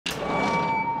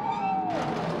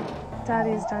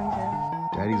Daddy's Dungeon.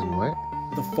 Daddy's what?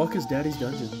 The fuck is Daddy's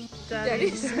Dungeon?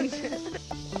 Daddy's Dungeon.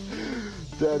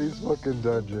 Daddy's fucking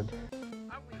dungeon.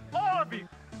 All of you!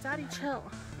 Daddy, chill.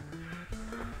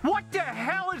 What the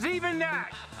hell is even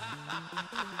that?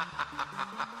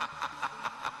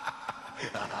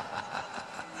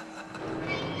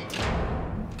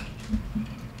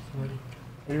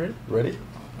 Are you ready? Ready?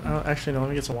 Actually, no, let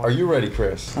me get some water. Are you ready,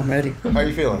 Chris? I'm ready. How are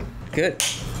you feeling? Good.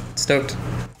 Stoked.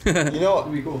 You know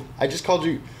what? Be cool. I just called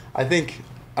you. I don't think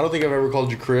I've ever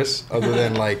called you Chris other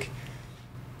than like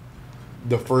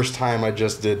the first time I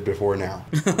just did before now.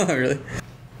 Really?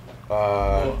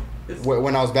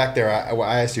 When I was back there,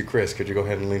 I asked you, Chris, could you go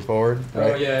ahead and lean forward?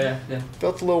 Right? Oh, yeah.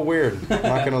 Felt a little weird. I'm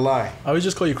not gonna lie. I would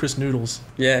just call you Chris Noodles.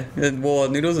 Yeah. Well,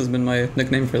 Nudelz has been my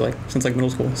nickname for since middle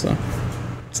school, so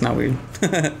it's not weird.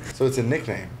 So it's a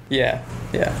nickname. Yeah.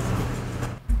 I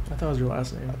thought it was your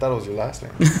last name. I thought it was your last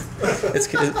name.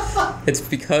 It's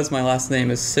because my last name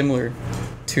is similar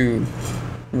to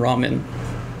ramen,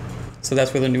 so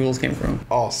that's where the noodles came from.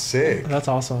 Oh, sick. That's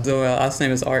awesome. So last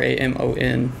name is Ramon,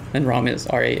 and ramen is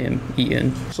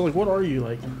Ramen. So, like, what are you,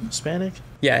 like, Hispanic?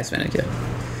 Yeah, Hispanic. Yeah.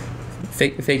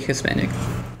 Fake Hispanic.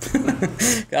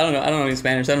 I don't know any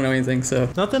Spanish. I don't know anything. So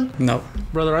Nothing? no.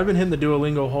 Brother, I've been hitting the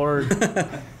Duolingo hard.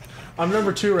 I'm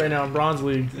number 2 right now in Bronze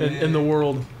League in the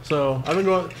world. So I've been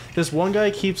going. This one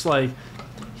guy keeps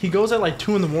he goes at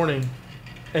 2 in the morning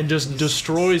and just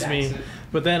destroys me.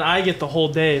 But then I get the whole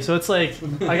day. So it's I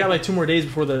got 2 more days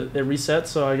before it resets.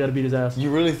 So I got to beat his ass.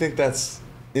 You really think that's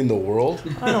in the world?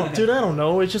 I don't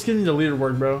know. It's just getting the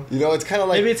leaderboard, bro. You know, it's kind of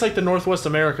like... Maybe it's like the Northwest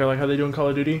America, like how they do in Call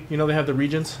of Duty. You know, they have the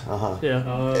regions. Uh-huh.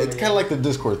 Yeah. It's kind of like the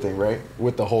Discord thing, right?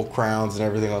 With the whole crowns and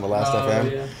everything on the last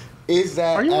FM. Yeah. Is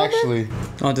that Are you on actually...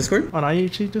 On Discord? On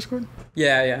IHC Discord?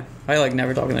 Yeah. I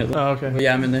never talk in there. Oh, okay. But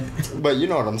yeah, I'm in there. But you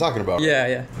know what I'm talking about.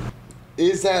 Yeah.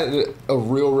 Is that a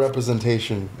real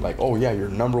representation? Like, oh yeah, you're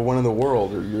number 1 in the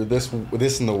world, or you're this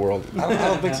in the world? I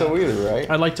don't think so either, right?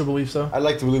 I'd like to believe so. I'd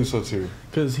like to believe so too.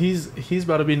 Because he's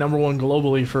about to be number 1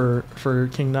 globally for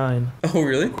King 9. Oh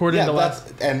really? According to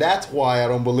last. That's why I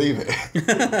don't believe it.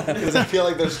 Because I feel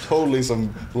like there's totally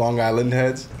some Long Island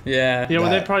heads. Yeah. Yeah, well,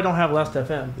 they probably don't have Last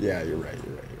FM. Yeah, you're right.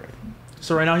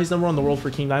 So right now he's number 1 in the world for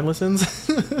King 9 listens.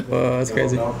 Whoa, that's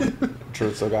crazy.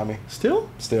 True, still got me. Still?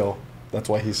 Still. That's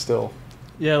why he's still.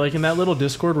 Yeah, like in that little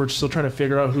Discord, we're still trying to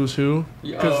figure out who's who.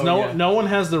 Because no one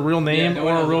has the real name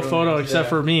or a real photo except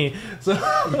for me. So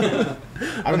I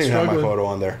don't even have my photo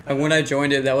on there. And when I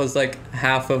joined it, that was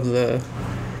half of the,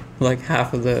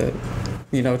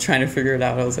 trying to figure it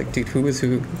out. I was like, dude, who is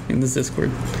who in this Discord?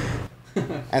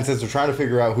 And since we're trying to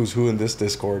figure out who's who in this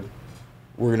Discord,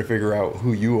 we're going to figure out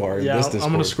who you are in this Discord. I'm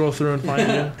going to scroll through and find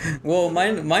you. Well,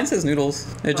 mine says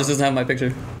Nudelz. It just doesn't have my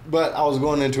picture. But I was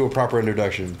going into a proper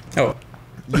introduction. Oh.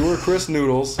 You were Chris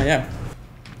Nudelz. I am.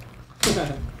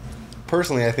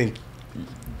 Personally, I think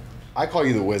I call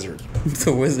you the wizard.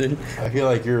 The wizard. I feel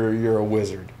like you're a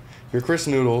wizard. You're Chris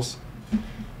Nudelz.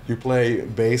 You play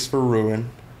bass for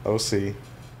RuinOC.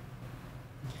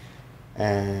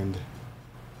 And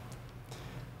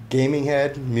gaming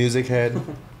head, music head,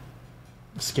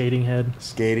 Skating head.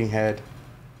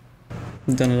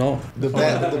 I've done it all. The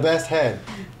best head.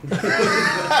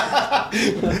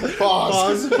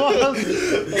 Pause.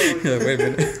 Yeah, wait a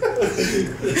minute.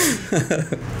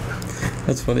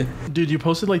 That's funny. Dude, you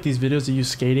posted these videos of you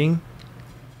skating.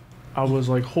 I was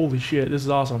like, holy shit, this is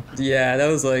awesome. Yeah, that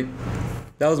was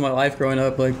my life growing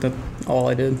up. That's all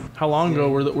I did. How long ago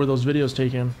were those videos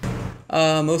taken?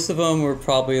 Most of them were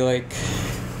probably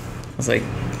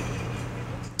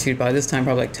dude, by this time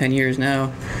probably 10 years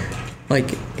now.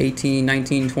 18,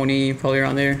 19, 20, probably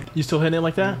around there. You still hitting it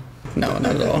like that? No,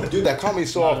 not at all. Dude, that caught me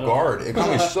so off guard. It caught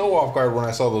me so off guard when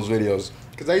I saw those videos.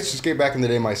 Because I used to skate back in the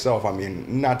day myself. I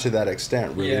mean, not to that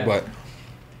extent, really, but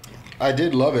I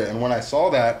did love it. And when I saw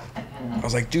that, I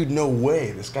was like, dude, no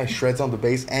way. This guy shreds on the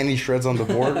bass and he shreds on the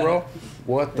board, bro.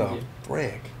 What the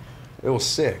frick? It was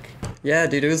sick. Yeah,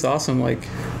 dude, it was awesome. Like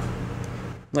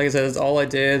I said, it's all I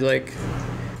did.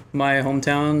 My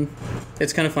hometown,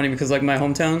 it's kind of funny because my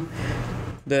hometown,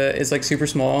 it's super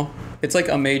small. It's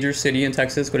a major city in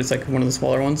Texas, but it's one of the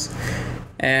smaller ones.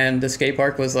 And the skate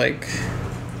park was dude,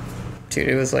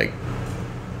 it was I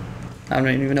don't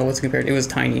even know what to compare it. It was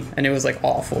tiny and it was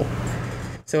awful.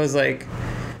 So it was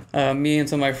me and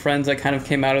some of my friends kind of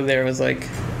came out of there. It was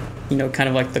kind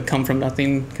of the come from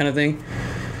nothing kind of thing.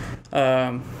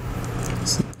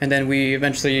 And then we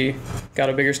eventually got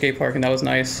a bigger skate park, and that was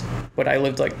nice. But I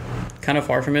lived kind of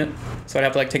far from it, so I'd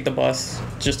have to take the bus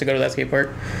just to go to that skate park,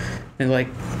 and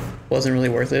wasn't really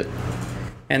worth it.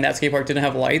 And that skate park didn't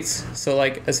have lights, so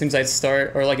as soon as I'd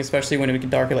start, or especially when it would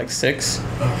get dark at 6,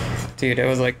 dude, I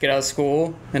was like, get out of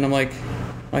school, and I'm like,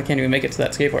 I can't even make it to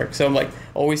that skate park. So I'm like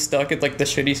always stuck at like the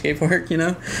shitty skate park, you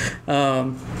know.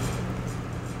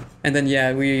 And then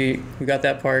yeah, we got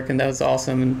that park, and that was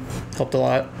awesome and helped a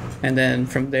lot. And then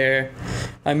from there,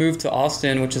 I moved to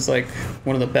Austin, which is like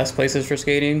one of the best places for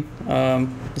skating,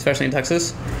 especially in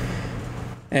Texas.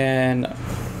 And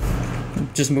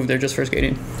just moved there just for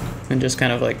skating, and just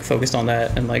kind of like focused on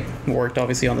that, and like worked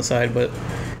obviously on the side, but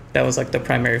that was like the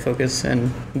primary focus.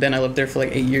 And then I lived there for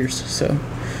like 8 years, so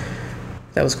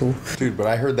that was cool. Dude, but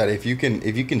I heard that if you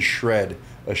can shred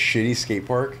a shitty skate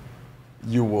park,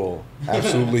 you will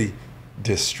absolutely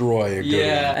destroy a good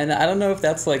one. And I don't know if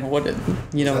that's like what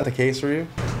you know. Is that the case for you?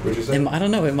 What'd you say? I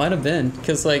don't know. It might have been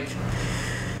because like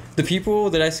the people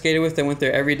that I skated with that went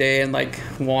there every day and like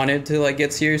wanted to like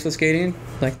get serious with skating,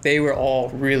 like they were all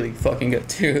really fucking good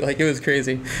too. Like it was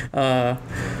crazy.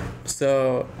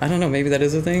 So I don't know. Maybe that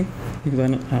is a thing. I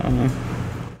don't know.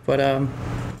 But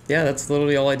yeah, that's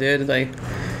literally all I did. Like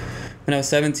when I was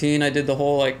 17, I did the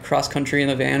whole like cross country in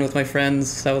the van with my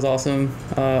friends. That was awesome.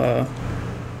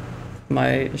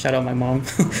 Shout out my mom.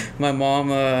 my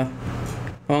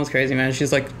mom's crazy, man.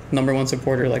 She's like #1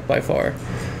 supporter, like by far.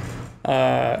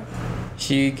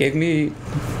 She gave me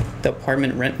the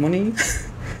apartment rent money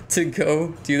to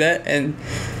go do that, and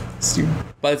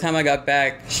by the time I got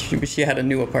back, she had a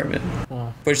new apartment.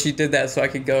 Wow. But she did that so I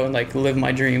could go and like live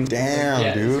my dream. Damn,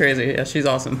 yeah, dude. It's crazy. Yeah, she's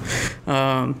awesome.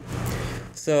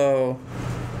 So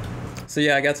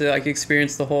yeah, I got to like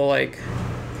experience the whole like,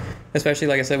 especially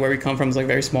like I said, where we come from is like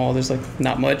very small. There's like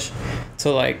not much.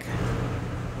 So like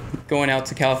going out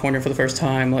to California for the first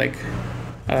time, like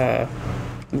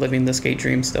living the skate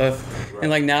dream stuff. Right. And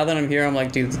like now that I'm here, I'm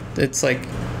like, dude, it's like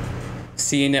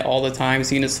seeing it all the time,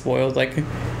 seeing it spoiled, like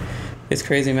it's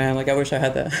crazy, man. Like I wish I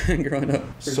had that growing up.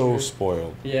 So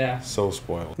spoiled. Yeah. So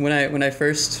spoiled. When I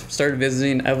first started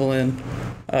visiting Evelyn,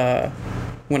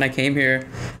 when I came here,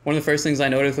 one of the first things I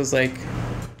noticed was like,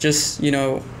 just, you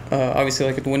know, obviously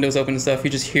like with the windows open and stuff, you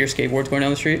just hear skateboards going down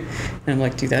the street. And I'm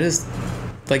like, dude, that is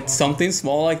like something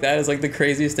small like that is like the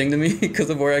craziest thing to me because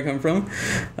of where I come from.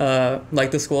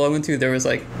 Like the school I went to, there was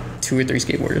like 2 or 3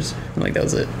 skateboarders. And like that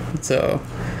was it. So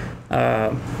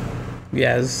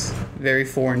yeah, it's very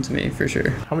foreign to me for sure.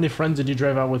 How many friends did you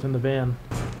drive out with in the van?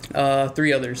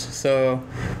 3 others. So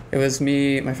it was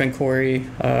me, my friend Corey,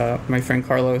 my friend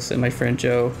Carlos, and my friend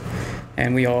Joe.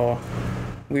 And we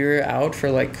were out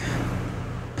for like,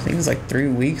 I think it was like 3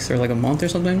 weeks or like a month or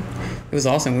something. It was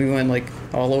awesome. We went like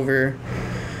all over.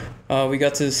 We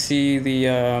got to see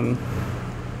the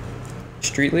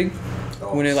Street League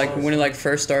when it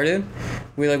first started.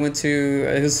 We like went to,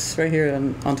 it was right here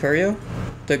in Ontario,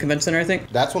 the convention center, I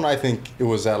think. That's when I think it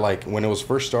was at like when it was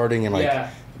first starting, and like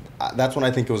that's when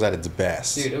I think it was at its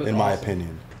best. Dude, it was my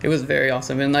opinion. It was very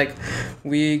awesome, and like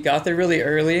we got there really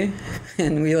early,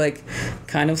 and we like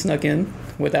kind of snuck in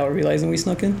without realizing we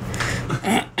snuck in.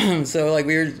 So like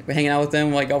we were hanging out with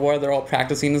them like while they're all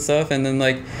practicing and stuff, and then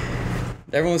like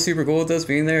everyone was super cool with us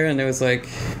being there, and it was like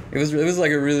it was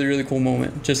like a really, really cool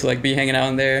moment just to like be hanging out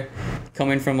in there,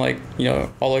 coming from like, you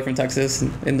know, all the way from Texas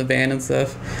in the van and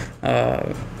stuff.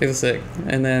 It was sick.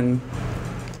 And then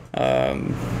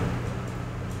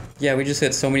yeah, we just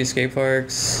hit so many skate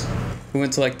parks. We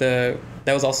went to like that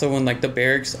was also when like the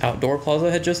Barracks Outdoor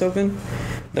Plaza had just opened,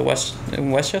 the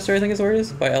Westchester I think is where it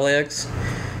is, by LAX.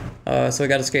 So I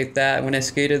got to skate that. When I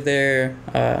skated there,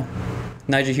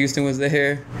 Nigel Houston was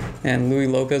there, and Louis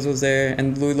Lopez was there,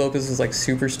 and Louis Lopez was like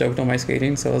super stoked on my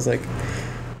skating, so I was like,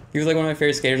 he was like one of my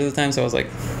favorite skaters at the time, so I was like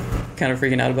kind of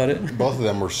freaking out about it. Both of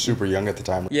them were super young at the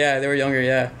time. Yeah, they were younger,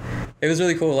 yeah. It was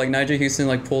really cool. Like Nigel Houston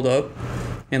like pulled up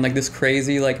in like this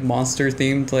crazy like monster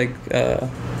themed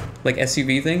like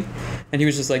SUV thing, and he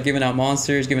was just like giving out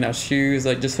monsters, giving out shoes,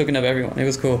 like just hooking up everyone. It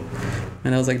was cool.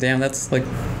 And I was like, damn, that's what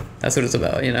it's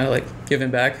about, you know, like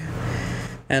giving back.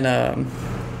 And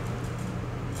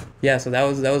yeah, so that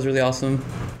was really awesome.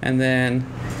 And then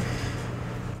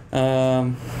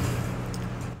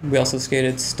we also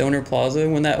skated Stoner Plaza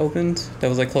when that opened. That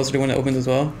was like closer to when it opened as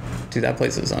well. Dude, that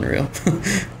place is unreal.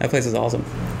 That place is awesome.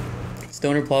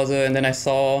 Stoner Plaza, and then I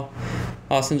saw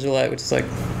Austin Gillette, which is like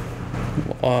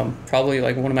probably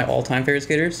like one of my all-time favorite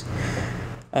skaters.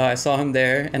 I saw him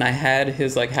there, and I had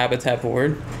his like Habitat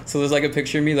board. So there's like a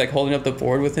picture of me like holding up the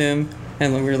board with him,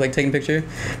 and we were like taking a picture,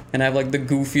 and I have like the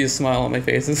goofiest smile on my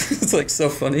face. It's like so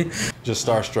funny. Just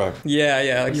starstruck.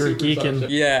 Yeah. Like, you're geeking.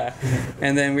 Yeah.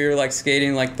 And then we were like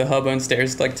skating like the Hupp on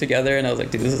stairs like together, and I was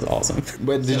like, dude, this is awesome.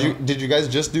 But did you guys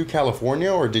just do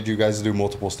California, or did you guys do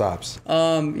multiple stops?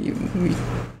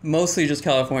 Mostly just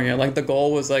California. Like the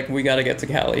goal was like we got to get to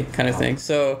Cali kind of thing.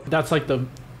 So that's like the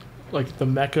like the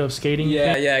mecca of skating.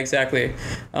 Yeah, yeah, exactly.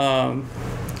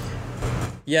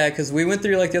 Yeah, because we went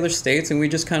through like the other states and we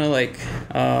just kind of like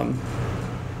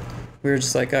we were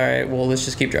just like, all right, well, let's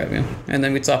just keep driving. And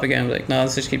then we'd stop again, like, no,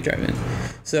 let's just keep driving.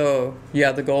 So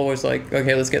yeah, the goal was like,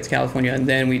 okay, let's get to California and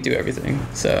then we do everything.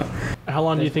 So How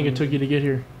long do you think it took you to get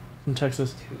here from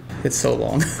Texas? it's so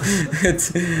long. It's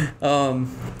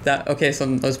that okay,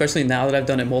 so especially now that I've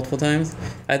done it multiple times,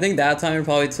 I think that time it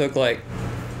probably took like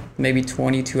maybe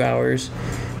 22 hours.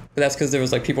 But that's because there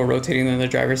was like people rotating in the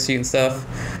driver's seat and stuff.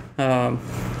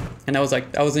 And I was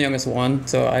the youngest one,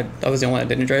 so I was the only one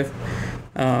that didn't drive.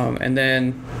 And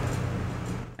then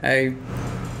I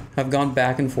have gone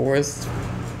back and forth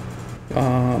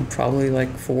probably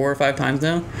like 4 or 5 times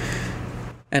now.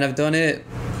 And I've done it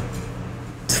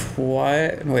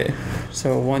once,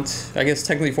 I guess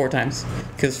technically 4 times,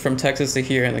 because from Texas to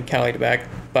here and then Cali to back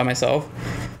by myself.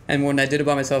 And when I did it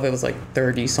by myself, it was like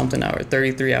 30-something hours,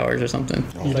 33 hours or something.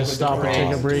 You just stop and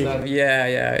take a break.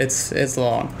 Yeah, it's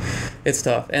long, it's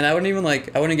tough. And I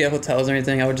wouldn't get hotels or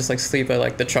anything. I would just like sleep at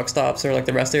like the truck stops or like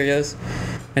the rest areas,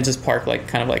 and just park like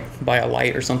kind of like by a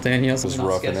light or something. You know, Just something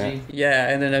roughing sketchy. it. Yeah,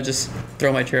 and then I just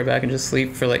throw my chair back and just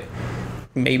sleep for like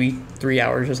maybe 3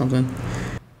 hours or something.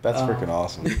 That's freaking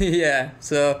awesome. Yeah,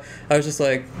 so I was just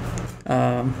like, but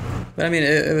I mean,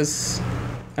 it was.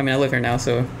 I mean, I live here now,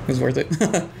 so it was worth it.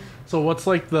 So what's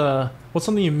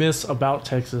something you miss about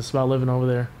Texas, about living over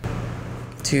there?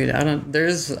 Dude,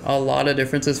 there's a lot of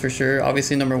differences for sure.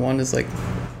 Obviously, number one is like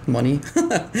money.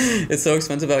 It's so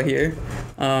expensive out here.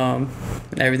 And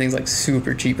everything's like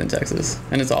super cheap in Texas,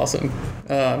 and it's awesome.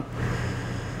 And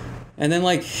then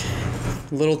like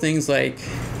little things like,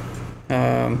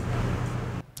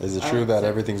 Is it true that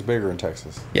everything's bigger in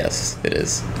Texas? yes, it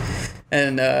is.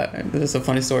 And this is a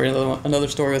funny story. Another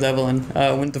story with Evelyn.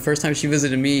 When the first time she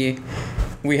visited me,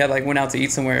 we had like went out to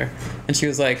eat somewhere, and she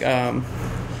was like,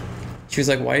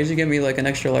 "Why did you get me like an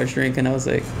extra large drink?" And I was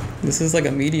like, "This is like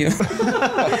a medium."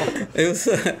 It was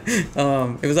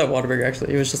at Whataburger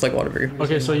actually. It was just like Whataburger.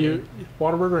 Okay, so you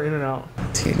Whataburger or In-N-Out?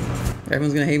 Dude,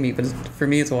 everyone's gonna hate me, but for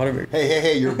me, it's Whataburger.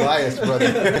 Hey, you're biased, brother.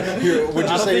 Would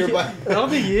you say you're biased? I don't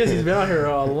think he is. He's been out here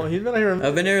long. He's been out here.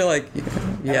 I've been here like,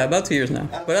 yeah, about 2 years now.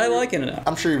 But I like In-N-Out.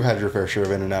 I'm sure you've had your fair share of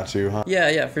In-N-Out too, huh?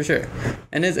 Yeah, for sure.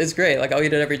 And it's great. Like, I'll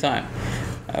eat it every time.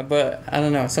 But I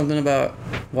don't know. Something about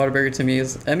Whataburger to me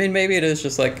is, I mean, maybe it is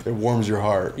just like, It warms your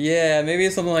heart. yeah, maybe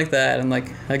it's something like that. And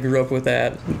like, I grew up with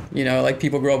that. You know, like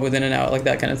people grow up with In-N-Out, like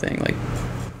that kind of thing. Like,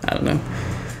 I don't know.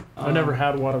 I've never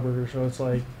had Whataburger, so it's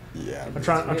like Yeah. I'm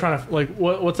trying to like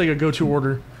what's like a go-to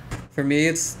order? For me,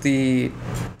 it's I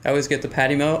always get the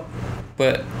patty melt,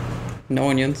 but no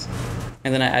onions.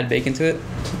 And then I add bacon to it.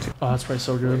 Oh, that's probably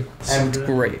so good. And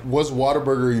Great. was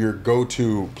Whataburger your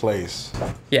go-to place?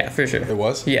 Yeah, for sure. It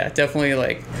was? Yeah, definitely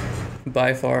like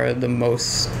by far the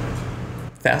most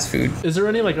fast food. Is there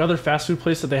any like other fast food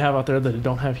place that they have out there that they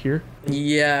don't have here?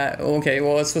 Yeah, okay.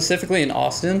 Well, specifically in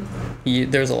Austin,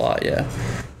 there's a lot, yeah.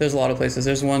 There's a lot of places.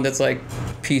 There's one that's like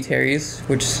P. Terry's,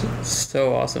 which is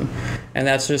so awesome. And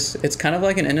that's it's kind of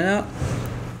like an In-N-Out,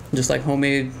 just like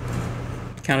homemade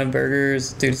kind of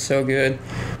burgers. Dude, it's so good.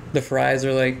 The fries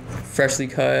are like freshly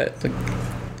cut, like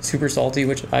super salty,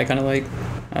 which I kind of like.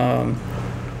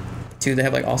 Dude, they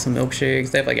have like awesome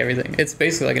milkshakes. They have like everything. It's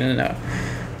basically like an In-N-Out.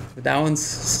 But that one's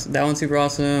super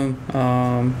awesome.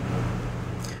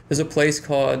 There's a place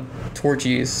called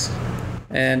Torchy's,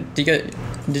 and did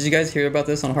you guys hear about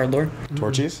this on Hard Lore?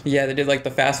 Torchies? Yeah, they did like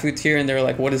the fast food tier, and they were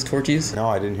like, "What is Torchy's?" No,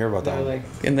 I didn't hear about that one. Like,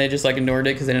 and they just like ignored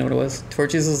it because they didn't know what it was.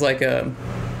 Torchy's is like a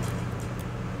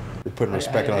You're putting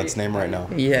respect on its name right now.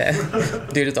 yeah,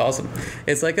 dude, it's awesome.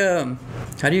 It's like a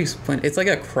how do you explain? It's like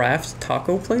a craft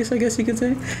taco place, I guess you could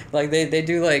say. Like they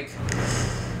do like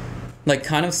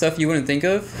kind of stuff you wouldn't think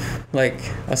of, like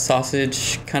a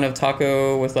sausage kind of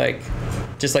taco with like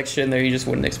just like shit in there you just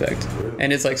wouldn't expect,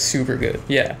 and it's like super good.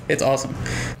 Yeah, it's awesome.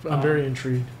 I'm very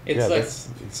intrigued. It's Yeah, like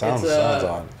it sounds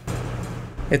odd.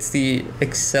 it's the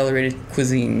accelerated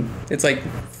cuisine. It's like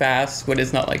fast, but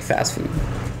it's not like fast food.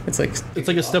 It's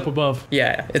like a step above.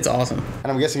 yeah, it's awesome.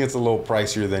 And I'm guessing it's a little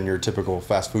pricier than your typical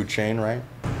fast food chain, right?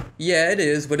 Yeah, it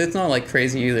is, but it's not like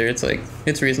crazy either. It's like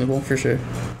it's reasonable for sure.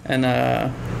 And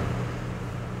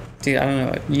dude, I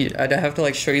don't know. I'd have to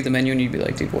like show you the menu and you'd be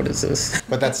like, dude, what is this?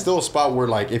 But that's still a spot where,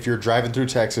 like, if you're driving through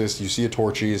Texas, you see a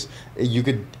Torchy's, you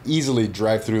could easily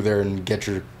drive through there and get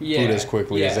your food as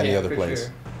quickly as any other place.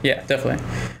 Sure. Yeah, definitely.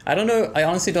 I don't know. I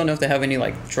honestly don't know if they have any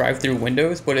like drive-through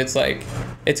windows, but it's like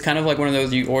it's kind of like one of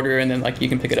those you order and then like you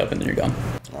can pick it up and then you're gone.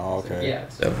 Oh, okay. Yeah.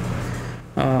 So,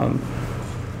 trying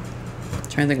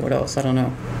to think what else. I don't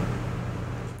know.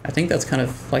 I think that's kind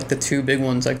of like the two big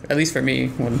ones, like at least for me,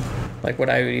 when like what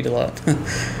I would eat a lot.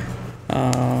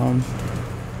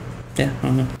 Yeah, I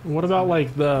don't know. What about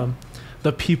like the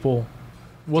people?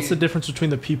 What's the difference between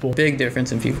the people? Big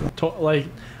difference in people. Like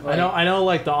I know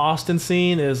like the Austin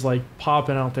scene is like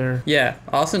popping out there. Yeah,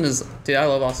 Austin is, dude, I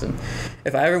love Austin.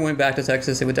 If I ever went back to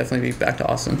Texas, it would definitely be back to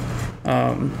Austin.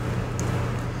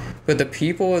 But the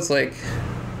people, it's like,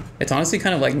 it's honestly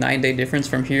kind of like 9-day difference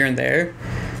from here and there.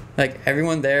 Like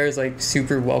everyone there is like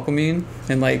super welcoming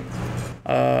and like,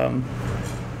 I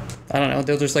don't know,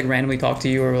 they'll just like randomly talk to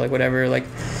you or like whatever, like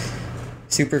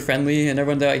super friendly, and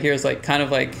everyone out here is like kind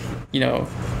of like, you know,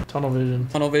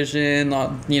 Tunnel vision,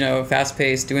 you know, fast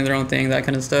paced, doing their own thing, that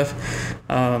kind of stuff.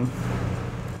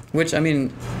 Which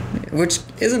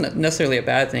isn't necessarily a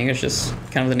bad thing. It's just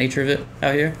kind of the nature of it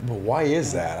out here. But why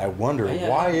is that? I wonder.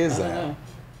 Why is that? Know.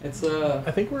 It's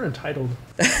I think we're entitled.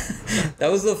 That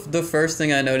was the first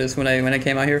thing I noticed when I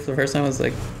came out here for the first time. I was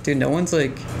like, dude, no one's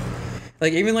like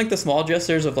even like the small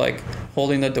gestures of like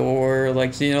holding the door,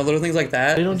 like, you know, little things like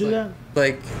that. They don't do like, that?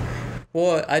 Like,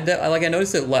 well, I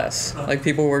noticed it less. Like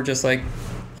people were just like,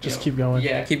 just keep going.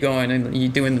 Yeah, keep going, and you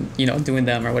doing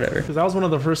them or whatever. Because that was one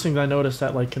of the first things I noticed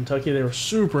at like Kentucky. They were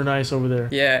super nice over there.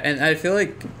 Yeah, and I feel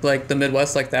like the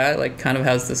Midwest like that like kind of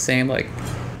has the same like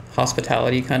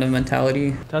hospitality kind of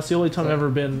mentality. That's the only time I've ever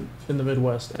been in the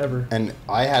Midwest ever. And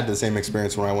I had the same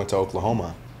experience when I went to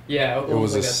Oklahoma. Yeah, it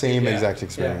was the same exact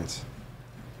experience. Yeah.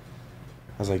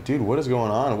 I was like, dude, what is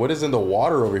going on? What is in the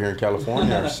water over here in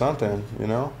California or something, you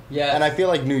know? Yeah. And I feel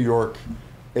like New York,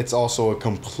 it's also a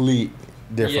complete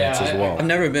difference as well. I've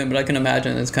never been, but I can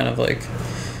imagine it's kind of like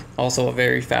also a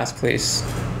very fast-paced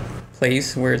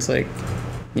place where it's like,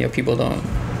 you know, people don't.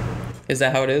 Is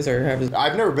that how it is, or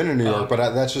I've never been to New York,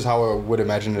 but that's just how I would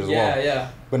imagine it as well. Yeah.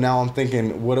 But now I'm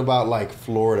thinking, what about like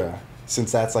Florida?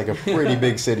 Since that's like a pretty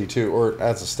big city too, or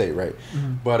that's a state, right?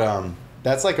 Mm-hmm. But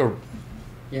that's like a.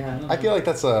 Yeah. I feel like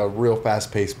that's a real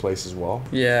fast-paced place as well.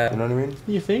 Yeah. You know what I mean?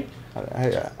 You think?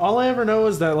 I All I ever know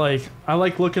is that like I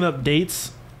like looking up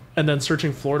dates and then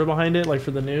searching Florida behind it, like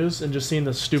for the news, and just seeing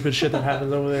the stupid shit that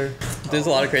happens over there. There's a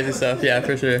lot of crazy stuff. Yeah,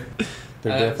 for sure.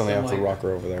 They're definitely off the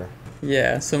rocker over there.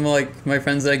 Yeah, some like my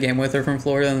friends that I game with are from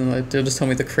Florida, and like, they'll just tell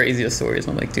me the craziest stories.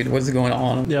 I'm like, dude, what's going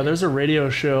on? Yeah, there's a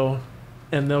radio show,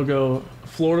 and they'll go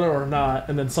Florida or not,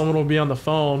 and then someone will be on the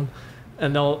phone,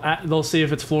 and they'll see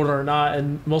if it's Florida or not,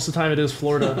 and most of the time it is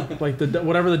Florida. Like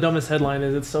whatever the dumbest headline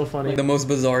is, it's so funny. Like the most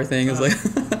bizarre thing is like,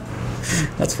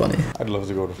 that's funny. I'd love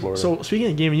to go to Florida. So speaking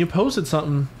of gaming, you posted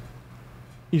something.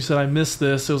 You said I missed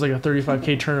this. It was like a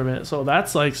 35K tournament. So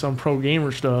that's like some pro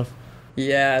gamer stuff.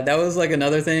 Yeah, that was like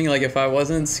another thing. Like if I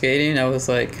wasn't skating, I was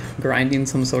like grinding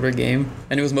some sort of game,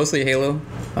 and it was mostly Halo,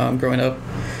 growing up.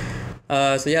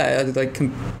 So yeah, I like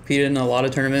competed in a lot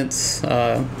of tournaments,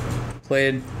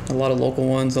 played a lot of local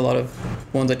ones, a lot of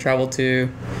ones I traveled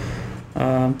to,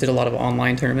 did a lot of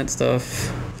online tournament stuff,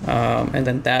 and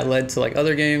then that led to like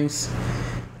other games,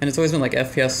 and it's always been like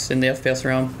FPS in the FPS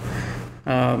realm.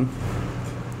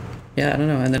 Yeah, I don't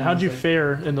know. And then how'd you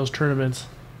fare in those tournaments?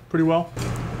 Pretty well.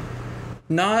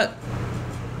 Not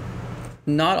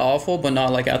awful, but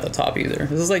not like at the top either.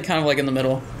 This is like kind of like in the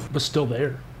middle. But still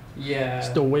there. Yeah.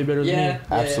 Still way better than me.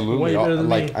 Absolutely. Way better than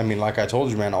like me. I mean, like I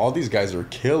told you, man, all these guys are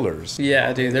killers.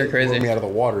 Yeah, dude, they're crazy. Blew me out of the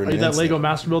water. Are you that Lego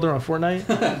Master Builder on Fortnite?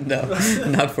 No,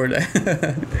 not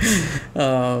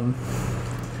Fortnite.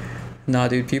 Nah,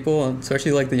 dude, people,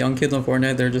 especially like the young kids on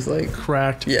Fortnite, they're just like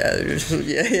cracked. Yeah, they're just,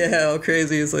 yeah, all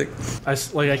crazy. It's like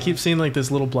I keep seeing like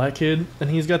this little black kid, and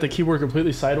he's got the keyboard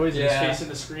completely sideways, and he's facing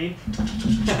the screen,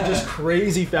 just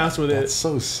crazy fast with it. That's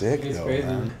so sick, though,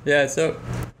 man. Yeah, so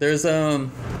there's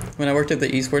when I worked at the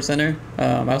esports center,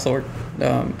 I also worked.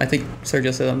 I think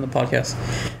Sergio said on the podcast,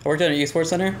 I worked at an esports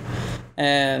center,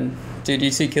 and dude,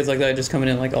 you see kids like that just coming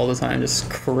in like all the time, just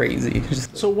crazy.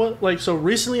 So what? Like, so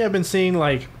recently I've been seeing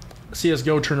like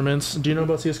CSGO tournaments. Do you know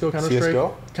about CSGO, Counter-Strike?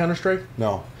 CSGO? Counter-Strike?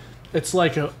 No. It's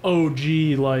like an OG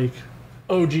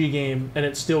game, and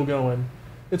it's still going.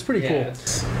 It's pretty cool.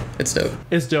 It's dope.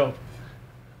 It's dope.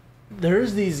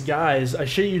 There's these guys, I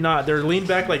shit you not, they're leaned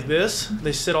back like this.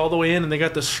 They sit all the way in, and they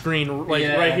got the screen like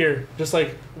right here, just like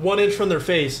 1 inch from their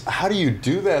face. How do you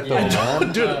do that though,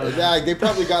 man? Dude, they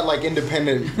probably got like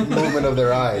independent movement of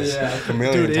their eyes,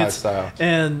 chameleon type style.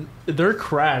 And they're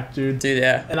cracked, dude. Dude,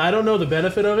 yeah. And I don't know the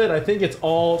benefit of it. I think it's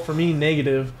all for me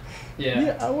negative.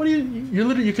 Yeah. What do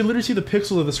you can literally see the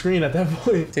pixels of the screen at that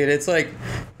point. Dude, it's like,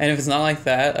 and if it's not like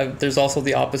that, there's also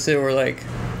the opposite where like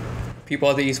people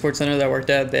at the esports center that worked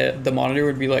at the monitor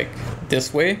would be like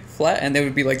this way flat, and they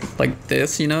would be like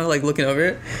this, you know, like looking over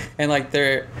it, and like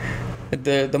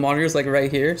the monitor's like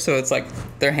right here, so it's like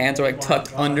their hands are like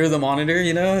tucked under the monitor.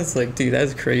 You know, it's like, dude,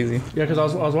 that's crazy. Yeah, because I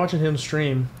was watching him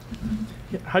stream.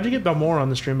 How'd you get Balmora on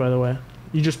the stream, by the way?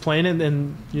 You just playing it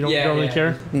and you don't really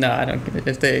care? No, I don't care.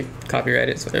 If they copyright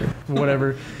it, it's whatever.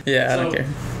 Whatever. Yeah, I don't care.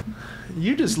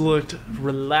 You just looked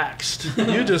relaxed.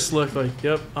 You just looked like,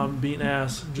 yep, I'm beating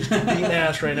ass. Just beating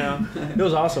ass right now. It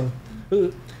was awesome.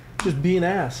 Just beating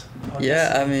ass.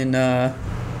 Yeah, I mean, I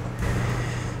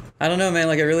don't know, man.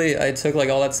 Like, I took like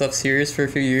all that stuff serious for a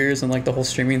few years, and like the whole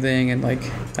streaming thing, and like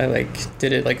I like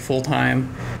did it like full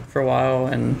time for a while,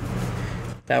 and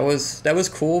that was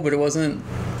cool, but it wasn't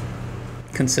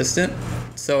consistent.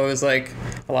 So it was like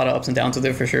a lot of ups and downs with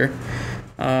it for sure.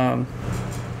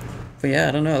 But yeah,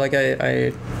 I don't know. Like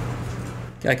I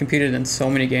competed in so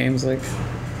many games. Like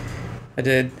I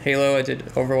did Halo, I did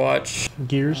Overwatch.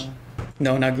 Gears?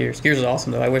 No, not Gears. Gears is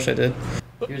awesome though. I wish I did.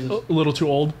 A little too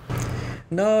old?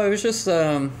 No, it was just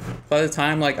by the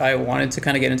time like I wanted to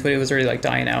kind of get into it, it was already like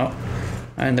dying out,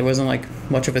 and there wasn't like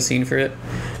much of a scene for it.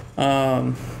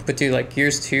 But dude, like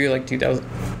Gears 2, like dude, that was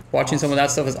watching some of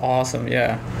that stuff is awesome.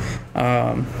 Yeah.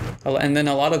 And then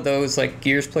a lot of those like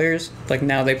Gears players, like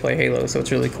now they play Halo, so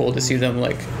it's really cool to see them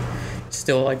like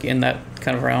still like in that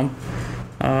kind of realm.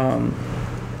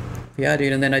 Yeah,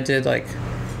 dude. And then I did like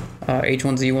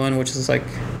H1Z1, which is like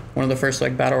one of the first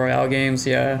like battle royale games.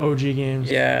 Yeah. OG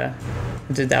games. Yeah,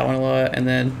 I did that one a lot, and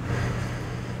then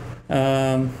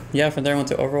yeah, from there I went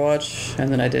to Overwatch,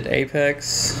 and then I did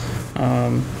Apex.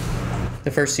 The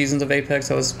first seasons of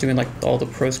Apex, I was doing like all the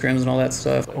pro scrims and all that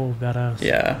stuff. Oh, badass.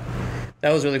 Yeah,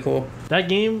 that was really cool. That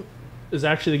game is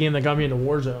actually the game that got me into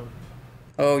Warzone.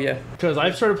 Oh yeah. Because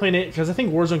I've started playing it because I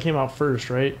think Warzone came out first,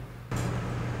 right?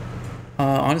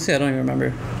 Honestly, I don't even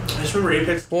remember. I just remember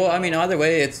Apex. Well, I mean, either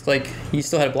way, it's like you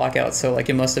still had Blackout, so like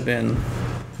it must have been,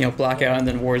 you know, Blackout and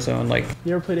then Warzone. Like,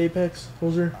 you ever played Apex,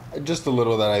 Holzer? Just a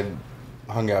little that I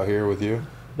hung out here with you.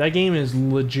 That game is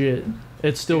legit.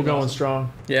 It's still going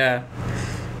strong. yeah,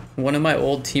 one of my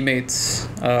old teammates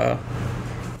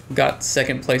got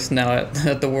second place now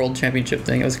at the World Championship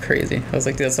thing. It was crazy. I was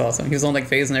like, dude, that's awesome. He was on like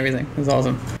FaZe and everything. It was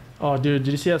awesome. Oh, dude,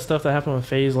 did you see that stuff that happened with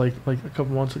FaZe like a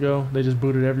couple months ago? They just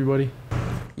booted everybody.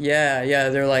 Yeah,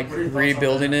 they're like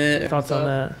rebuilding it. Thoughts on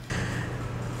that?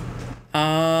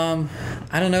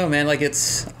 I don't know, man. Like,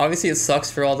 it's obviously it sucks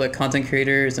for all the content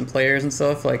creators and players and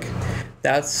stuff. Like,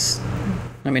 that's,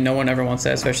 I mean, no one ever wants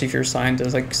that, especially if you're signed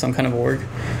as like some kind of org.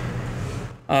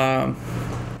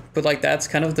 But like that's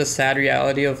kind of the sad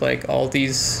reality of like all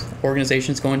these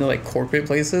organizations going to like corporate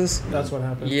places. That's what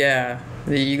happened. Yeah,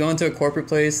 you go into a corporate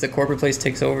place, the corporate place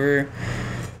takes over,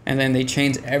 and then they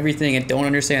change everything and don't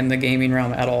understand the gaming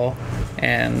realm at all.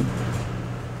 And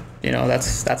you know,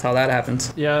 that's how that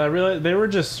happens. Yeah, I realized they were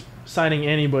just signing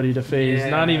anybody to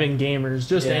FaZe, not even gamers,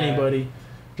 just anybody.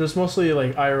 Just mostly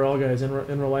like IRL guys, in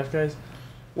real life guys.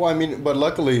 Well, I mean, but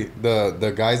luckily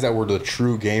the guys that were the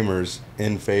true gamers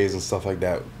in FaZe and stuff like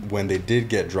that, when they did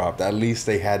get dropped, at least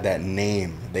they had that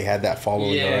name, they had that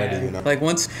following already. You know, like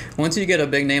once you get a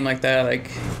big name like that, like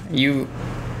you,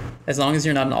 as long as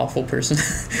you're not an awful person,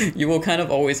 you will kind of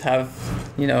always have,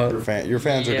 you know, your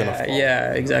fans are gonna follow.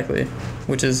 Yeah, exactly,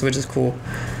 which is cool.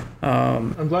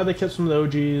 I'm glad they kept some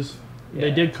of the OGs. Yeah.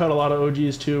 They did cut a lot of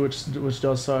OGs too, which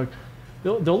does suck.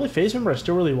 The only FaZe member I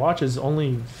still really watch is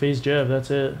only FaZe Jev.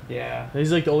 That's it. Yeah.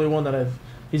 He's like the only one that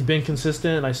he's been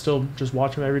consistent, and I still just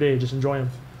watch him every day, just enjoy him.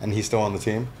 And he's still on the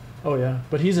team? Oh yeah,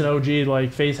 but he's an OG,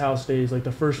 like FaZe House days, like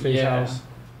the first FaZe House.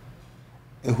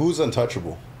 And who's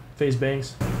untouchable? FaZe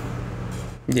Banks.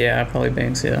 Yeah, probably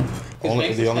Banks. Yeah. The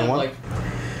only one.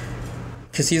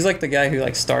 Because he's like the guy who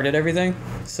like started everything.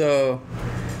 So,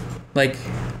 like,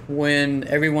 when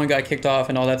everyone got kicked off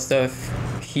and all that stuff,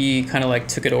 he kind of like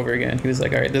took it over again. He was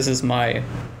like, all right, this is my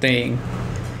thing,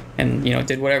 and you know,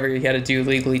 did whatever he had to do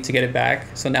legally to get it back.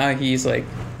 So now he's like,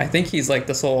 I think he's like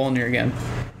the sole owner again,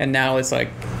 and now it's like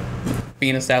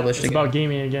being established again. It's about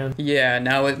gaming again. Yeah,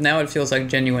 now it feels like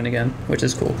genuine again, which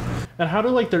is cool. And how do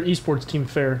like their esports team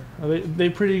fare? Are they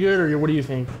pretty good, or what do you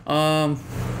think? Well,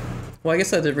 I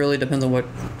guess that it really depends on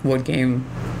what game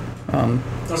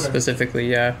specifically.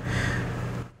 Yeah.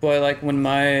 But like when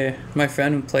my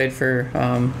friend played for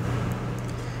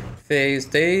FaZe,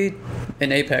 they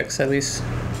in Apex at least,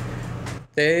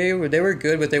 they were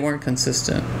good, but they weren't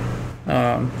consistent.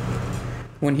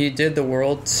 When he did the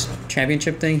World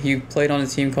Championship thing, he played on a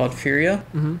team called Furia,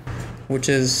 which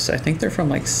is, I think they're from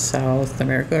like South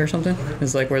America or something.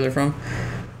 Is like where they're from.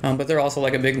 But they're also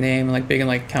like a big name, like big in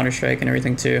like Counter-Strike and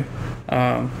everything too.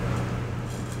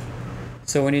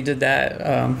 So when he did that,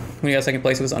 when he got second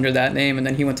place, it was under that name, and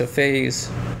then he went to FaZe,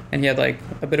 and he had like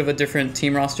a bit of a different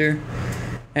team roster,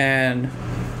 and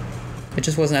it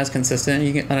just wasn't as consistent.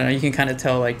 I don't know, you can kind of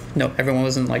tell like no, everyone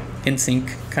wasn't like in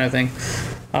sync kind of thing.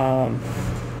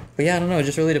 But yeah, I don't know. It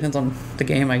just really depends on the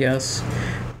game, I guess.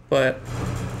 But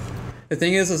the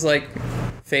thing is like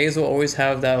FaZe will always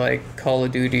have that like Call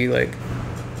of Duty like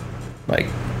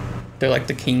they're like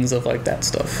the kings of like that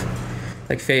stuff.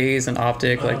 Like FaZe and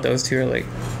Optic, like those two are like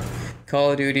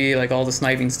Call of Duty, like all the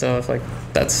sniping stuff. Like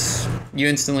that's you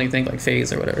instantly think like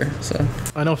FaZe or whatever. So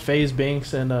I know FaZe,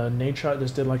 Banks, and Nadeshot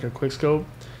just did like a quick scope.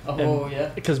 Oh yeah.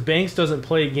 Because Banks doesn't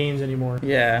play games anymore.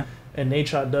 Yeah. And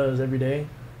Nadeshot does every day.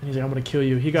 And he's like, I'm gonna kill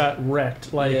you. He got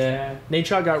wrecked. Like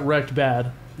Nadeshot got wrecked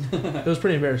bad. It was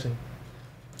pretty embarrassing.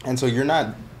 And so you're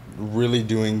not really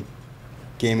doing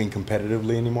gaming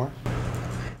competitively anymore?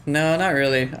 No, not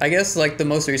really. I guess like the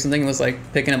most recent thing was like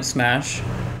picking up Smash.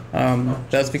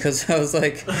 That's because I was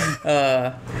like, so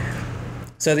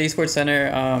at the esports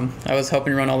center, I was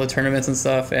helping run all the tournaments and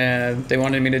stuff, and they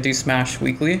wanted me to do Smash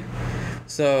weekly.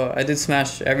 So I did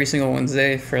Smash every single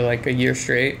Wednesday for like a year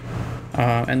straight.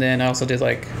 And then I also did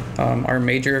like our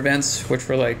major events, which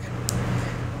were like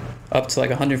up to like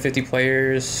 150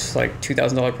 players, like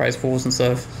 $2,000 prize pools and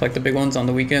stuff, like the big ones on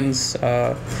the weekends.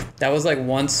 That was like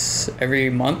once every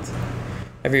month,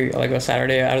 every like a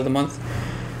Saturday out of the month.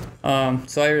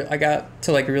 So I got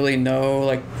to like really know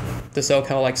like the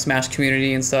SoCal like Smash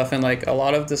community and stuff, and like a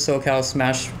lot of the SoCal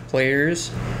Smash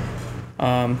players.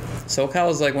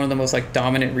 SoCal is like one of the most like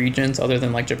dominant regions other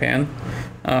than like Japan.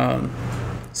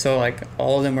 So like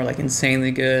all of them were like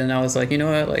insanely good, and I was like, you know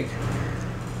what, like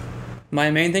my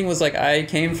main thing was like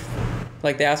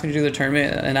like they asked me to do the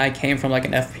tournament, and I came from like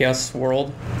an FPS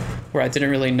world where I didn't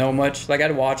really know much. Like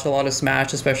I'd watched a lot of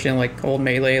Smash, especially in like old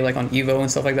Melee, like on Evo and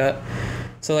stuff like that.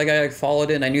 So like I like followed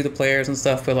it and I knew the players and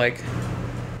stuff, but like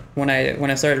when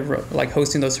I started like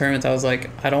hosting those tournaments, I was like,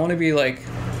 I don't want to be like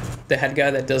the head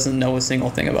guy that doesn't know a single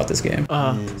thing about this game.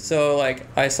 So like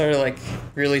I started like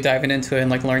really diving into it and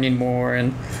like learning more,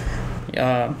 and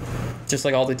just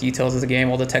like all the details of the game,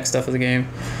 all the tech stuff of the game.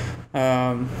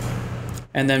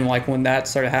 And then like when that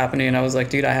started happening, I was like,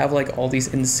 dude, I have like all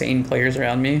these insane players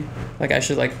around me, like I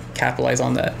should like capitalize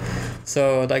on that.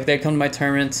 So like they'd come to my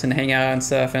tournaments and hang out and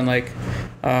stuff, and like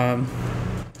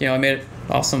you know, I made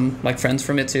awesome like friends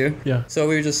from it too. Yeah. So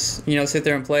we would just, you know, sit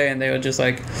there and play, and they would just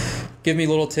like give me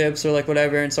little tips or like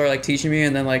whatever, and start like teaching me.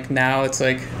 And then like now it's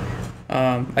like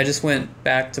I just went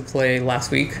back to play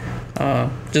last week,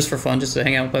 just for fun, just to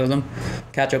hang out and play with them,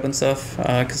 catch up and stuff,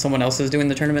 because someone else is doing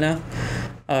the tournament now.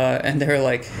 And they were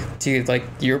like, dude, like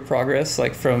your progress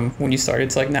like from when you started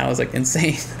to like now is like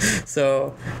insane.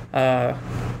 So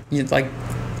you like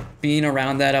being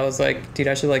around that, I was like, dude,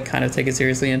 I should like kind of take it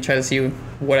seriously and try to see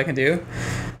what I can do.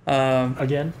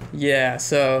 Again? Yeah,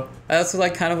 so that's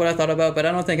like kind of what I thought about, but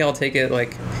I don't think I'll take it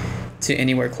like to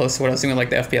anywhere close to what I was doing with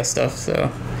like the FPS stuff.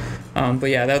 So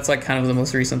but yeah, that's like kind of the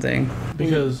most recent thing.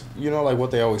 Because you know, like what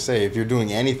they always say, if you're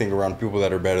doing anything around people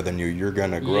that are better than you, you're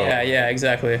gonna grow. Yeah,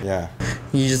 exactly. Yeah.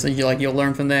 You'll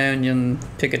learn from them, and you'll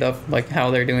pick it up like how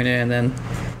they're doing it, and then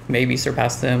maybe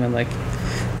surpass them. And like,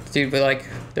 dude, but like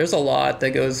there's a lot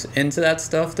that goes into that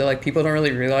stuff that like people don't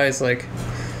really realize. Like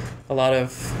a lot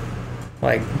of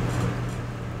like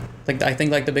I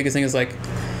think like the biggest thing is like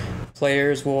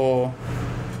players will,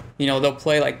 you know, they'll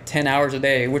play like 10 hours a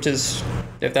day, which is,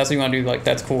 if that's what you want to do, like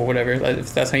that's cool, whatever. Like,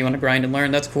 if that's how you want to grind and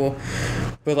learn, that's cool.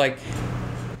 But like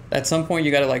at some point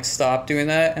you got to like stop doing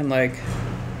that, and like,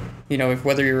 you know, if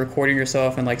whether you're recording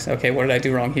yourself and like, okay, what did I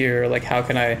do wrong here? Or like, how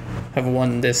can I have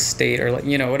won this state? Or like,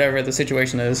 you know, whatever the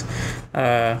situation is,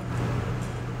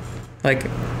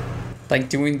 like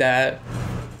doing that,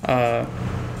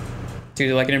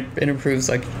 dude, like it improves,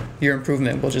 like your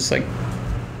improvement will just like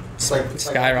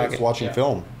skyrocket. It's watching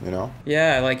film, you know?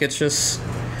 Yeah, like it's just,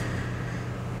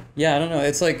 yeah, I don't know.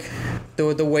 It's like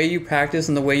the way you practice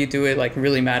and the way you do it like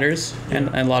really matters, and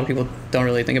a lot of people don't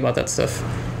really think about that stuff.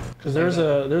 Because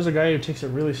there's a guy who takes it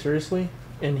really seriously,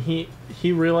 and he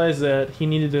realized that he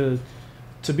needed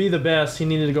to be the best, he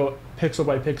needed to go pixel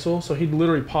by pixel. So he'd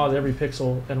literally pause every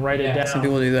pixel and write it down. Some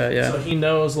people do that, yeah. So he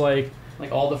knows like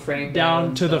all the frame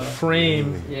down to the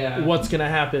frame, what's gonna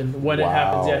happen when it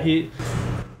happens. Yeah,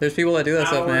 there's people that do that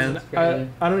stuff, man.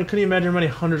 I couldn't imagine how many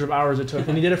hundreds of hours it took,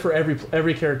 and he did it for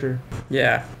every character.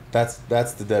 Yeah. That's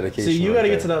the dedication. See, you got to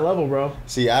get to that level, bro.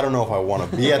 See, I don't know if I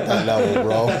want to be at that level,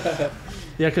 bro.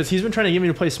 Yeah, because he's been trying to get me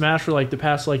to play Smash for like the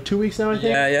past like 2 weeks now, I think.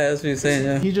 Yeah, that's what he's saying.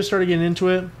 Yeah. He just started getting into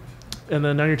it, and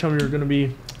then now you're telling me you're going to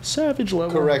be savage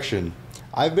level. Correction.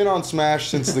 I've been on Smash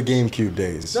since the GameCube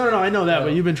days. No, I know that,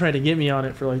 but you've been trying to get me on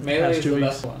it for like the past 2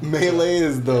 weeks. Melee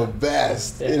is the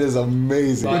best. Yeah. It is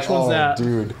amazing. Which one's that?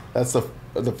 Dude, that's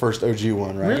the first OG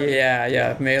one, right? Really?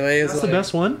 Yeah. Melee is the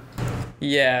best one?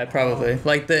 Yeah, probably.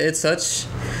 Like it's such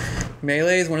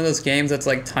Melee is one of those games that's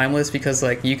like timeless because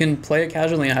like you can play it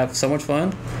casually and have so much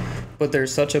fun, but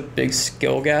there's such a big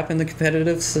skill gap in the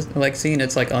competitive like scene.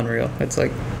 It's like unreal. It's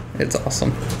like it's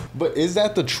awesome. But is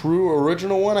that the true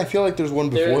original one? I feel like there's one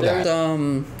before There's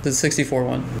that. the 64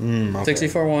 one. Okay.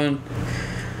 64 one.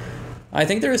 I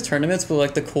think there is tournaments, but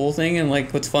like the cool thing and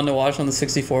like what's fun to watch on the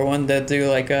 64 one, that do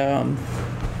like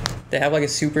they have like a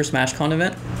Super Smash Con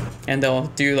event, and they'll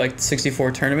do like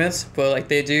 64 tournaments, but like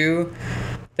they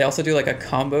also do like a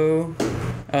combo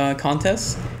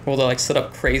contest where they'll like set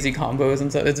up crazy combos and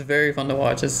stuff. It's very fun to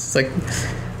watch. It's like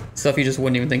stuff you just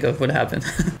wouldn't even think of would happen.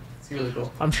 It's really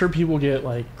cool. I'm sure people get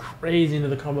like crazy into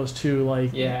the combos too.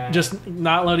 Like, just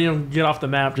not letting them get off the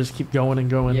map, just keep going and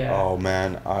going. Yeah. Oh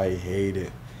man, I hate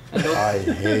it. I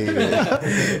hate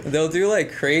it. They'll do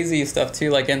like crazy stuff too,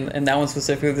 like in that one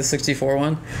specifically, the 64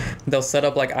 one, they'll set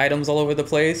up like items all over the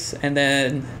place, and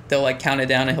then they'll like count it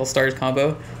down, and he'll start his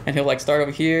combo, and he'll like start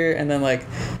over here and then like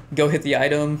go hit the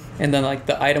item, and then like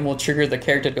the item will trigger the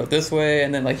character to go this way,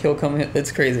 and then like he'll come hit.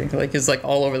 It's crazy. Like it's like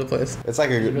all over the place. It's like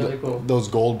really cool. Those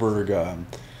Goldberg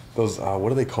those what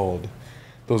are they called?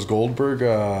 Those Goldberg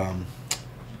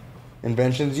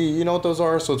inventions. You know what those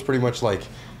are? So it's pretty much like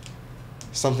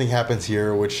something happens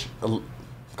here which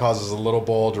causes a little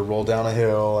ball to roll down a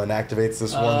hill and activates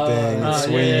this one thing. It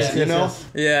swings, you know?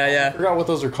 Yeah. I forgot what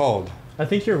those are called. I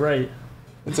think you're right.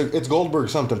 It's Goldberg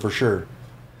something for sure.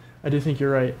 I do think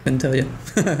you're right. Couldn't tell you.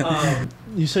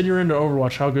 You said you were into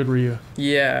Overwatch. How good were you?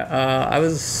 Yeah, I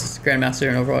was Grandmaster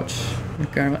in Overwatch.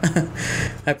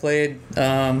 I played,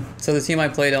 so the team I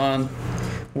played on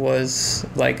was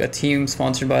like a team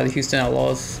sponsored by the Houston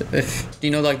Outlaws. Do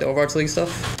you know like the Overwatch League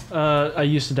stuff? I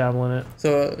used to dabble in it.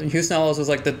 So Houston Outlaws was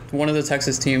like one of the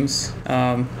Texas teams,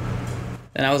 and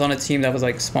I was on a team that was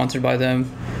like sponsored by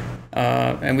them.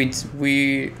 And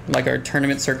we like our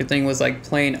tournament circuit thing was like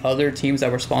playing other teams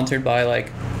that were sponsored by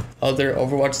like other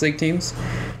Overwatch League teams,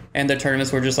 and the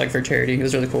tournaments were just like for charity. It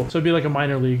was really cool. So it'd be like a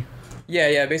minor league.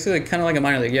 Yeah, basically kind of like a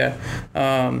minor league. Yeah,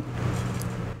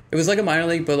 it was like a minor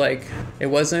league, but like it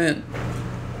wasn't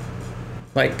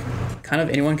like kind of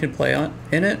anyone could play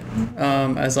in it,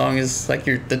 as long as like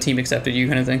the team accepted you,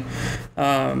 kind of thing.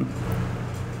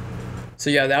 So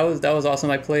yeah, that was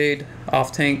awesome. I played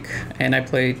off tank and I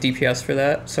played DPS for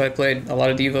that. So I played a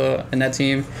lot of D.Va in that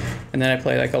team, and then I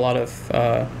played like a lot of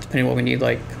depending on what we need,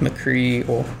 like McCree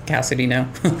or Cassidy now,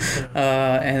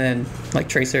 and then like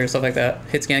Tracer, stuff like that.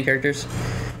 Hit scan characters,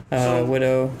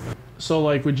 Widow. So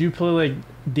like, would you play like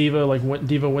D.Va, like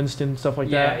D.Va Winston, stuff like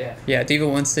that? Yeah, D.Va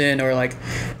Winston, or like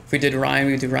if we did Ryan,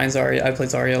 we would do Ryan Zarya. I played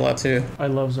Zarya a lot too. I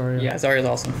love Zarya. Yeah, Zarya's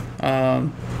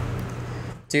awesome.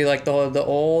 Dude, like the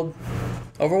old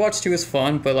Overwatch 2 is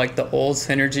fun, but like the old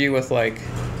synergy with like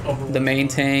the main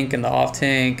tank and the off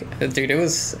tank, dude, it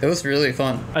was really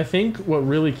fun. I think what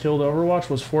really killed Overwatch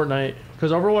was Fortnite,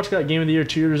 because Overwatch got Game of the Year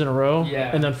 2 years in a row,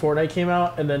 and then Fortnite came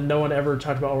out, and then no one ever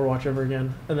talked about Overwatch ever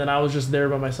again, and then I was just there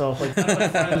by myself. Like, none of my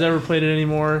friends ever played it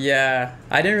anymore. Yeah,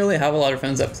 I didn't really have a lot of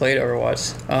friends that played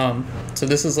Overwatch, so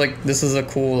this is a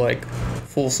cool like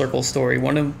full circle story.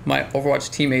 One of my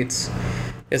Overwatch teammates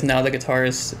is now the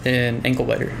guitarist in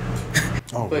Anklebiter.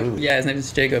 Oh, But really? yeah, his name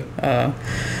is Jacob.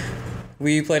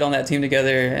 We played on that team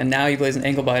together, and now he plays in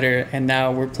Anklebiter, and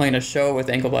now we're playing a show with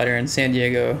Anklebiter in San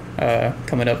Diego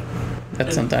coming up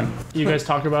at some time. You guys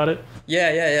talk about it?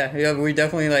 Yeah, we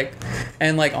definitely like,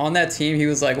 and like on that team, he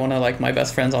was like one of like my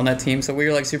best friends on that team, so we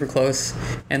were like super close.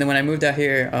 And then when I moved out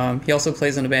here, he also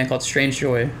plays in a band called Strange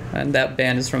Joy, and that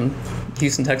band is from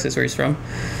Houston, Texas, where he's from.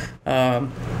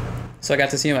 So I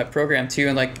got to see him at program too,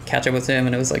 and like catch up with him,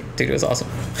 and it was like, dude, it was awesome.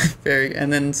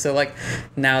 And then so like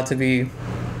now to be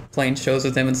playing shows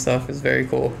with him and stuff is very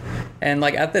cool. And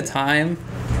like at the time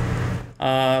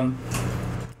I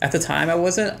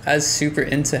wasn't as super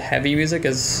into heavy music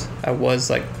as I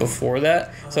was like before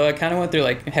that. So I kind of went through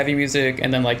like heavy music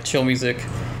and then like chill music,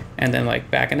 and then like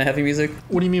back into heavy music.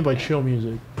 What do you mean by chill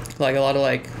music? Like a lot of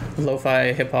like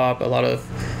lo-fi hip hop, a lot of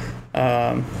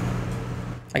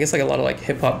I guess like a lot of like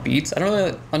hip hop beats.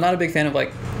 I'm not a big fan of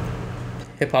like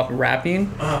hip hop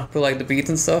rapping, but like the beats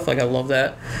and stuff, like I love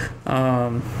that.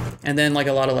 And then like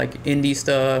a lot of like indie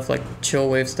stuff, like chill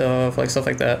wave stuff, like stuff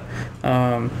like that.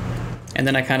 And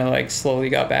then I kind of like slowly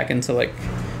got back into like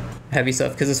heavy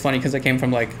stuff, because it's funny because I came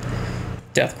from like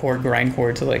deathcore,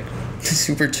 grindcore to like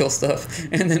super chill stuff,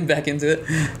 and then back into it.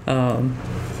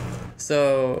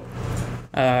 So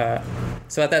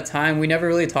at that time, we never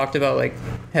really talked about like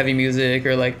heavy music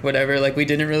or like whatever. Like we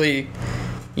didn't really,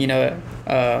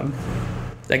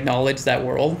 acknowledge that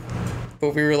world,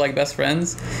 but we were like best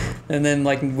friends. And then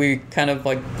like we kind of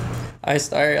like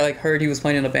like heard he was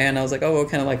playing in a band. I was like, oh, what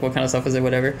kind of stuff is it,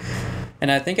 whatever.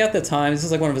 And I think at the time, this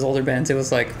is like one of his older bands. It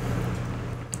was like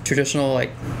traditional,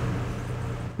 like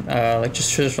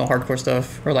just traditional hardcore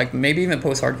stuff, or like maybe even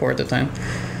post-hardcore at the time.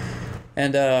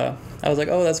 And I was like,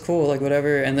 oh, that's cool, like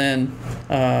whatever. And then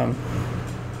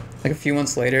like a few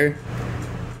months later,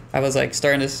 I was like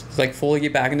starting to like fully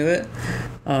get back into it.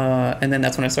 And then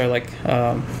that's when I started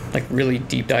like really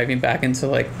deep diving back into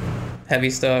like heavy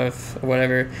stuff or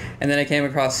whatever. And then I came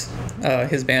across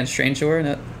his band Strange Shore,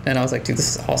 and I was like, dude,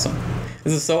 this is awesome.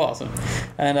 This is so awesome.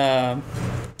 And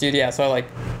dude, yeah, so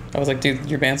I was like, dude,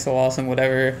 your band's so awesome,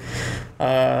 whatever.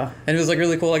 And it was like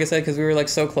really cool, like I said, because we were like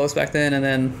so close back then. And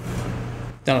then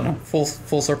I don't know, full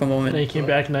circle moment. And you came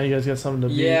back, and now you guys got something to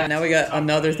beat. Yeah, now we got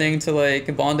another thing to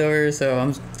like bond over, so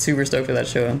I'm super stoked for that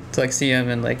show, to like see him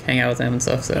and like hang out with him and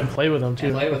stuff. So and play with him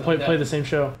too. Play the same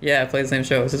show. Yeah, play the same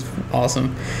show. It's just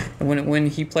awesome. And when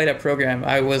he played at Program,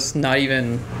 I was not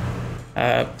even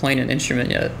playing an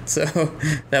instrument yet, so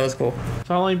that was cool.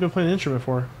 So how long have you been playing an instrument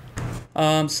for?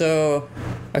 So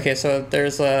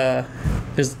there's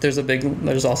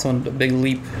also a big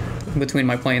leap between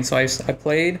my playing. So I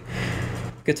played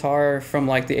guitar from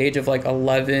like the age of like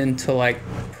 11 to like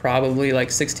probably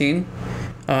like 16.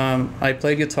 I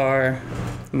played guitar.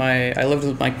 I lived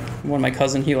with one of my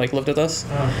cousin. He like lived with us,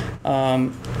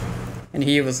 and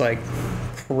he was like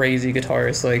crazy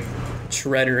guitarist, like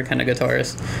shredder kind of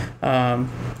guitarist.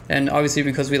 And obviously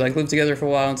because we like lived together for a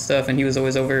while and stuff, and he was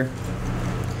always over.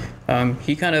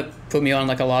 He kind of put me on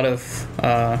like a lot of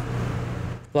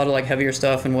like heavier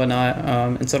stuff and whatnot,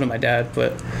 and so did my dad.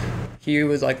 But he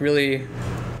was like really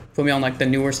put me on like the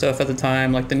newer stuff at the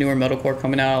time, like the newer metalcore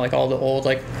coming out, like all the old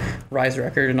like Rise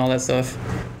record and all that stuff.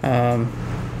 And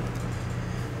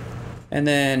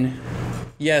then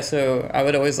yeah, so I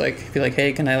would always like be like,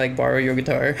 hey, can I like borrow your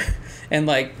guitar and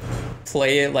like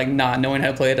play it like not knowing how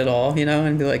to play it at all, you know,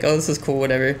 and be like, oh, this is cool,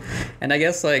 whatever. And I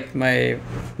guess like my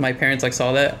parents like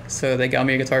saw that, so they got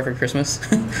me a guitar for Christmas.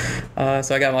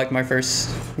 So I got like my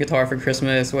first guitar for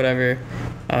Christmas, whatever.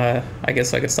 I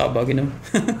guess I could stop bugging them.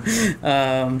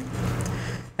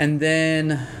 And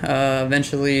then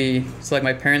eventually, so like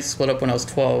my parents split up when I was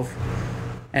 12,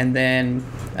 and then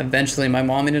eventually my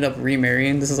mom ended up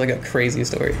remarrying. This is like a crazy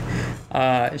story.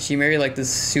 She married like this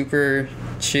super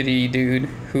shitty dude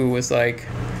who was like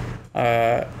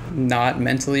not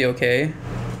mentally okay.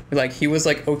 Like he was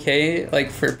like okay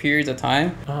like for periods of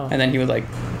time, and then he would like,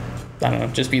 I don't know,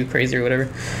 just be crazy or whatever.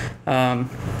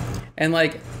 And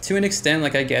like to an extent,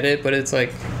 like I get it, but it's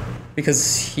like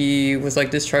because he was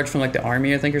like discharged from like the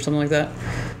army, I think, or something like that,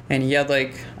 and he had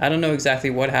like, I don't know exactly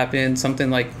what happened, something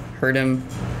like hurt him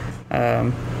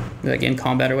like in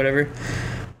combat or whatever.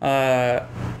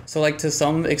 So like to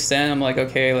some extent I'm like,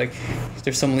 okay, like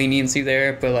there's some leniency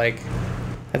there, but like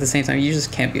at the same time you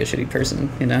just can't be a shitty person,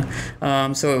 you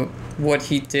know. So what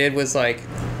he did was like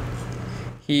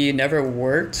he never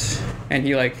worked, and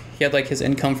he had like his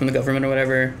income from the government or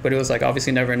whatever, but it was like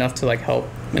obviously never enough to like help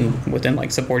and within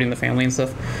like supporting the family and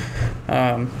stuff.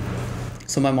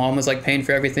 So my mom was like paying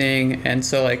for everything, and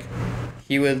so like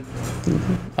he would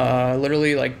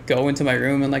literally like go into my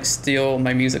room and like steal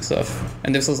my music stuff,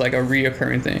 and this was like a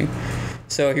reoccurring thing.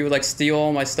 So he would like steal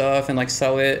all my stuff and like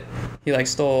sell it. He like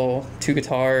stole 2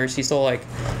 guitars. He stole like,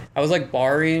 I was like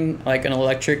borrowing like an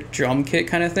electric drum kit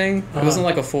kind of thing. It wasn't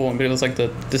like a full one, but it was like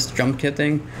this drum kit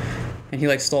thing. And he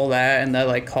like stole that, and that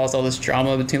like caused all this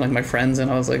drama between like my friends. And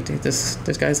I was like, dude, this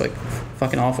guy's like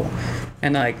fucking awful.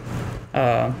 And like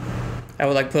I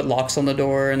would like put locks on the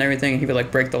door and everything, and he would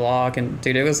like break the lock, and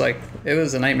dude, it was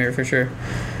a nightmare for sure.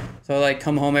 So I like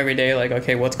come home every day like,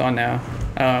 okay, what's gone now?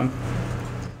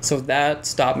 So that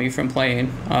stopped me from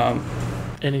playing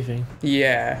anything.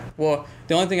 Yeah, well,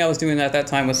 the only thing I was doing at that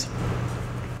time was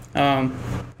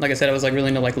like I said, I was like really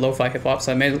into like lo-fi hip-hop,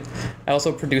 so I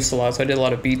also produced a lot, so I did a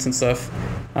lot of beats and stuff.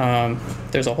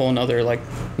 There's a whole nother like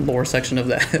lore section of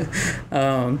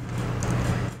that.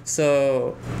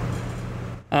 So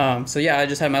yeah, I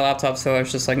just had my laptop, so I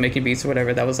was just like making beats or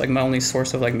whatever. That was like my only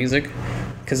source of like music,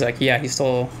 because like, yeah, he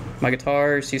stole my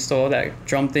guitars, he stole that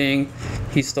drum thing,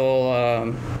 he stole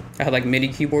I had like MIDI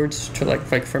keyboards to like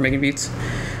for making beats.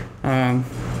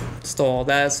 Stole all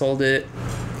that, sold it.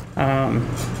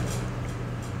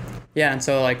 Yeah, and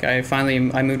so like I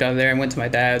moved out of there and went to my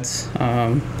dad's,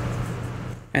 and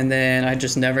then I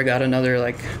just never got another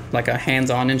like a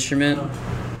hands-on instrument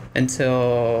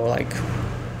until like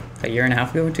a year and a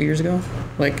half ago, 2 years ago.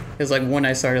 Like it was like when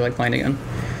I started like playing again.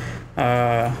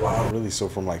 Wow, really? So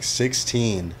from like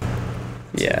 16.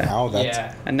 Yeah. Now that's...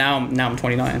 Yeah. And now I'm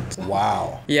 29.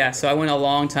 Wow. Yeah. So I went a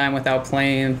long time without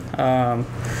playing.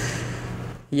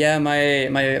 Yeah,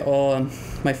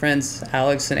 my friends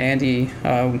Alex and Andy,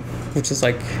 which is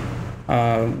like,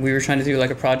 we were trying to do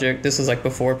like a project. This is like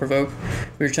before Provoke.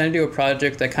 We were trying to do a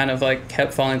project that kind of like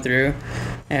kept falling through,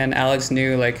 and Alex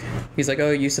knew, like, he's like,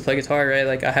 oh, you used to play guitar, right?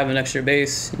 Like, I have an extra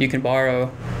bass you can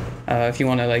borrow, if you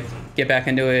want to like get back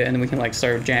into it, and then we can like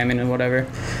start jamming and whatever.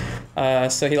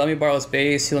 So he let me borrow his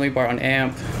bass. He let me borrow an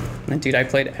amp. And dude, I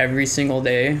played every single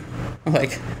day,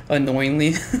 like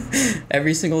annoyingly,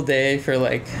 every single day for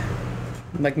like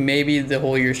maybe the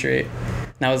whole year straight.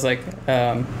 And I was like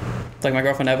my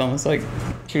girlfriend Evan was like,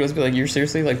 she would always be like, you're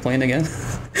seriously like playing again?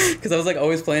 Because I was like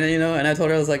always playing it, you know. And I told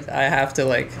her, I was like, I have to,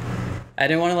 like, I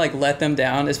didn't want to like let them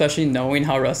down, especially knowing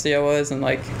how rusty I was, and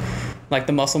like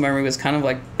the muscle memory was kind of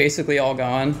like basically all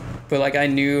gone. But like I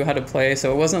knew how to play,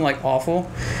 so it wasn't like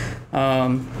awful.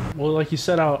 Well, like you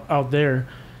said out there,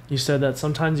 you said that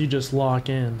sometimes you just lock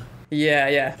in.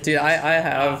 Yeah, dude. I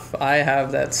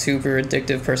have that super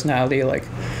addictive personality. Like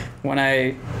when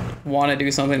I want to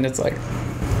do something, that's like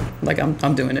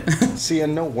I'm doing it. See,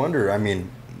 and no wonder. I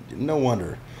mean, no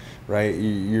wonder, right?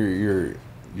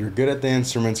 You're good at the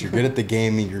instruments. You're good at the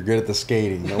gaming. You're good at the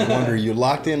skating. No wonder you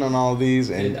locked in on all these,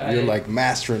 and you're like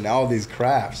mastering all these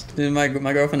crafts. Dude, my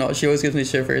girlfriend, she always gives me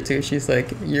shit for it too. She's like,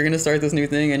 you're gonna start this new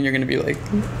thing, and you're gonna be like,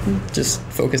 just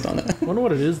focused on it. I wonder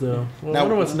what it is though. I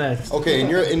wonder what's next. Okay,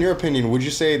 in your opinion, would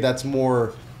you say that's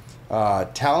more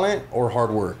talent or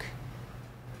hard work?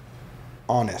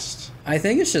 Honest. I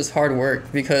think it's just hard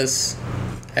work, because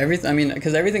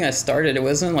everything I started, it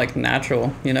wasn't like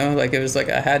natural, you know. Like it was like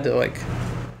I had to like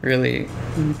really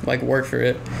like work for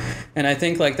it. And I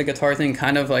think like the guitar thing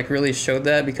kind of like really showed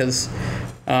that, because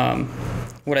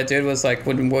what I did was like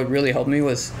what really helped me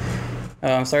was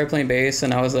I started playing bass,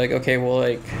 and I was like, okay, well,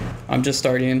 like I'm just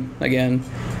starting again,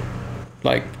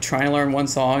 like trying to learn one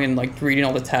song, and like reading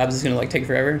all the tabs is gonna like take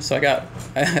forever. So I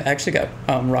actually got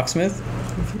Rocksmith,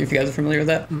 if you guys are familiar with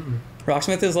that. Mm-mm.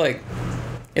 Rocksmith is like,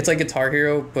 it's like Guitar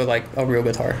Hero, but like a real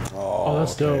guitar. Oh,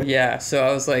 that's dope. Yeah, so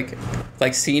I was like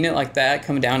seeing it like that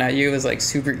come down at you is like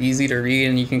super easy to read,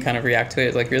 and you can kind of react to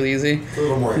it like really easy. A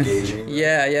little more engaging.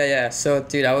 Yeah. So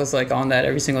dude, I was like on that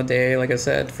every single day, like I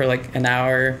said, for like an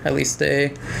hour at least a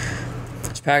day,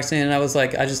 just practicing. And I was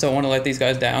like, I just don't want to let these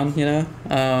guys down, you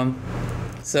know.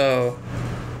 So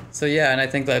yeah, and I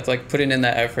think that like putting in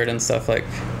that effort and stuff, like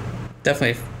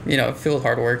definitely, you know, it feels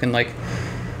hard work, and like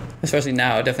especially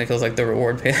now, it definitely feels like the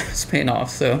reward is paying off.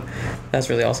 So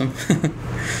that's really awesome.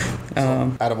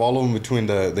 So out of all of them, between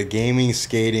the gaming,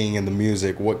 skating, and the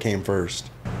music, what came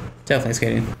first? Definitely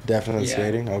skating. Definitely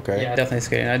skating. Okay. Yeah, definitely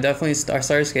skating. I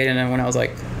started skating, and when I was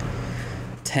like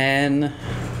 10,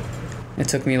 it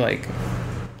took me like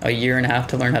a year and a half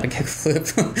to learn how to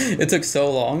kickflip. It took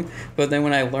so long, but then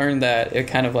when I learned that, it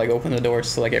kind of like opened the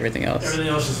doors to like everything else. Everything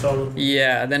else just fell.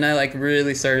 Yeah, then I like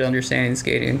really started understanding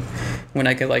skating when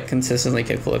I could like consistently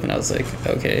kickflip, and I was like,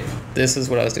 okay, this is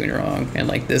what I was doing wrong, and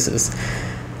like this is.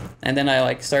 And then I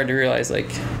like started to realize like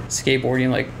skateboarding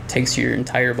like takes your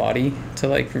entire body to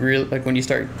like like when you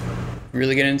start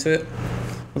really getting into it.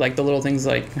 Like the little things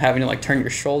like having to like turn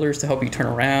your shoulders to help you turn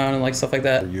around and like stuff like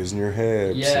that. Or using your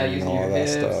hips. Yeah, and using all your that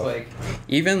hips. stuff. Like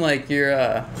even like your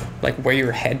like where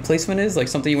your head placement is, like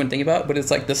something you wouldn't think about, but it's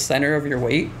like the center of your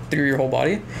weight through your whole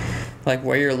body. Like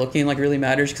where you're looking like really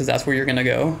matters, because that's where you're gonna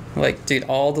go. Like dude,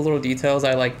 all the little details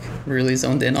I like really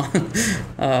zoned in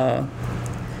on.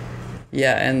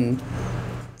 Yeah, and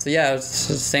so yeah, it's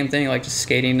the same thing. Like just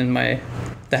skating in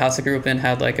the house I grew up in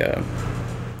had like a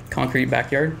concrete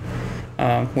backyard.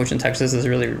 Which in Texas is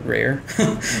really rare.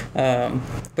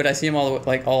 But I see them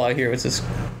all out here, which is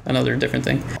another different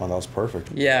thing. Oh, that was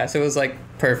perfect. Yeah, so it was like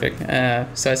perfect.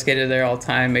 So I skated there all the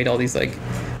time, made all these like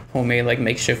homemade like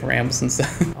makeshift ramps and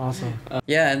stuff. Awesome.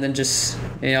 Yeah, and then just,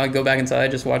 you know, I'd go back inside,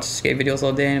 just watch skate videos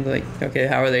all day and be like, okay,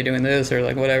 how are they doing this, or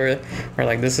like whatever, or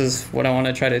like this is what I want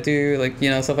to try to do, like, you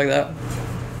know, stuff like that.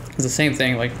 It's the same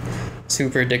thing, like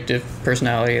super addictive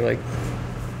personality, like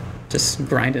just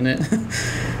grinding it.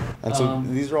 And so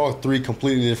these are all three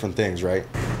completely different things, right?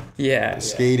 Yeah.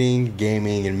 Skating,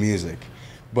 gaming, and music.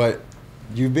 But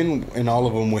you've been in all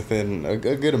of them within a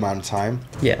good amount of time.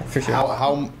 Yeah, for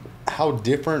sure. How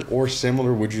different or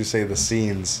similar would you say the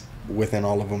scenes within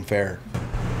all of them fare?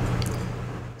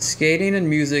 Skating and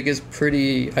music is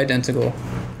pretty identical.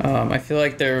 I feel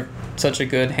like they're such a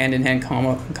good hand-in-hand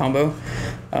combo.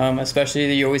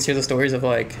 Especially you always hear the stories of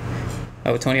like,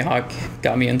 oh, Tony Hawk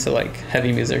got me into like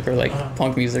heavy music or like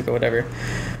punk music or whatever.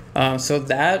 So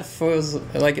that was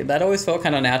like, that always felt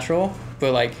kind of natural,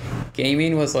 but like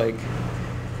gaming was like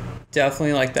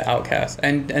definitely like the outcast,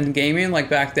 and gaming like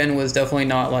back then was definitely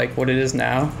not like what it is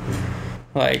now.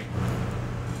 Like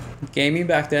gaming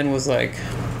back then was like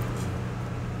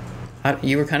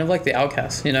you were kind of like the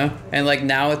outcast, you know? And like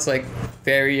now it's like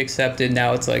very accepted.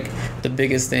 Now it's like the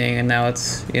biggest thing, and now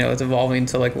it's, you know, it's evolving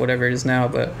to like whatever it is now.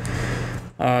 But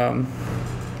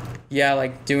yeah,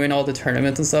 like doing all the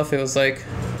tournaments and stuff, it was like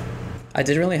I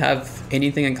didn't really have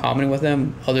anything in common with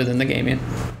them other than the gaming.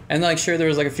 And like sure, there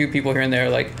was like a few people here and there,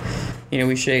 like, you know,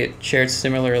 we shared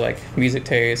similar like music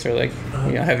tastes or like,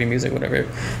 you know, heavy music, whatever.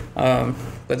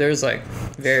 But there's like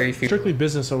very few. Strictly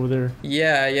business over there.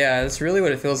 Yeah, that's really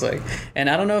what it feels like. And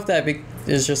I don't know if that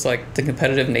is just like the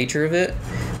competitive nature of it,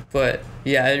 but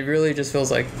yeah, it really just feels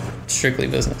like strictly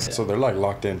business. So they're like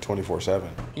locked in 24/7.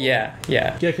 Yeah.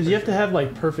 Yeah, because you have to have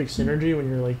like perfect synergy when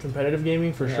you're like competitive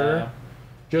gaming for sure.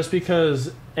 Just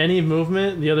because any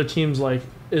movement, the other team's like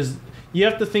you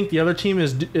have to think the other team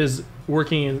is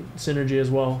working in synergy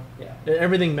as well. Yeah.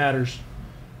 Everything matters.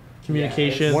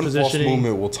 Communication, one positioning. false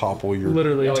movement will topple your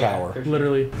tower. Sure.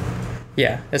 Literally.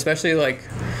 Yeah, especially like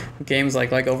games like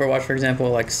Overwatch, for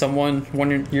example. Like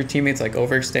one of your teammates like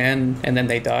overextend and then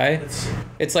they die.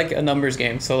 It's like a numbers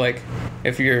game. So like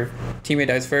if your teammate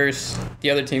dies first,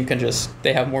 the other team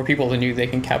they have more people than you. They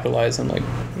can capitalize on like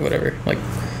whatever. Like,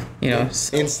 you know,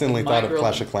 instantly thought of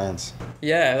Clash of Clans.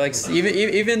 Yeah, like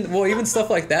even stuff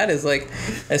like that is like,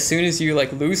 as soon as you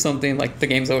like lose something, like the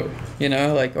game's over, you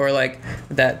know, like, or like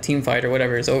that team fight or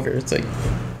whatever is over. It's like,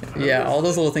 yeah, all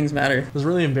those little things matter. It was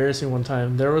really embarrassing one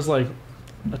time. There was like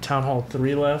a Town Hall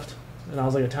 3 left, and I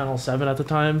was like a Town Hall 7 at the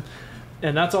time,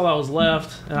 and that's all that was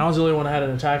left. And I was the only one that had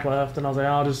an attack left, and I was like,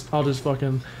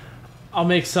 I'll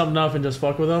make something up and just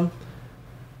fuck with them.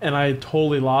 And I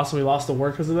totally lost, and we lost the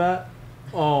work because of that.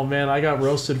 Oh man, I got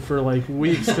roasted for like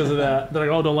weeks because of that. They're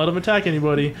like, oh, don't let them attack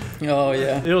anybody. Oh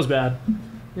yeah. It was bad.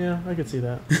 Yeah, I could see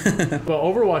that. But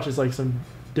Overwatch is like some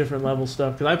different level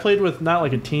stuff, because I played with not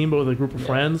like a team but with a group of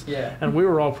friends. Yeah. And we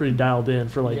were all pretty dialed in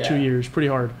for like 2 years, pretty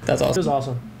hard. That's awesome. It was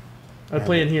awesome. I'd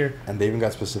play in here. And they even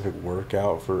got specific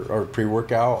workout or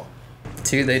pre-workout.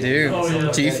 Dude, they do. Oh,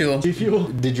 yeah. G Fuel.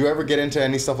 Did you ever get into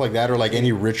any stuff like that, or like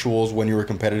any rituals when you were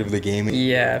competitively gaming?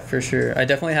 Yeah, for sure. I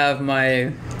definitely have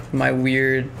my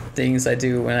weird things I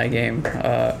do when I game,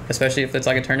 especially if it's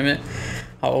like a tournament.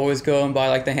 I'll always go and buy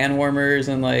like the hand warmers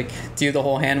and like do the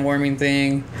whole hand warming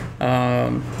thing,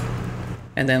 and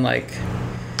then like.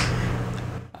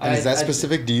 And is that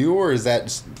specific to you, or is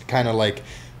that kind of like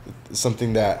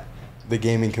something that the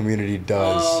gaming community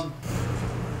does?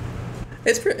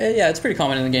 It's pretty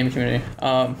common in the gaming community.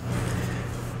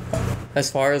 As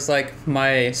far as like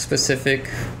my specific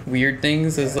weird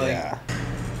things is like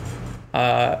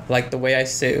the way I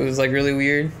sit, it was like really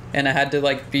weird, and I had to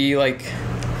like be like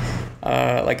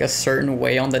a certain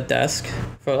way on the desk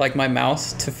for like my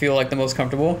mouse to feel like the most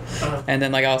comfortable. And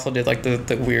then like I also did like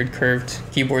the weird curved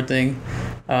keyboard thing,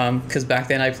 because back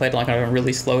then I played like on a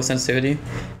really slow sensitivity,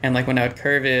 and like when I would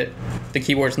curve it, the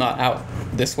keyboard's not out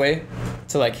this way,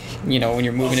 so like, you know, when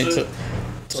you're moving it to.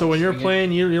 So when you're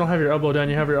playing, you don't have your elbow down,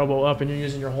 you have your elbow up, and you're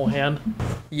using your whole hand?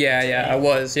 Yeah, I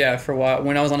was, for a while.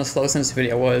 When I was on a slow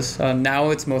sensitivity, I was.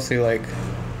 Now it's mostly like,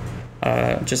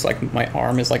 just like my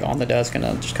arm is like on the desk, and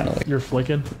I'm just kind of like... You're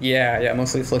flicking? Yeah,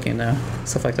 mostly flicking now.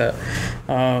 Stuff like that.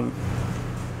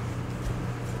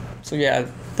 So yeah,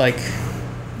 like,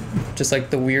 just like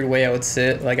the weird way I would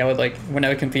sit. Like I would like, when I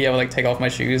would compete, I would like take off my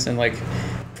shoes and like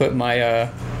put my, I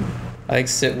like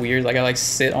sit weird. Like I like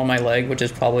sit on my leg, which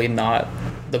is probably not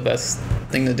the best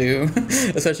thing to do,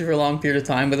 especially for a long period of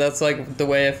time, but that's like the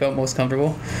way I felt most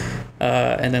comfortable.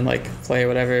 And then like play or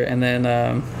whatever, and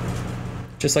then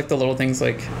just like the little things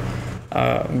like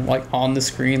on the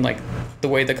screen, like the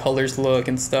way the colors look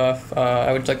and stuff.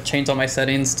 I would like change all my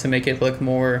settings to make it look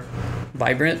more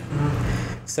vibrant,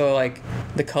 so like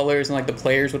the colors and like the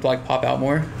players would like pop out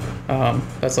more.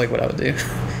 That's like what I would do.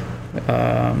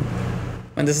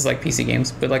 And this is like PC games,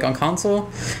 but like on console,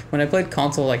 when I played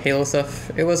console like Halo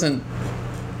stuff, it wasn't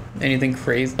anything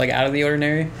crazy like out of the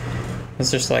ordinary.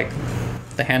 It's just like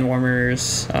the hand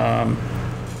warmers.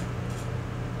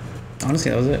 Honestly,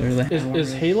 that was it.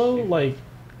 Is Halo like?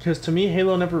 Because to me,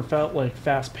 Halo never felt like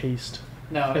fast paced.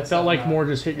 No, it felt like more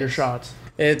just hit your shots.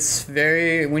 It's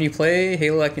very, when you play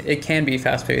Halo, like it can be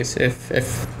fast paced if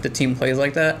the team plays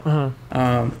like that.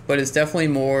 But it's definitely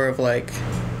more of like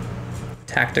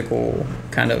tactical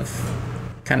kind of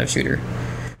shooter,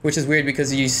 which is weird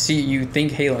because you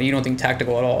think Halo, you don't think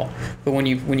tactical at all. But when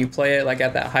you play it like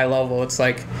at that high level, it's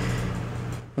like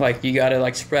you gotta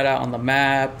like spread out on the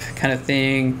map kind of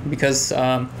thing, because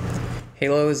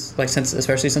Halo is like,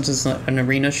 especially since it's an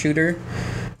arena shooter,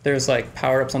 there's like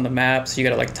power-ups on the map, so you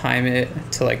gotta like time it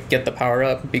to like get the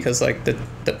power-up, because like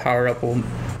the power-up will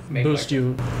boost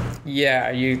you. Yeah,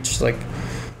 you just like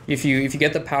if you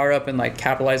get the power-up and like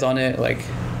capitalize on it, like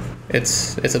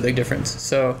it's a big difference.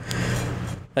 So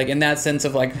like in that sense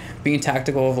of like being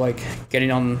tactical, of like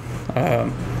getting on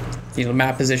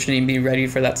map positioning, being ready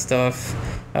for that stuff,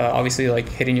 obviously like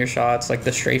hitting your shots, like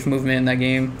the strafe movement in that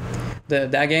game.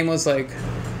 That game was like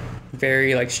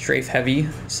very like strafe heavy,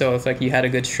 so if like you had a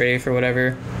good strafe or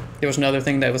whatever, there was another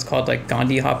thing that was called like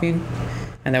Gandhi hopping,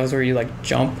 and that was where you like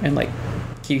jump and like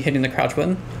keep hitting the crouch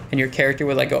button, and your character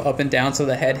would like go up and down, so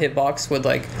the head hitbox would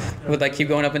keep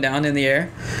going up and down in the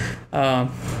air.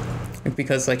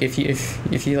 Because like if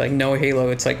you like know Halo,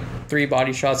 it's like 3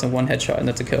 body shots and 1 headshot, and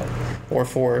that's a kill, or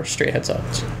 4 straight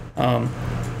headshots.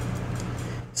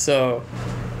 So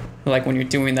like when you're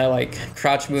doing that like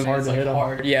crouch move, Hard to hit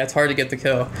 'em. Yeah, it's hard to get the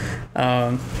kill.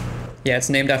 Yeah, it's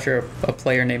named after a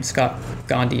player named Scott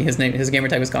Gandhi. His gamer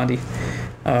tag was Gandhi,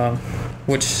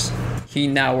 which he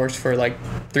now works for like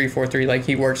 343. Like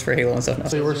he works for Halo and stuff now.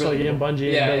 So he works like in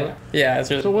Bungie. Yeah.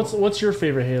 It's really So what's your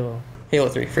favorite Halo? Halo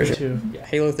 3 for sure. 2. Yeah,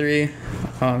 Halo 3,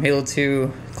 Halo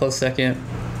 2, close second.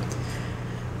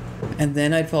 And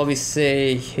then I'd probably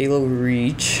say Halo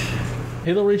Reach.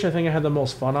 Halo Reach, I think I had the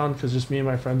most fun on because just me and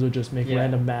my friends would just make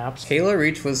random maps. Halo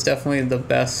Reach was definitely the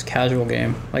best casual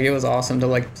game. Like it was awesome to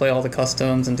like play all the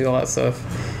customs and do all that stuff.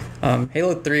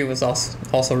 Halo 3 was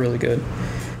also really good.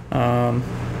 Yeah,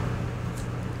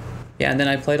 and then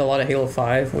I played a lot of Halo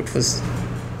 5, which was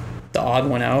the odd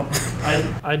one out.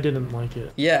 I didn't like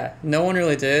it. Yeah, no one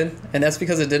really did, and that's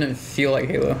because it didn't feel like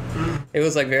Halo. It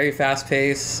was like very fast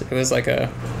paced. It was like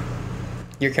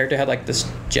your character had like this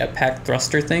jetpack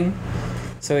thruster thing,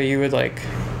 so you could like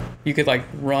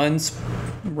run,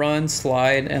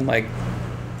 slide, and like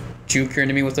juke your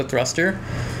enemy with the thruster,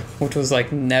 which was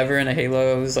like never in a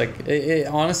Halo. It was like it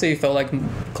honestly felt like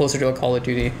closer to a Call of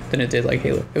Duty than it did like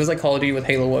Halo. It was like Call of Duty with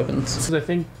Halo weapons. Because I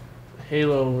think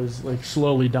Halo is like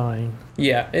slowly dying.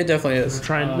 Yeah, it definitely is.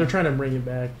 They're trying to bring it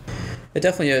back. It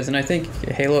definitely is, and I think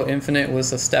Halo Infinite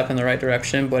was a step in the right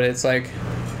direction, but it's like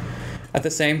at the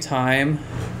same time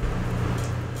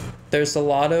there's a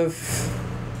lot of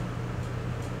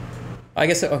I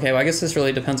guess this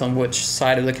really depends on which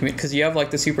side of the community, because you have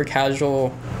like the super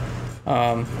casual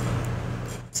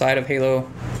side of Halo,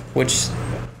 which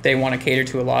they want to cater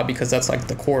to a lot because that's like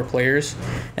the core players,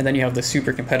 and then you have the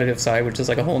super competitive side, which is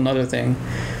like a whole nother thing,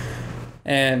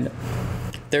 and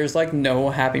there's like no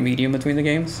happy medium between the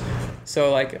games.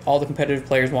 So like all the competitive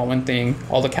players want one thing,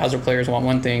 all the casual players want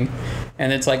one thing,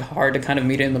 and it's like hard to kind of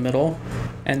meet it in the middle.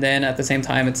 And then at the same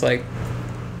time, it's like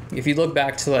if you look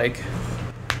back to like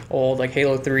old like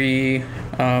Halo 3,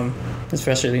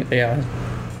 especially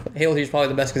Halo 3 is probably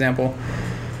the best example.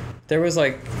 There was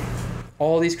like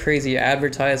all these crazy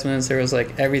advertisements. There was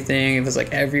like everything. It was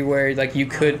like everywhere. Like you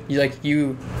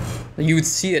would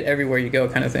see it everywhere you go,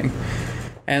 kind of thing.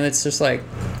 And it's just like,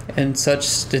 and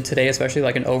such today, especially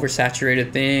like an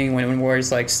oversaturated thing where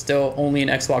it's like still only an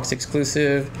Xbox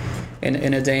exclusive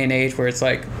in a day and age where it's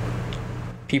like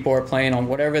people are playing on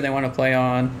whatever they want to play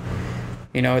on.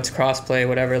 You know, it's crossplay,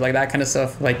 whatever, like that kind of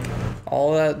stuff. Like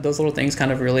all that, those little things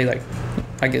kind of really like,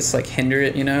 I guess like hinder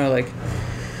it, you know, like,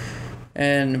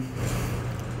 and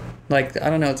like, I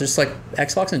don't know, just like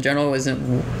Xbox in general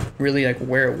isn't really like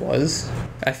where it was.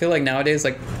 I feel like nowadays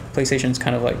like PlayStation's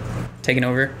kind of like taking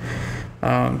over.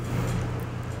 And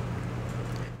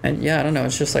yeah, I don't know,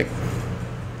 it's just like,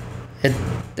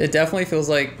 it definitely feels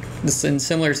like this, and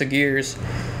similar to Gears,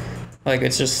 like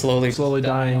it's just slowly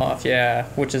dying off. Yeah,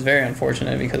 which is very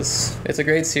unfortunate because it's a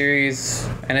great series,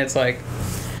 and it's like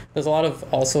there's a lot of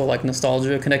also like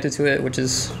nostalgia connected to it, which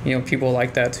is, you know, people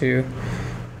like that too.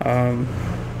 Yeah,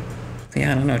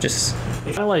 I don't know, just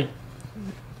I like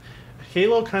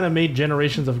Halo kind of made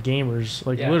generations of gamers,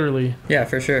 like literally. Yeah,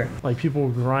 for sure. Like people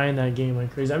grind that game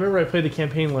like crazy. I remember I played the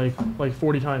campaign like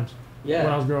 40 times. Yeah.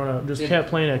 When I was growing up, just kept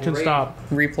playing it, couldn't stop.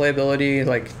 Replayability,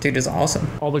 like, dude, is awesome.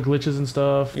 All the glitches and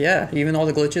stuff. Yeah, even all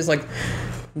the glitches, like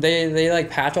they like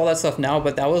patch all that stuff now,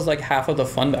 but that was like half of the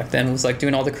fun back then. It was like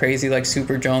doing all the crazy like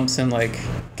super jumps and like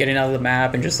getting out of the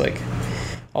map and just like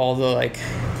all the like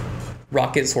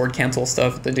rocket sword cancel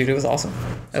stuff. The dude, it was awesome.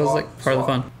 That was like part of the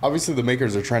fun. Obviously, the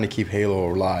makers are trying to keep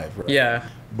Halo alive, right? Yeah.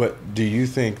 But do you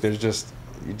think you just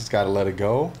got to let it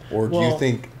go, or do you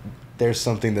think there's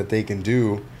something that they can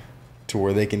do to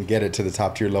where they can get it to the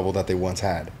top tier level that they once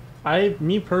had?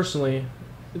 Me personally,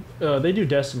 they do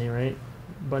Destiny, right?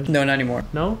 Bungie? No, not anymore.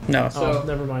 No? No. So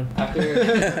never mind.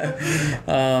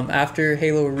 After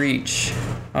Halo Reach,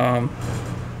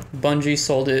 Bungie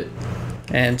sold it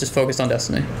and just focused on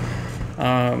Destiny.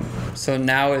 So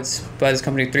now it's by this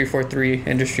company 343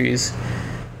 Industries,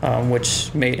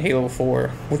 which made Halo 4,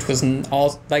 which was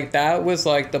all like, that was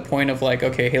like the point of like,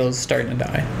 okay, Halo's starting to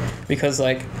die, because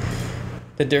like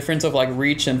the difference of like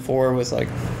Reach and 4 was like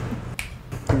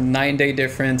 9-day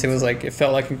difference. It was like it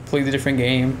felt like a completely different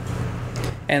game.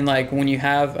 And like when you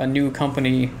have a new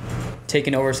company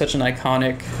taking over such an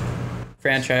iconic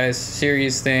franchise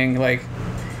series thing, like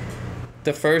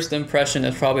the first impression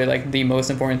is probably like the most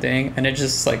important thing, and it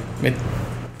just like it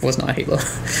was not Halo.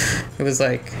 It was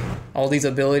like all these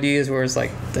abilities where it's like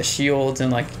the shields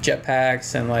and like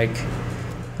jetpacks and like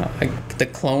the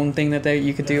clone thing that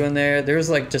you could do in there. There was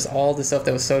like just all the stuff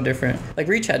that was so different. Like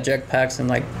Reach had jetpacks and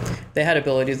like they had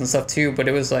abilities and stuff too, but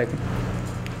it was like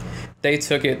they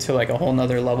took it to like a whole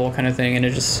nother level kind of thing, and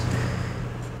it was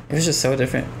just so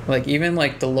different. Like even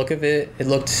like the look of it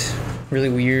looked really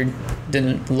weird.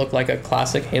 Didn't look like a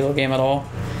classic Halo game at all.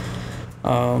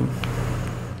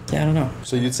 Yeah, I don't know.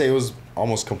 So you'd say it was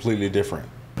almost completely different.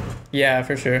 Yeah,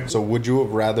 for sure. So would you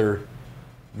have rather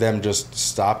them just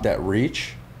stopped at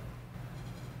Reach?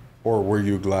 Or were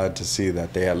you glad to see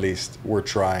that they at least were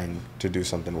trying to do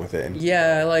something with it? And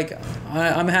Yeah, like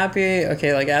I'm happy.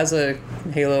 Okay, like as a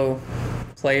Halo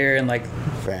player and like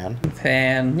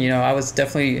fan, you know, I was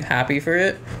definitely happy for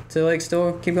it to like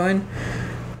still keep going.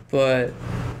 But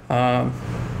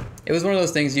it was one of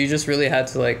those things you just really had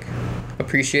to like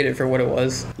appreciate it for what it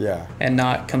was. Yeah. And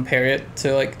not compare it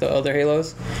to like the other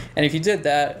Halos. And if you did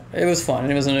that, it was fun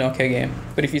and it was an okay game.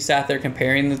 But if you sat there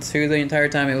comparing the two the entire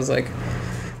time, it was like,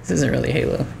 this isn't really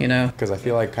Halo, you know? Because I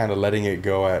feel like kind of letting it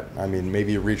go at, I mean,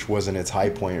 maybe Reach wasn't its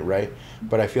high point, right?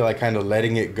 But I feel like kind of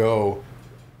letting it go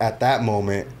at that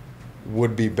moment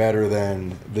would be better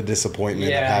than the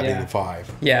disappointment of having the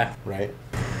 5. Yeah. Right?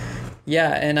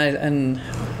 Yeah, and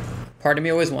part of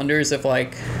me always wonders if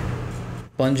like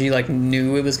Bungie like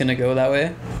knew it was gonna go that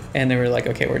way, and they were like,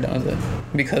 okay, we're done with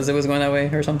it because it was going that way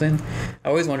or something. I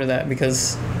always wonder that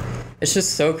because it's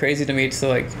just so crazy to me to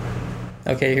like,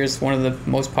 okay, here's one of the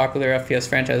most popular FPS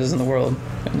franchises in the world,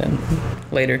 and then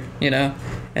later, you know,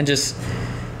 and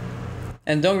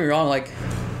don't get me wrong, like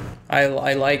I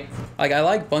like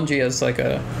Bungie as like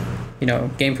a, you know,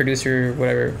 game producer,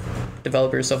 whatever,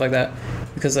 developer, stuff like that,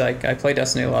 because like I play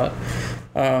Destiny a lot.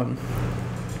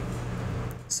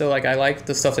 So like I like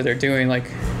the stuff that they're doing, like,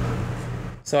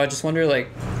 so I just wonder, like,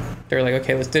 they're like,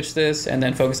 okay, let's ditch this and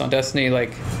then focus on Destiny,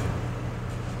 like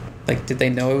did they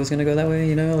know it was gonna go that way,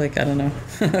 you know? Like, I don't know.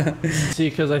 See,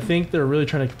 because I think they're really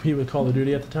trying to compete with Call of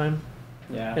Duty at the time.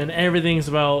 Yeah. And everything's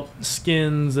about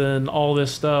skins and all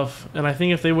this stuff. And I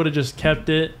think if they would have just kept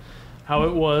it how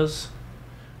it was,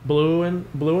 blue and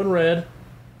red,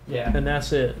 Yeah. and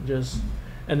that's it.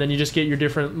 And then you just get your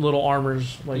different little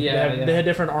armors. Like they had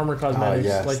different armor cosmetics,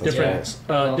 yes, like that's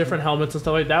different helmets and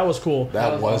stuff like that. That was cool.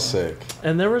 That was sick.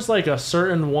 And there was like a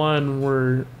certain one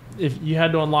where if you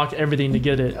had to unlock everything to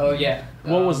get it. Oh yeah.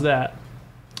 What was that?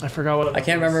 I forgot what it was. I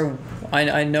can't remember.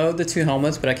 I know the two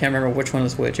helmets, but I can't remember which one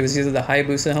was which. It was either the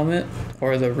Hayabusa helmet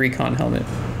or the Recon helmet.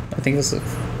 I think it was the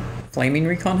Flaming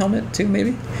Recon helmet too,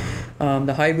 maybe.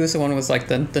 The Hayabusa one was like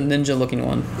the ninja looking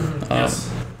one. Yes.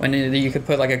 When you could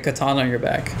put like a katana on your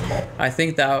back. I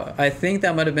think that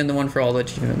might have been the one for all the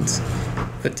achievements.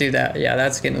 But dude,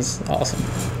 that skin is awesome.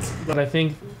 But I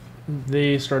think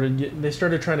they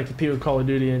started trying to compete with Call of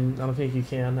Duty, and I don't think you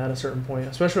can at a certain point,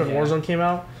 especially when Warzone came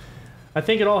out. I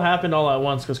think it all happened all at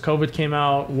once because COVID came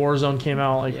out, Warzone came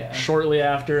out shortly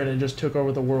after, and it just took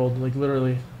over the world, like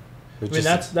literally.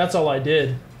 That's all I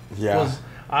did. Yeah.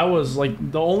 I was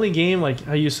like the only game, like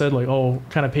how you said, like, oh,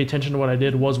 kind of pay attention to what I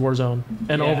did was Warzone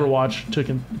and Overwatch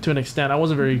to an extent. I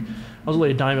was really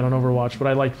a diamond on Overwatch, but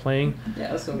I liked playing.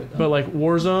 Yeah, that's so good. But like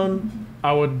Warzone,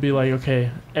 I would be like,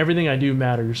 okay, everything I do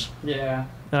matters. Yeah.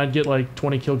 And I'd get like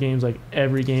 20 kill games like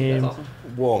every game. That's awesome.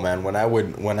 Whoa, man! When I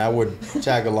would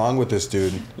tag along with this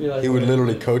dude, Like, he would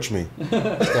literally coach me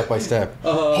step by step.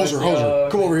 Hoser,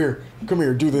 come over here,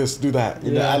 do this, do that.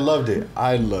 You know, I loved it.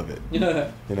 I love it. Yeah.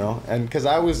 You know, and because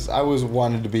I was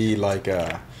wanted to be like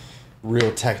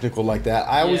real technical like that.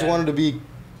 I always wanted to be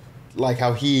like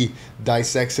how he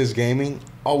dissects his gaming.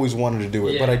 Always wanted to do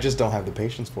it, but I just don't have the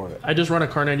patience for it. I just run a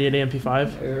Car 98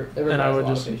 MP5, and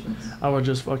I would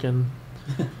just fucking.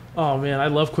 Oh man, I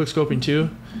love quick scoping too.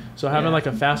 So having like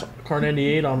a fast Car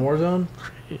 98 on Warzone,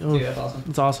 Dude, that's awesome.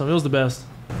 It's awesome. It was the best.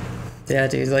 Yeah,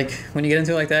 dude. Like when you get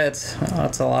into it like that,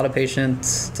 it's a lot of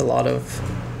patience. It's a lot of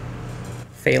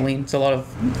failing. It's a lot of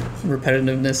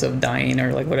repetitiveness of dying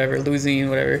or like whatever, losing,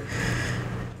 whatever.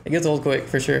 It gets old quick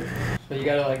for sure. But you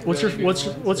gotta like. What's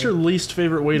your least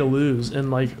favorite way to lose in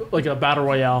like a battle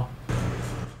royale?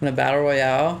 In a battle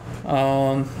royale,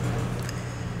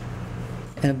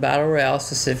 in a battle royale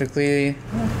specifically,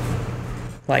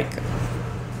 like,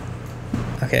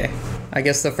 okay, I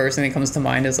guess the first thing that comes to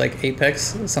mind is like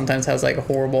Apex sometimes has like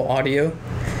horrible audio.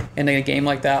 And in a game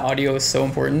like that, audio is so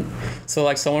important. So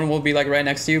like someone will be like right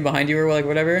next to you, behind you, or like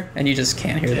whatever, and you just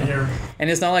can't hear them. And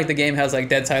it's not like the game has like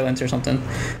dead silence or something.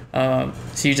 So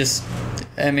you just,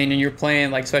 I mean, you're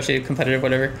playing like especially competitive,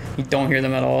 whatever, you don't hear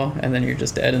them at all, and then you're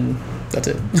just dead, and that's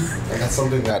it. And that's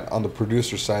something that on the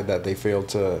producer side that they failed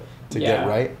to get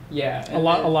right. Yeah. A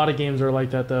lot of games are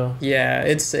like that though. Yeah,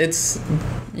 it's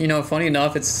you know, funny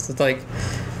enough, it's like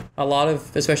a lot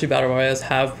of especially battle royales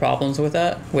have problems with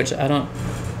that, which I don't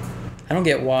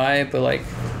get why, but like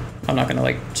I'm not gonna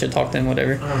like shit talk them,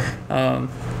 whatever.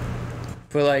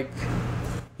 But like,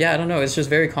 yeah, I don't know. It's just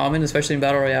very common, especially in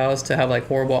battle royales, to have like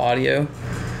horrible audio.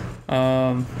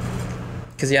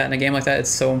 Because yeah, in a game like that, it's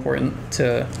so important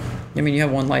to. I mean, you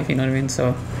have one life, you know what I mean?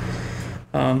 So,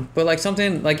 but like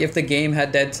something like if the game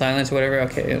had dead silence, or whatever,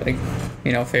 okay, like,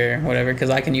 you know, fair, whatever, because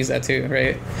I can use that too,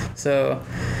 right? So,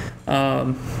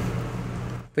 but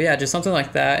yeah, just something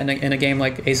like that in a game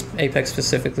like Apex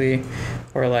specifically,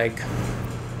 or like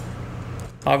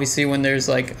obviously when there's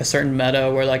like a certain meta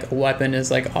where like a weapon is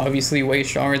like obviously way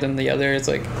stronger than the other, it's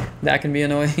like that can be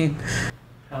annoying.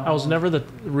 I was never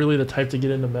really the type to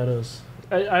get into metas.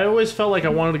 I always felt like I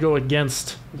wanted to go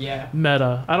against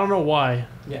meta. I don't know why.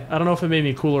 Yeah. I don't know if it made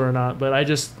me cooler or not, but I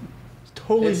just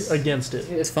totally against it.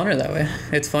 It's funner that way.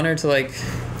 It's funner to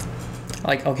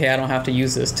like okay, I don't have to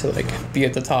use this to like be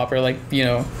at the top, or like, you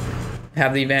know,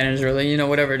 have the advantage, or like, you know,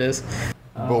 whatever it is.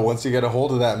 But once you get a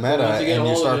hold of that meta and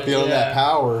you start feeling that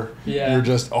power, you're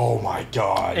just, oh my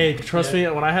god. Hey, trust me,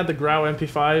 when I had the Grau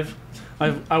MP5,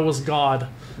 I was god.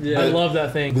 Yeah. I love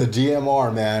that thing. The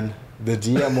DMR, man. The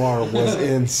DMR was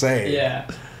insane. Yeah.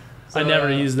 So, I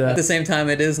never used that. At the same time,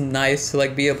 it is nice to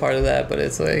like be a part of that, but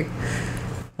it's like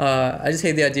I just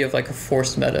hate the idea of like a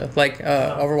forced meta. Like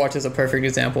Overwatch is a perfect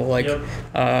example. Like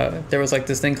there was like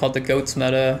this thing called the GOATS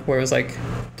meta where it was like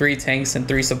 3 tanks and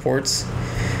 3 supports,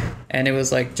 and it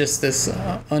was like just this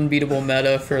unbeatable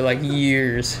meta for like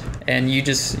years, and you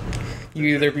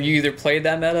either played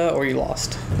that meta or you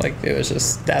lost. Like it was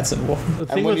just that simple.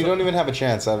 And when you don't even have a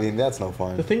chance, I mean, that's no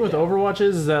fun. The thing with Overwatch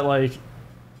is that like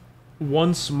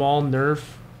one small nerf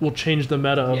will change the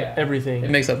meta of everything. It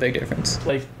makes a big difference.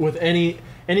 Like with any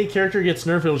character gets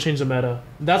nerfed, it'll change the meta.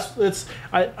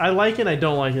 I like it and I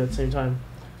don't like it at the same time.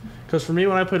 Because for me,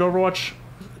 when I played Overwatch,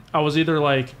 I was either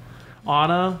like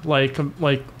Ana, like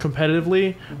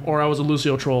competitively, or I was a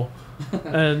Lucio troll.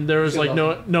 And there was like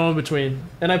no in between.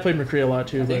 And I played McCree a lot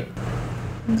too.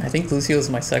 I think Lucio's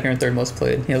my second or third most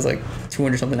played. He has like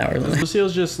 200 something hours on it.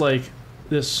 Lucio's just like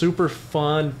this super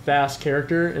fun, fast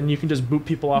character, and you can just boot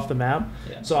people off the map.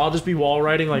 Yeah. So I'll just be wall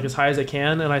riding like as high as I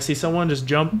can, and I see someone, just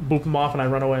jump, boop them off, and I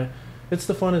run away. It's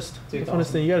the funnest,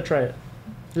 thing. You gotta try it.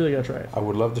 You really gotta try it. I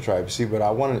would love to try it. See, but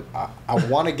I want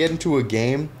to get into a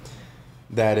game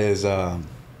that is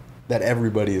that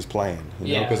everybody is playing.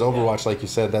 You know, because Overwatch, like you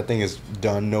said, that thing is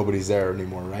done. Nobody's there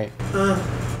anymore, right?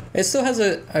 It still has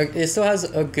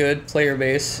a good player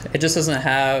base. It just doesn't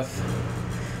have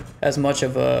as much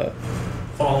of a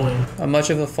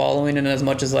following, and as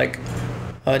much as like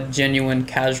a genuine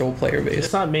casual player base.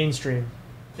 It's not mainstream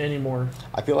anymore.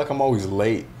 I feel like I'm always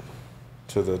late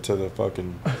to the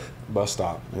fucking bus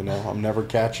stop. You know, I'm never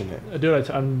catching it. Dude,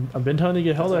 I've been telling you to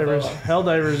get Helldivers.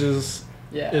 Helldivers is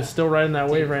it's still riding that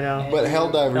wave right now. But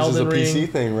Helldivers is a PC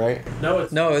thing, right? No,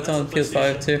 it's on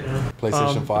PS5 too. Yeah.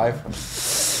 PlayStation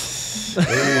 5.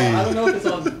 Hey. I don't know if it's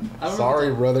on.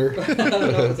 Sorry, brother. I don't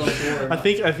know if it's on 4. I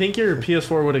think your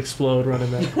PS4 would explode running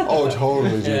that. Oh,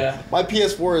 totally, dude. Yeah. My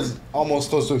PS4 is almost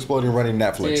close to exploding running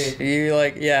Netflix. Dude, you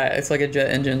like, it's like a jet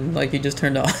engine. Like you just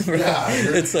turned on. Bro. Yeah.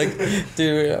 It's like,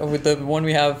 dude, with the one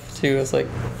we have too, it's like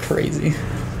crazy.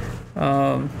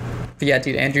 But yeah,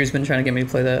 dude, Andrew's been trying to get me to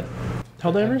play that.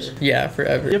 Helldivers? Yeah,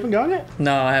 forever. You haven't gotten it?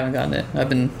 No, I haven't gotten it. I've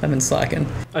been slacking.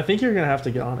 I think you're gonna have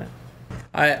to get on it.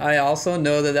 I also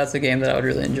know that that's a game that I would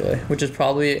really enjoy, which is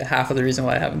probably half of the reason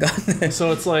why I haven't gotten it.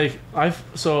 So it's like I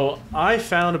found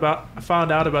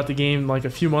out about the game like a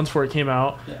few months before it came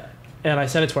out, and I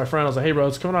sent it to my friend. I was like, "Hey, bro,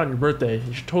 it's coming out on your birthday.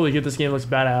 You should totally get this game. It looks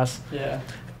badass." Yeah.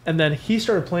 And then he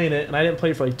started playing it, and I didn't play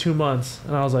it for like 2 months.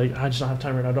 And I was like, I just don't have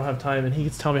time right now. I don't have time. And he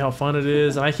keeps telling me how fun it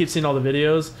is, and I keep seeing all the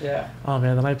videos. Yeah. Oh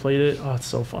man, then I played it. Oh, it's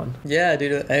so fun. Yeah,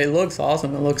 dude, it looks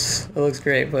awesome. It looks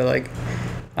great, but like,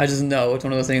 I just know it's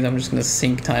one of those things I'm just gonna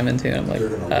sink time into. And I'm like,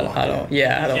 I don't want to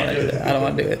do that. I don't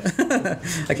want to do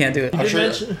it. I can't do it.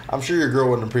 I'm sure your girl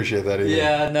wouldn't appreciate that either.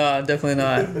 Yeah, no, definitely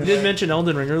not. You did mention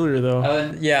Elden Ring earlier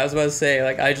though. Yeah, I was about to say,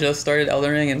 like, I just started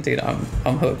Elden Ring, and dude, I'm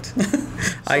hooked.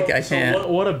 I can't. So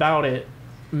what about it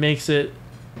makes it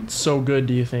so good?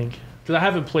 Do you think? Because I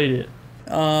haven't played it.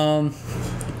 I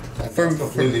That's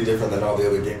completely different than all the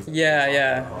other games.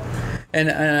 Yeah.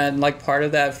 And like part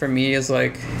of that for me is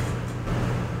like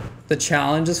the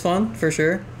challenge is fun for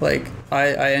sure. Like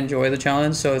I enjoy the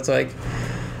challenge, so it's like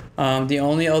the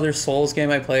only other Souls game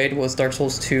I played was Dark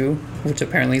Souls 2, which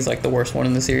apparently is like the worst one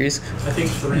in the series. I think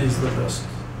 3 is the best.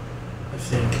 I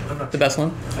think. I'm not The best one?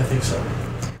 I think so.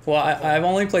 Well, I've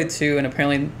only played 2, and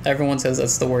apparently everyone says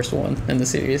that's the worst one in the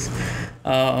series.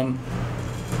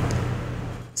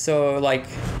 So like,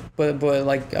 but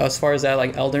like as far as that,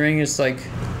 like Elden Ring is like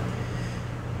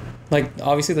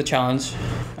obviously the challenge,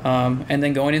 and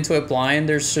then going into it blind,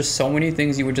 there's just so many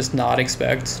things you would just not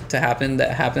expect to happen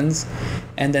that happens,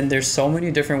 and then there's so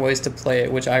many different ways to play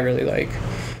it, which I really like.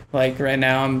 Like right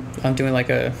now, I'm doing like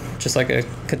a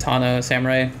katana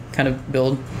samurai kind of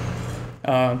build.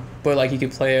 But like you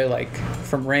could play it like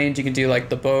from range. You could do like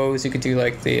the bows. You could do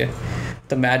like the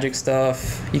magic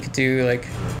stuff. You could do like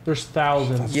There's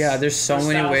thousands. there's There's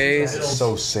many thousands ways. of It's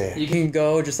so sick. You can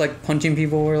go just like punching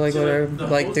people or like whatever.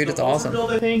 Like dude, it's awesome.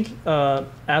 Build, I think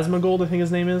Asmongold, I think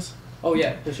his name is. Oh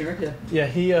yeah, the shimmer. Yeah.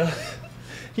 Yeah,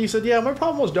 he said, yeah, my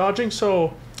problem was dodging,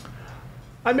 so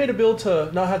I made a build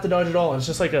to not have to dodge at all. It's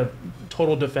just like a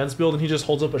total defense build, and he just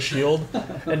holds up a shield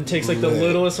and takes like the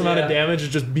littlest amount of damage and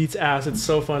just beats ass. It's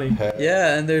so funny.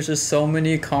 Yeah, and there's just so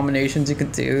many combinations you can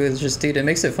do. It's just, dude, it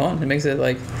makes it fun. It makes it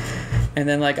like, and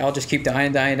then like I'll just keep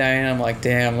dying. I'm like,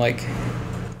 damn, like,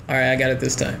 all right, I got it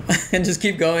this time, and just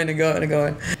keep going and going and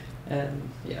going. And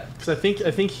yeah, Because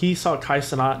I think he saw Kai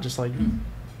Cenat just like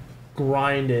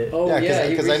grind it. oh Yeah,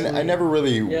 because I recently- never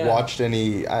really watched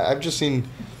any. I've just seen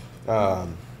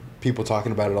people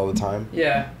talking about it all the time.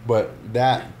 Yeah. But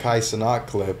that Kai Cenat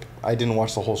clip, I didn't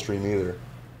watch the whole stream either.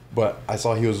 But I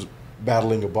saw he was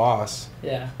battling a boss.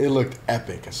 Yeah. It looked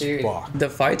epic as Dude, fuck. the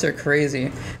fights are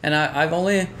crazy, and I've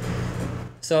only.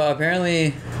 So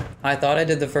apparently, I thought I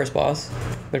did the first boss,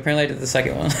 but apparently I did the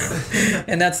second one,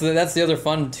 and that's the other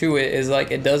fun to it is like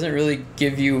it doesn't really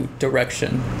give you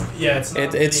direction. Yeah, it's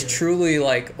not It's linear. truly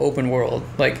like open world.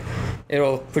 Like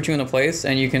it'll put you in a place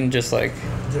and you can just like,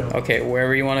 okay,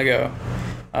 wherever you want to go,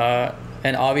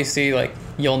 and obviously like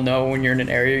you'll know when you're in an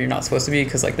area you're not supposed to be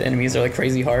because like the enemies are like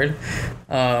crazy hard.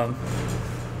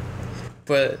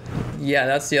 But yeah,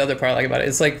 that's the other part I like about it.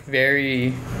 It's like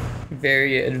very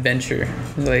adventure.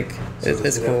 Like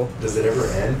it's cool. Does it ever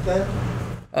end then?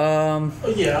 Oh,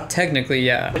 yeah. Technically,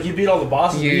 yeah. Like you beat all the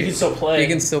bosses, but you can still play. You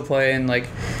can still play and like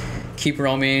keep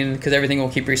roaming because everything will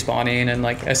keep respawning and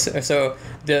like so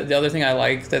the other thing I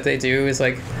like that they do is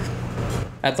like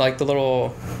at like the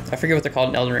little, I forget what they're called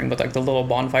in Elden Ring, but like the little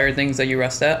bonfire things that you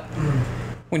rest at.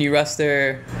 When you rest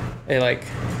there,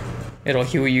 it'll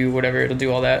heal you, whatever. It'll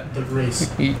do all that. The grace.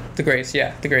 The grace,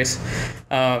 yeah, the grace.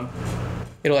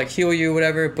 It'll like heal you,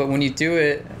 whatever. But when you do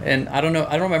it, and I don't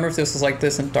remember if this was like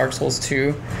this in Dark Souls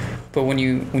 2, but when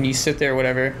you sit there,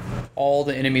 whatever, all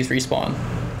the enemies respawn.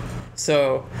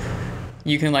 So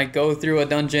you can like go through a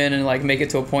dungeon and like make it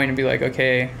to a point and be like,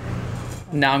 okay,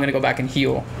 now I'm gonna go back and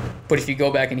heal. But if you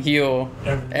go back and heal,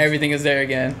 everything is there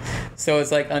again. So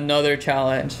it's like another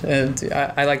challenge, and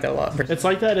I like that a lot. It's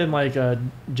like that in like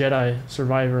Jedi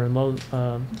Survivor and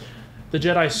the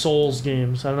Jedi Souls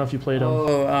games. I don't know if you played them.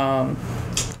 Oh,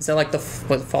 is that like the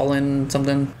Fallen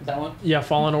something? That one? Yeah,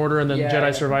 Fallen Order and then Yeah, Jedi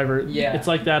yeah. Survivor. Yeah. It's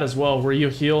like that as well, where you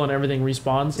heal and everything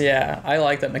respawns. Yeah, I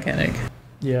like that mechanic.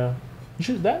 Yeah. You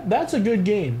should, that's a good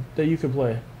game that you could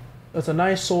play. That's a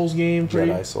nice Souls game.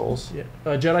 Jedi Souls. Yeah.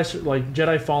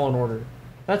 Jedi Fallen Order.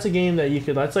 That's a game that you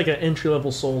could. That's like an entry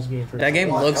level Souls game for. That game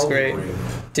looks great,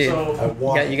 dude. So,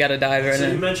 you got to dive right So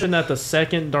you in. mentioned that the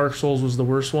second Dark Souls was the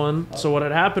worst one. So what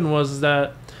had happened was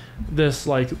that it's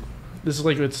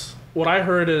what I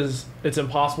heard is it's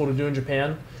impossible to do in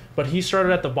Japan. But he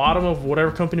started at the bottom of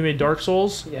whatever company made Dark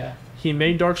Souls. Yeah. He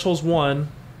made Dark Souls 1,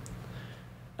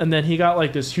 and then he got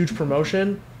like this huge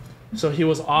promotion. So he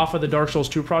was off of the Dark Souls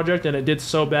 2 project, and it did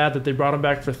so bad that they brought him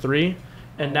back for 3,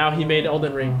 and now he made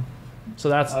Elden Ring. So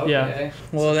that's yeah.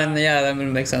 Well then, yeah, that would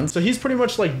make sense. So he's pretty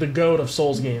much like the GOAT of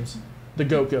Souls games, the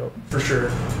GOAT for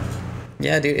sure.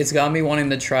 Yeah, dude, it's got me wanting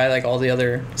to try like all the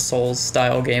other Souls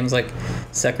style games like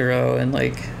Sekiro and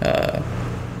like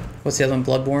what's the other one,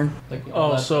 Bloodborne.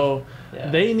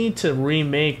 Like, They need to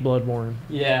remake Bloodborne.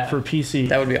 Yeah. For PC.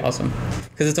 That would be awesome.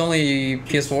 Because it's only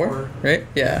PS4, right?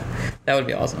 Yeah, that would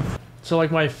be awesome. So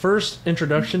like my first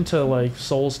introduction to like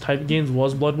Souls type games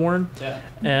was Bloodborne. Yeah.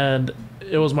 And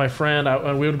it was my friend,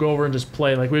 and we would go over and just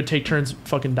play. Like we would take turns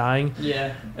fucking dying.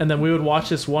 Yeah. And then we would watch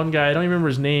this one guy. I don't even remember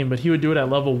his name, but he would do it at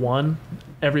level 1,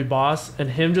 every boss, and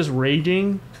him just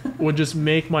raging would just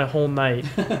make my whole night.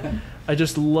 I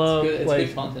just love It's like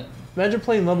good content. imagine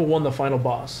playing level 1, the final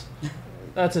boss.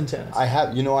 That's intense. I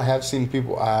have seen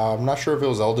people. I'm not sure if it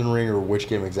was Elden Ring or which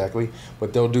game exactly,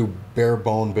 but they'll do bare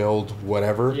bone build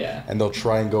whatever, and they'll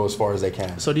try and go as far as they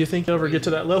can. So do you think you'll ever get to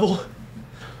that level?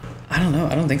 I don't know.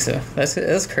 I don't think so.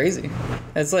 That's crazy.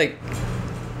 It's like,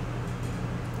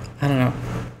 I don't know.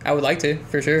 I would like to,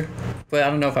 for sure. But I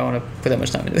don't know if I want to put that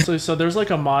much time into it. So there's like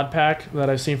a mod pack that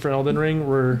I've seen for Elden Ring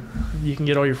where you can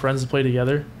get all your friends to play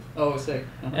together. Oh, sick.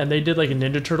 And they did like a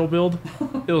Ninja Turtle build.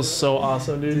 It was so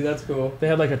awesome, dude. That's cool. They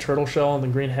had like a turtle shell and the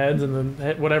green heads and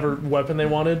then whatever weapon they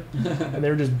wanted. And they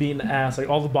were just beating ass. Like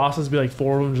all the bosses would be like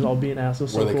 4 of them just all beating ass. It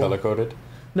was so Were they cool. color coded?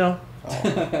 No.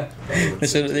 Oh. They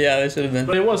should have been.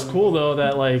 But it was cool though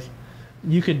that like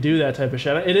you could do that type of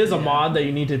shit. It is a mod that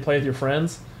you need to play with your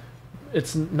friends.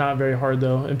 It's not very hard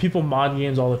though, and people mod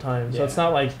games all the time. So it's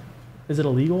not like, is it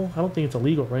illegal? I don't think it's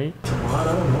illegal, right? It's a mod.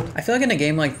 I don't know. I feel like in a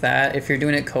game like that, if you're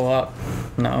doing it co-op,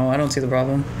 no, I don't see the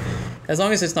problem. As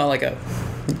long as it's not like a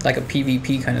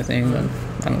PvP kind of thing, then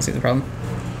I don't see the problem.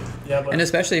 Yeah, but And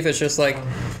especially if it's just like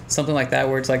something like that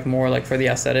where it's like more like for the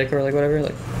aesthetic or like whatever,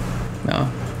 like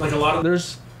no. like a lot of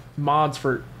there's mods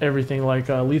for everything. Like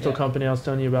Lethal Company, I was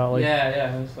telling you about. Like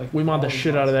It's like we mod the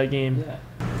shit out of that game. Yeah.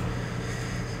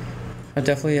 I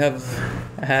definitely have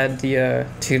had the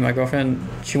dude, my girlfriend,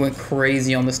 she went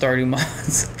crazy on the Stardew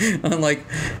mods on like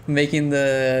making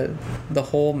the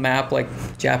whole map like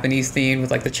Japanese themed with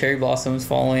like the cherry blossoms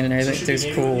falling and everything. It's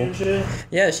cool.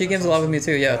 Yeah, she games a lot with me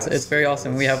too. Yeah, it's very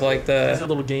awesome. We have like a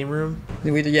little game room. So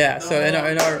in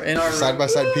our Side by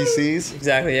side PCs.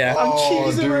 Exactly, yeah. I'm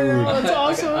Oh, cheesing right dude. now. That's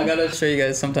awesome. I gotta show you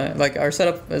guys sometime. Like our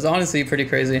setup is honestly pretty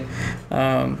crazy,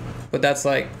 but that's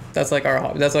like our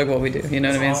hobby. That's like what we do. You know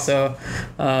what I mean? Awesome.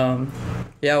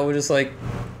 So, we'll just like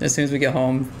as soon as we get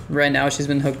home. Right now, she's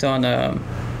been hooked on.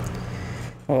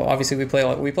 Well, obviously we play a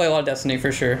lot of Destiny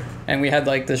for sure, and we had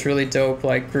like this really dope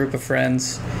like group of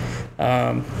friends,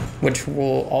 which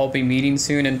we'll all be meeting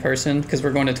soon in person because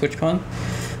we're going to TwitchCon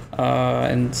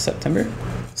in September.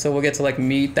 So we'll get to like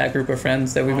meet that group of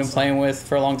friends that we've been playing with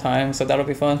for a long time. So that'll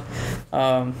be fun.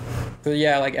 But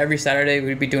yeah, like every Saturday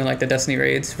we'd be doing like the Destiny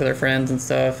raids with our friends and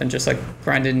stuff, and just like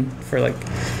grinding for like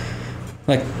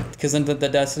because in the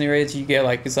Destiny raids you get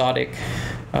like exotic,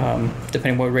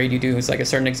 depending what raid you do, it's like a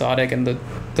certain exotic, and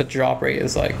the drop rate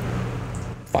is like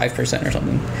 5% or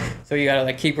something. So you gotta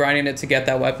like keep grinding it to get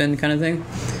that weapon kind of thing.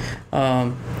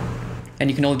 And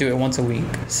you can only do it once a week.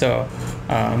 So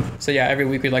yeah, every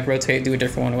week we like rotate, do a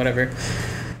different one, whatever.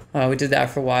 We did that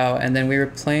for a while, and then we were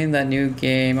playing that new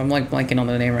game. I'm like blanking on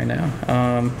the name right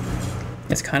now.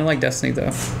 It's kind of like Destiny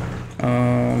though.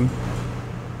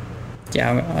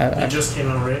 It just came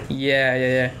out, right?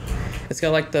 Yeah. It's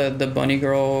got like the bunny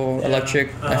girl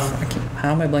electric.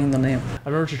 How am I blanking the name? I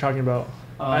remember what you're talking about.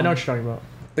 I know what you're talking about.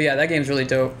 But yeah, that game's really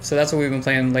dope. So that's what we've been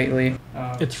playing lately.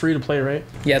 It's free to play, right?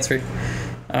 Yeah, it's free.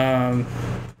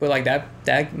 But like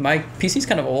that my PC's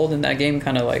kind of old, and that game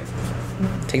kind of like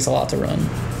takes a lot to run.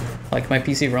 Like my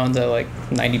PC runs at like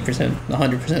 90%, 100%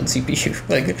 CPU.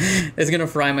 Like it's gonna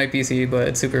fry my PC, but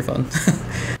it's super fun.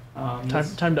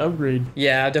 Time to upgrade.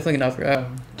 Yeah, definitely gonna upgrade.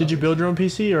 Did you build your own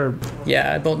PC or?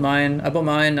 Yeah, I built mine. I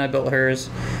built hers.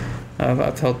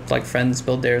 I've helped like friends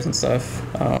build theirs and stuff.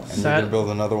 And you're gonna build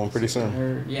another one pretty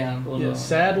soon. Yeah,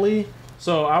 sadly,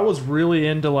 so I was really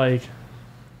into like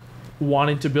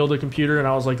wanting to build a computer, and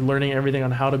I was like learning everything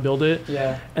on how to build it.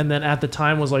 Yeah. And then at the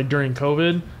time was like during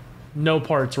COVID, no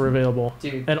parts were available.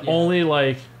 Dude, and only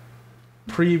like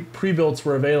pre-builts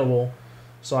were available.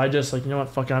 So I just like, you know what,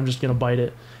 fuck it, I'm just gonna bite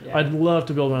it. Yeah. I'd love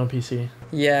to build my own PC.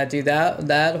 Yeah, dude,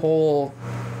 that whole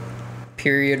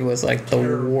period was like the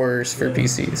worst for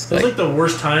PCs. It was like the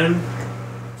worst time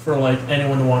for like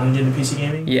anyone to want to get into PC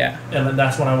gaming. Yeah. And then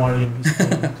that's when I wanted to get into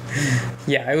PC gaming.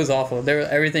 Yeah, it was awful.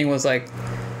 Everything was like,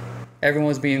 everyone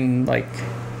was being like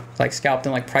scalped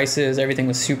in like prices. Everything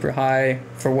was super high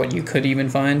for what you could even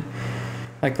find.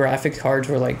 Like graphic cards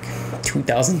were like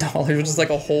 $2,000, which is like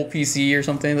a whole PC or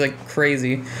something, like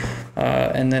crazy.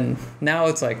 And then now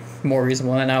it's like more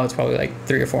reasonable, and now it's probably like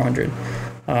 $300 or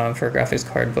 $400 for a graphics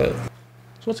card. But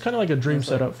so it's kind of like a dream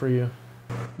setup for you.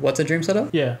 What's a dream setup?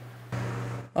 Yeah.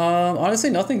 Honestly,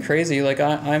 nothing crazy. Like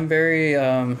I'm very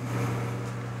I'm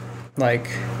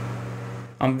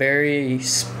very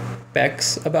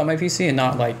specs about my PC, and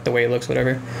not like the way it looks,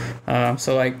 whatever.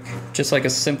 So like just like a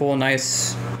simple,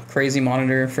 nice, crazy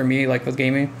monitor for me, like with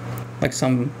gaming, like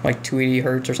some like 280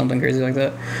 hertz or something crazy like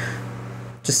that.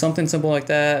 Just something simple like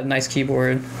that. Nice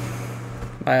keyboard.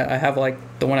 I have like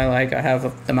the one I like. I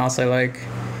have the mouse I like.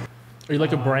 Are you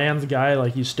like a brand guy?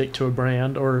 Like you stick to a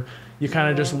brand, or you kind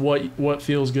of just what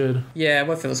feels good? Yeah,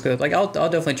 what feels good. Like I'll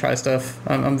definitely try stuff.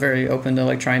 I'm very open to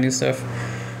like trying new stuff.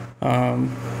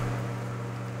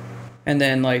 And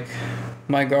then like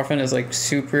my girlfriend is like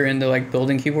super into like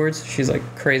building keyboards. She's like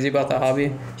crazy about the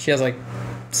hobby. She has like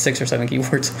 6 or 7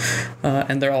 keyboards,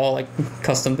 and they're all like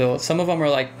custom built. Some of them are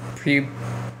like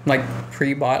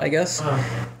pre-bought, I guess,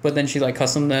 but then she like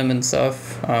custom them and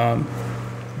stuff.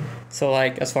 So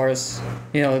like as far as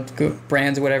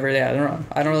brands or whatever, yeah,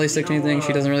 I don't really stick to anything.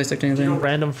 She doesn't really stick to anything.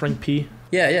 Random Frank P.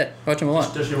 Yeah, watch him a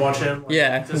lot. Does you watch him?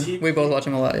 Yeah, we both watch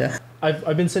him a lot. Yeah.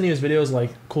 I've been sending his videos like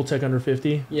Cool Tech Under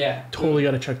 50. Yeah. Totally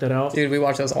got to check that out. Dude, we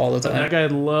watch those all the time. That guy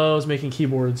loves making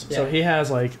keyboards. Yeah. So he has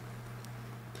like,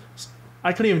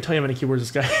 I couldn't even tell you how many keyboards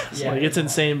this guy has. Yeah, like, it's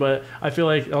insane, but I feel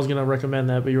like I was going to recommend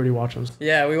that, but you already watch them.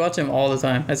 Yeah, we watch him all the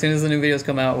time. As soon as the new videos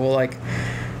come out, we'll like,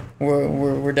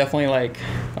 we're definitely like,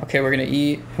 okay, we're gonna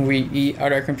eat. We eat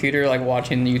at our computer, like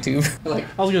watching YouTube. Like,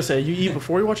 I was gonna say, you eat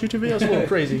before you watch YouTube videos? It's a little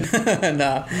crazy.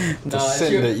 nah.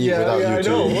 Sin to eat without YouTube. I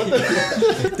know. What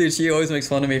the? Dude, she always makes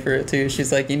fun of me for it too.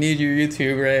 She's like, you need your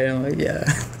YouTube, right? And I'm like, yeah.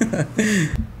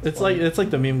 It's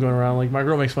like the meme going around. Like my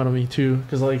girl makes fun of me too,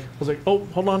 because like I was like, oh,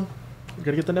 hold on.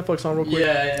 Gotta get the Netflix on real quick.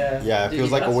 Yeah, it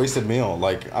feels like a wasted meal.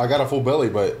 Like, I got a full belly,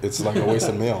 but it's like a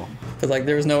wasted meal. Because, like,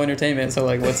 there was no entertainment, so,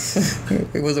 like, was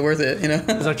it worth it, you know?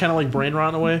 Is that kind of like brain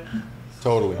rot in a way?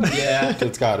 Totally. Yeah.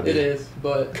 It's gotta be. It is,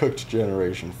 but... Cooked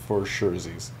generation, for sure,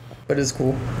 Z's. But it's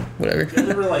cool. Whatever. You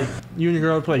ever, like, you and your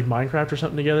girl play like Minecraft or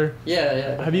something together?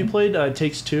 Yeah. Have you played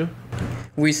Takes Two?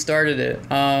 We started it.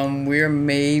 We're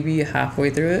maybe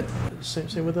halfway through it.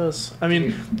 Same with us. I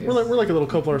mean, we're like a little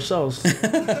couple ourselves.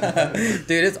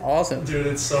 Dude, it's awesome. Dude,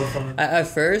 it's so fun. At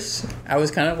first, I was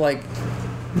kind of like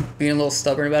being a little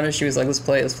stubborn about it. She was like, let's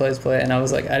play it. And I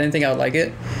was like, I didn't think I would like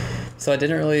it. So I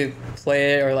didn't really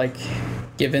play it or like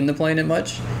give in to playing it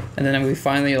much. And then we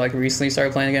finally like recently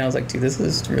started playing again. I was like, dude, this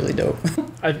is really dope.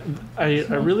 I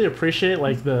really appreciate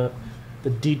like the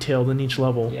detail in each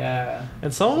level. Yeah.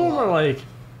 And some of them are like,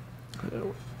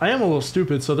 I am a little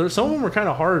stupid, so some of them are kind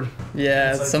of hard.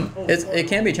 Yeah, it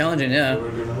can be challenging. Yeah.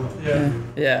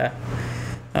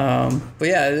 But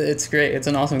yeah, it's great. It's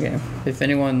an awesome game. If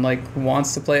anyone like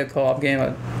wants to play a co-op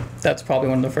game, that's probably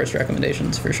one of the first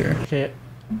recommendations for sure. Okay,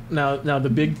 now the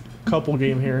big couple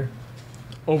game here,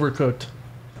 Overcooked.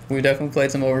 We definitely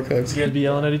played some Overcooked. You guys be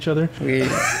yelling at each other?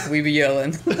 We be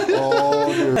yelling.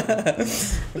 Oh,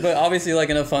 dude. But obviously like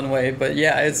in a fun way. But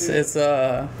yeah, it's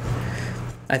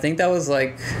I think that was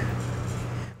like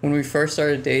when we first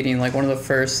started dating, like one of the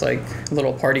first like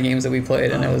little party games that we played,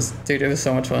 and it was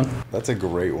so much fun. That's a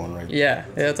great one, right? Yeah,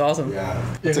 it's awesome.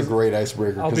 Yeah, it's a great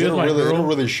icebreaker because it'll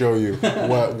really show you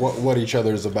what each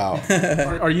other is about.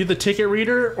 Are you the ticket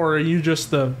reader or are you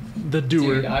just the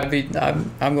doer? Dude,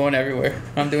 I'm going everywhere.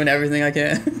 I'm doing everything I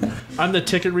can. I'm the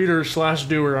ticket reader /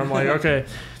 doer. I'm like, okay,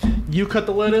 you cut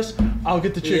the lettuce, I'll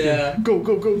get the chicken. Yeah.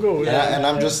 Go. Yeah, and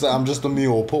I'm just a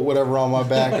mule. Put whatever on my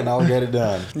back and I'll get it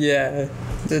done. Yeah,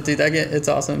 dude, it's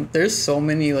awesome. There's so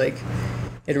many like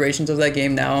iterations of that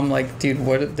game now. I'm like, dude,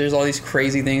 there's all these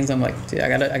crazy things. I'm like, dude,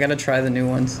 I gotta try the new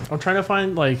ones. I'm trying to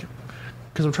find like,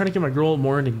 because I'm trying to get my girl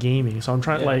more into gaming. So I'm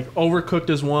trying like Overcooked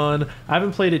is one. I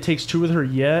haven't played It Takes Two with her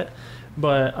yet,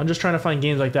 but I'm just trying to find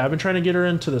games like that. I've been trying to get her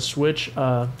into the Switch.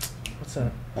 What's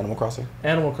that? Animal Crossing.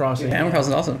 Animal Crossing. Yeah, Animal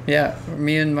Crossing is awesome. Yeah,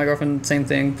 me and my girlfriend, same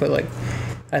thing. Put like,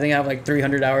 I think I have like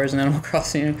 300 hours in Animal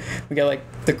Crossing. We got like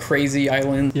the crazy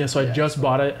island. Yeah, so I just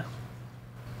bought it.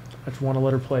 I just want to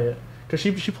let her play it because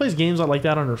she plays games like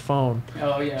that on her phone.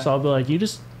 Oh yeah. So I'll be like, you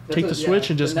just take the Switch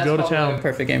and just go to town. Like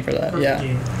perfect game for that. Perfect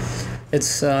game.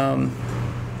 It's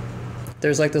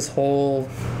there's like this whole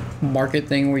market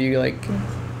thing where you like,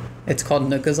 it's called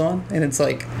Nookazon, and it's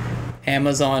like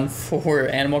Amazon for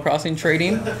Animal Crossing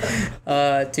trading.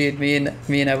 Dude, me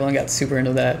and Evelyn got super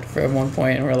into that at one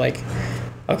point, and we're like,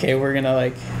 okay, we're gonna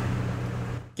like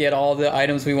get all the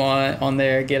items we want on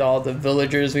there, get all the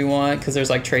villagers we want, because there's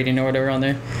like trading or whatever on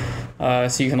there.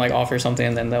 So you can like offer something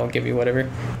and then they'll give you whatever.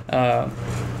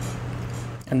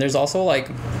 And there's also like,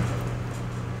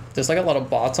 there's like a lot of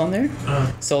bots on there.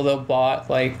 So they'll bot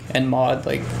like and mod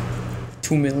like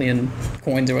 2 million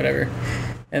coins or whatever.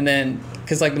 And then,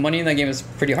 because like the money in that game is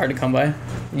pretty hard to come by.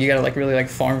 You gotta like really like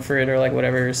farm for it or like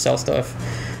whatever, sell stuff.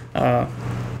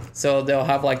 So they'll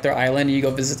have like their island, you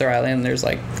go visit their island, and there's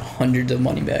like hundreds of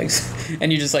money bags.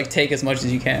 And you just like take as much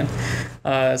as you can.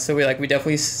 So we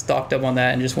definitely stocked up on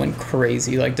that and just went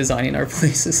crazy like designing our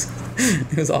places.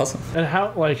 It was awesome. And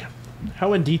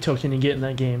how in detail can you get in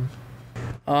that game?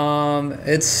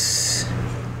 It's,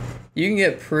 you can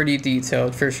get pretty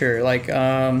detailed for sure. Like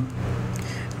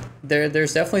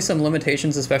there's definitely some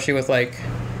limitations, especially with like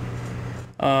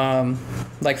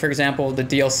for example, the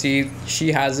DLC,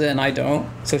 she has it and I don't,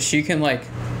 so she can like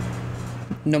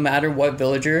no matter what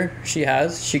villager she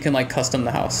has, she can like custom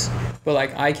the house. But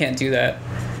like I can't do that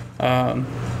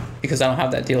because I don't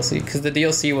have that DLC. Because the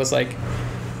DLC was like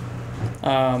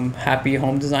Happy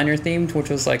Home Designer themed, which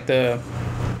was like the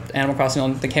Animal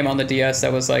Crossing that came out on the DS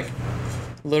that was like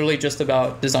literally just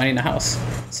about designing a house.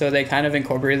 So they kind of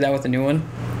incorporated that with the new one.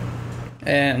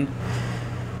 And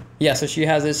yeah, so she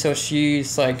has it, so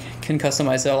she's like can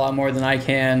customize it a lot more than I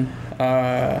can.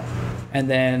 And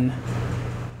then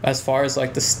as far as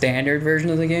like the standard version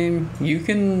of the game, you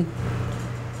can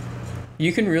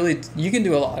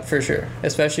do a lot for sure,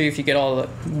 especially if you get all the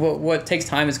what takes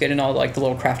time is getting all like the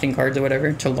little crafting cards or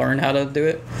whatever to learn how to do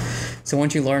it. So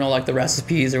once you learn all like the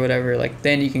recipes or whatever, like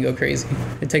then you can go crazy.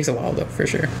 It takes a while though, for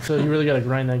sure. So you really gotta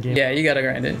grind that game. Yeah, you gotta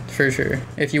grind it for sure.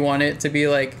 If you want it to be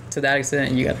like to that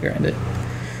extent, you gotta grind it.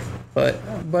 But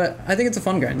I think it's a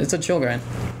fun grind. It's a chill grind,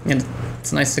 and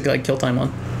it's nice to like kill time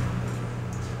on.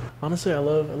 Honestly, I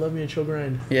love me a chill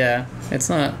grind. Yeah, it's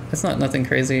not nothing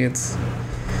crazy. It's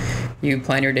you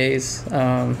plan your days.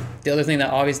 The other thing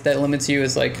that limits you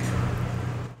is like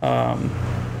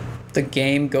the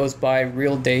game goes by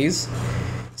real days.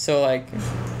 So like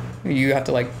you have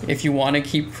to like if you want to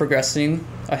keep progressing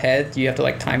ahead, you have to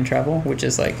like time travel, which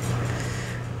is like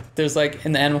there's like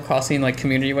in the Animal Crossing like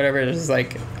community whatever, there's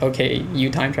like okay, you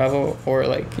time travel or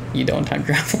like you don't time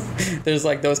travel. There's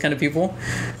like those kind of people.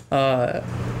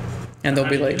 And they'll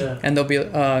be like,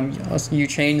 you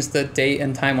change the date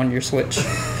and time on your Switch.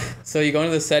 So you go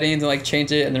into the settings and like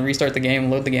change it and then restart the game,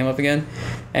 load the game up again.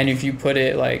 And if you put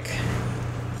it like,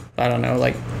 I don't know,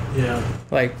 like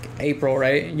April,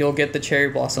 right? You'll get the cherry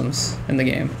blossoms in the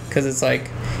game because it's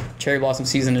like cherry blossom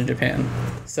season in Japan.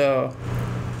 So,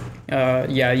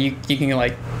 yeah, you can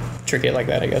like trick it like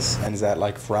that, I guess. And is that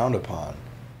like frowned upon?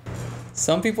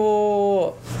 Some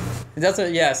people,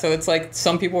 so it's like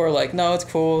some people are like, no, it's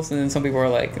cool, and then some people are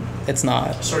like, it's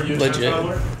not So are you a legit.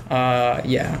 time traveler?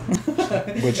 Yeah.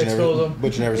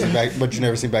 But you never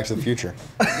seen Back to the Future.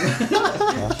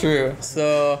 True.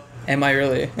 So, am I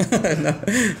really?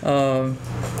 No.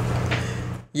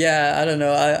 Yeah, I don't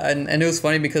know. And it was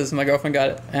funny because my girlfriend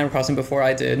got Animal Crossing before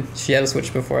I did. She had a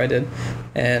Switch before I did,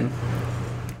 and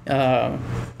I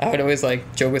would always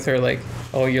like joke with her like,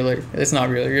 oh, you're like, it's not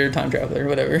real, you're a time traveler or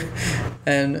whatever.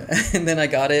 And then I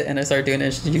got it and I started doing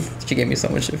it. She gave me so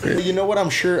much shit for it. You know what? I'm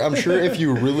sure if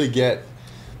you really get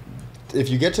to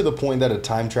the point that a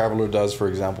time traveler does, for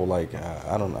example, like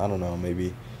I don't know,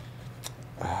 maybe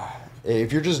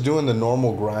if you're just doing the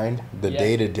normal grind, the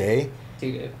day to day,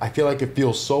 I feel like it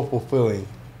feels so fulfilling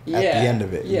at the end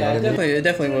of it. You know what I mean? It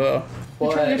definitely will.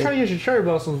 You're trying to get your cherry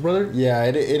blossoms, brother. Yeah,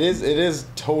 it is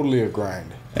totally a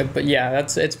grind. But yeah,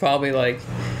 it's probably like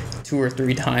 2 or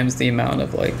 3 times the amount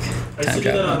of like time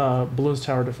travel. Balloons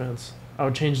Tower Defense. I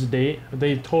would change the date.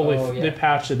 They totally they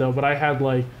patched it though, but I had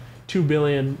like 2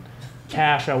 billion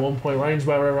cash at one point where I could just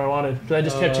buy whatever I wanted because I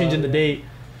just kept changing the date.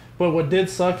 But what did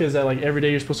suck is that like every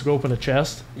day you're supposed to go open a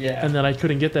chest. Yeah. And then I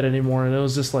couldn't get that anymore, and it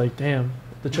was just like, damn,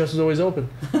 the chest is always open.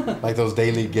 Like those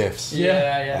daily gifts.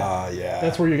 Yeah. Yeah.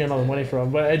 That's where you're getting all the money from,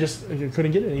 but I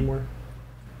couldn't get it anymore.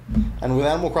 And with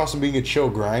Animal Crossing being a chill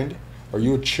grind, are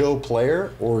you a chill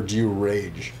player or do you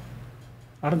rage?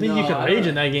 I don't think you can rage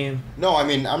in that game. No, I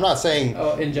mean, I'm not saying...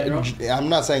 Oh, in general? I'm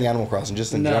not saying Animal Crossing,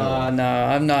 just in general. No,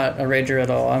 I'm not a rager at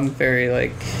all. I'm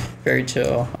very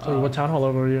chill. So what town hall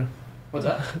level are you? What's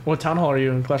that? What town hall are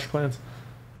you in Clash of Clans?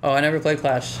 Oh, I never played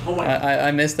Clash. Oh my!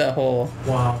 I missed that whole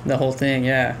the whole thing.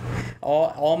 Yeah,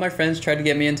 all my friends tried to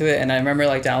get me into it, and I remember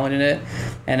like downloading it,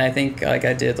 and I think like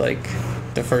I did like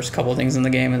the first couple things in the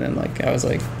game, and then like I was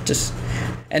like just,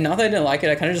 and not that I didn't like it,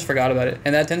 I kind of just forgot about it,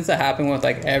 and that tends to happen with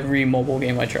like every mobile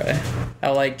game I try.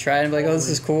 I'll like try and be like, oh, this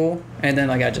is cool, and then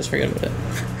like I just forget about it,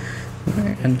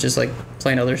 and just like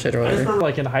playing other shit or I whatever. just remember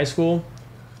like in high school,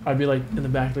 I'd be like in the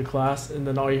back of the class, and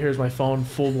then all you hear is my phone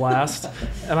full blast,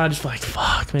 and I'd just be like,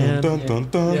 "Fuck, man!" Dun, dun,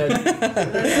 dun, dun.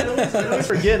 Yeah, I'd always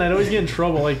forget, and I'd always get in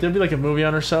trouble. Like there'd be like a movie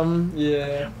on or something.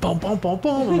 Yeah. Boom, boom, boom,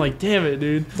 boom. I'm like, "Damn it,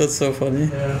 dude!" That's so funny.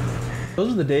 Yeah.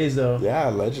 Those are the days, though. Yeah,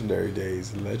 legendary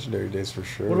days for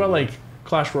sure. What about like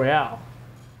Clash Royale?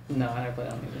 No, I never played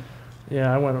that one either.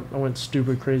 Yeah, I went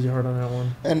stupid crazy hard on that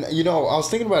one. And you know, I was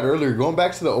thinking about it earlier, going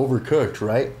back to the Overcooked,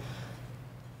 right?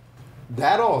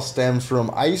 That all stems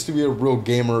from, I used to be a real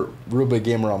big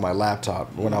gamer on my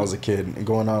laptop when I was a kid, and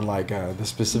going on like the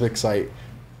specific site,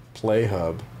 Play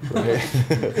Hub, right?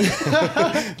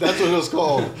 That's what it was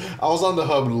called. I was on the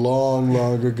hub long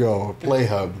ago. Play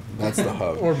Hub, that's the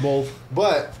hub. Or both.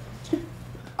 But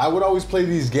I would always play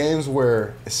these games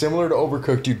where, similar to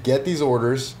Overcooked, you'd get these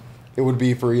orders. It would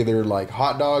be for either like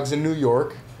hot dogs in New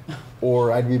York,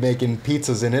 or I'd be making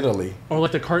pizzas in Italy. Or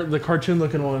like the cartoon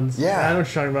looking ones. Yeah. I know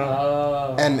what you're talking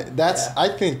about. And I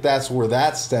think that's where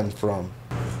that stemmed from.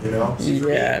 You know?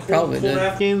 Yeah, it probably Cool did.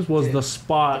 Math Games was the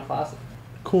spot. Classic.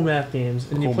 Cool Math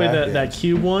Games. And you Cool played Math that Games.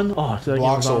 cube one. Oh, that game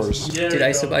was Bloxors. awesome. Yeah, Dude, I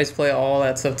used to play all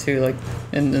that stuff too, like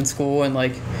in school, and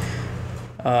like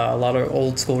a lot of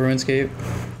old school RuneScape.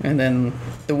 And then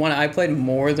the one I played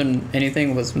more than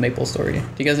anything was Maple Story. Do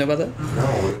you guys know about that?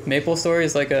 No. Maple Story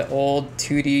is like an old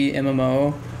 2D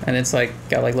MMO, and it's like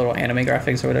got like little anime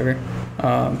graphics or whatever.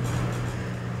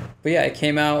 But yeah, it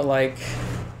came out like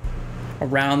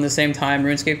around the same time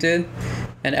RuneScape did,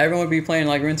 and everyone would be playing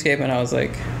like RuneScape, and I was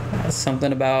like,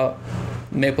 something about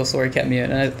Maple Story kept me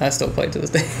in, and I still play it to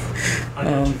this day. I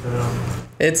got you for that.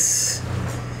 It's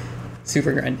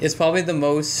super grind. It's probably the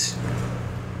most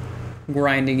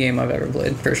grinding game I've ever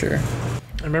played, for sure.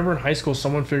 I remember in high school,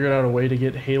 someone figured out a way to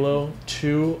get Halo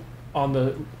 2 on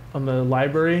the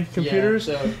library computers,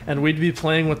 and we'd be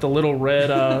playing with the little red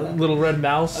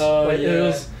mouse. It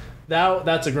was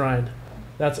that's a grind.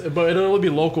 But it'll be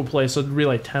local play, so it'd be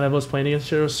like 10 of us playing against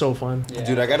each other. It was so fun. Yeah.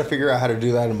 Dude, I got to figure out how to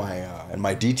do that in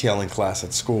my detailing class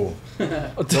at school.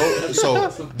 Those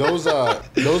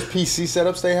PC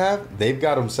setups they've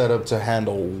got them set up to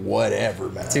handle whatever,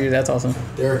 man. Dude, that's awesome.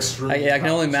 They're extremely. I can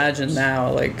only imagine now,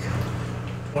 like,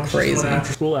 Just crazy.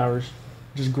 after school hours,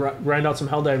 just grind out some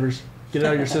Helldivers, get it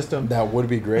out of your system. That would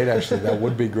be great, actually. That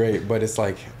would be great, but it's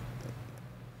like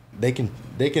they can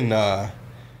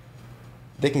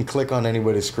click on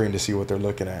anybody's screen to see what they're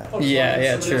looking at.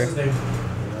 Yeah, true. So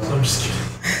I'm just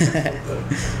kidding.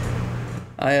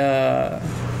 I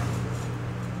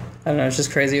don't know, it's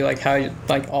just crazy, like, how,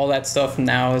 like, all that stuff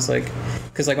now is, like,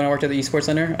 because, like, when I worked at the esports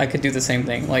center, I could do the same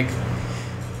thing, like,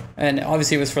 and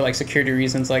obviously it was for, like, security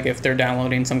reasons, like, if they're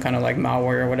downloading some kind of, like,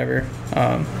 malware or whatever,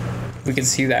 we could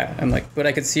see that, and, like, but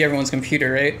I could see everyone's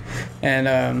computer, right,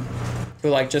 and, but,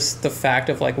 like, just the fact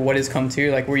of, like, what has come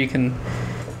to, like, where you can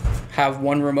have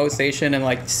one remote station and,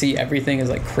 like, see everything is,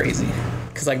 like, crazy,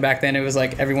 because, like, back then it was,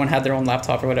 like, everyone had their own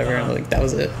laptop or whatever, and, like, that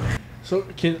was it. So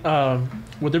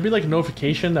would there be like a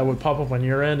notification that would pop up on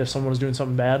your end if someone was doing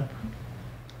something bad,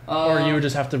 or you would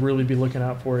just have to really be looking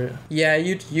out for it? Yeah,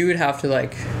 you would have to,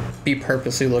 like, be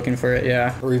purposely looking for it.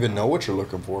 Yeah. Or even know what you're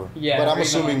looking for. Yeah, but or I'm even,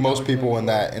 assuming like, know most what you're people in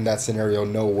looking that scenario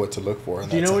know what to look for.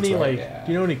 Do you know any like Yeah.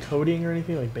 do you know any coding or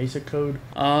anything, like basic code?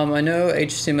 I know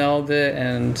HTML a bit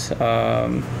and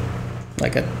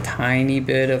like a tiny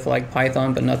bit of, like,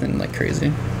 Python, but nothing, like,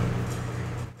 crazy.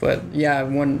 But yeah,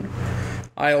 when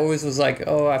I always was like,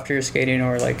 oh, after skating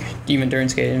or, like, even during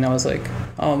skating, I was like,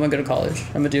 oh, I'm gonna go to college.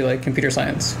 I'm gonna do, like, computer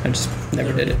science. I just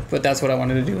never did it. But that's what I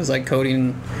wanted to do, was, like,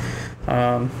 coding,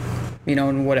 you know,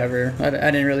 and whatever. I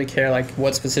didn't really care, like,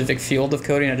 what specific field of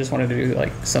coding. I just wanted to do,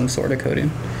 like, some sort of coding.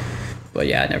 But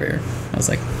yeah, I was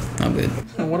like, I'm good.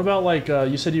 And what about, like,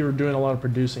 you said you were doing a lot of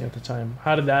producing at the time.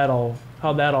 How'd that all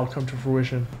come to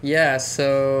fruition? Yeah,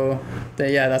 so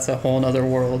that's a whole nother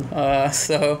world.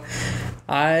 So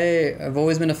I've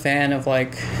always been a fan of,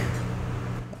 like,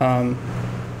 I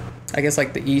guess,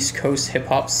 like, the East Coast hip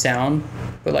hop sound,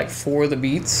 but, like, for the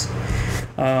beats.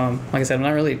 Like I said, I'm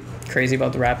not really crazy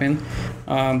about the rapping,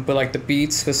 but, like, the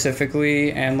beats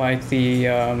specifically, and, like, the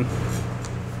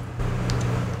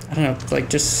I don't know, like,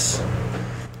 just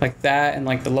like that, and,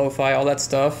 like, the lo-fi, all that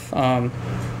stuff. All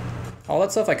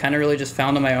that stuff I kind of really just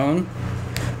found on my own.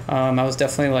 I was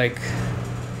definitely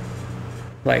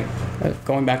like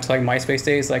going back to, like, MySpace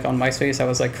days. Like, on MySpace, I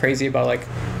was, like, crazy about, like,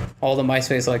 all the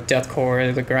MySpace, like,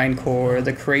 deathcore, the grindcore,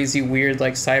 the crazy weird,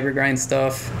 like, cyber grind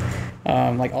stuff,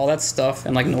 like, all that stuff,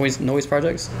 and, like, noise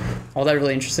projects. All that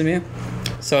really interested me.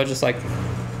 So I just, like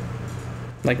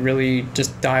really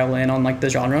just dial in on, like, the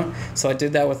genre. So I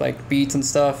did that with, like, beats and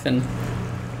stuff, and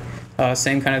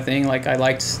same kind of thing. Like, I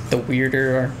liked the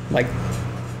weirder, or, like,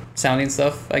 sounding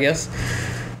stuff, I guess.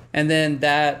 And then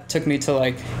that took me to,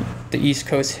 like, the East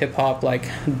Coast hip hop, like,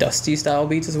 dusty style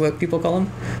beats is what people call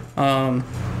them.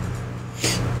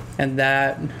 And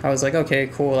that, I was like, okay,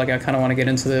 cool. Like, I kind of want to get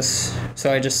into this.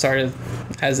 So I just started,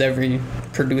 as every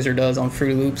producer does, on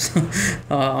Fruity Loops,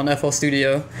 on FL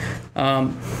Studio.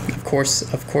 Of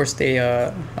course, they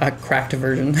a cracked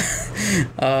version.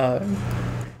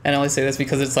 And I only say this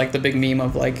because it's, like, the big meme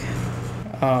of, like,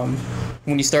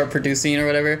 when you start producing or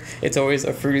whatever, it's always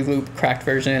a Fruity Loop cracked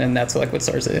version, and that's, like, what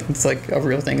starts it. It's, like, a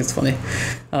real thing. It's funny.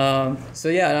 So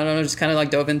yeah, I don't know, just kind of, like,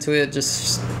 dove into it,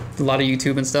 just a lot of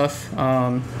YouTube and stuff.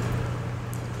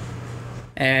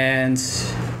 And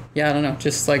yeah, I don't know,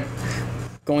 just, like,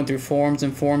 going through forums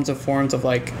and forums of,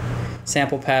 like,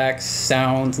 sample packs,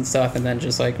 sounds and stuff, and then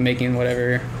just, like, making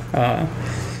whatever,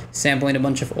 sampling a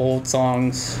bunch of old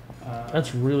songs.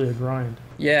 That's really a grind.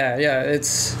 Yeah.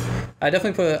 It's I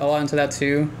definitely put a lot into that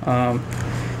too.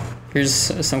 Here's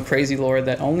some crazy lore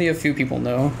that only a few people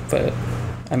know, but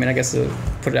I mean, I guess to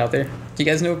put it out there. Do you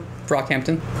guys know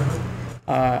Brockhampton?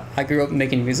 I grew up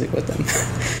making music with them.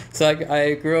 So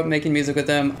I grew up making music with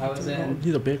them. I was in...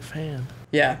 He's a big fan.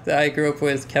 Yeah, I grew up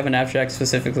with Kevin Abstract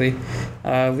specifically.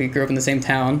 We grew up in the same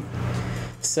town.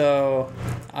 So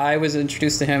I was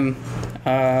introduced to him,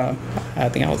 I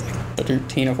think I was like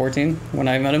 13 or 14 when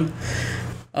I met him.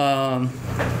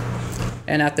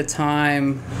 And at the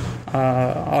time,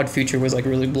 Odd Future was like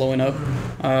really blowing up.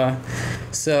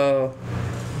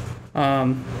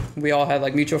 We all had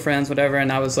like mutual friends, whatever,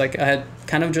 and I had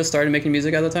kind of just started making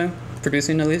music at the time,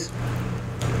 producing at least.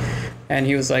 And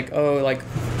he was like, oh, like,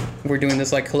 we're doing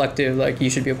this like collective, like you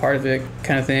should be a part of it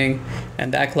kind of thing.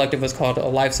 And that collective was called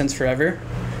Alive Since Forever.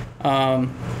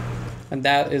 And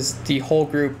that is the whole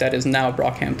group that is now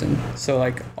Brockhampton. So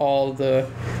like all the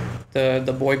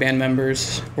boy band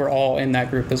members were all in that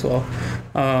group as well.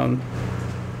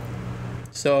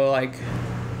 So like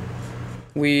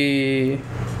he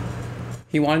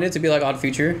wanted it to be like Odd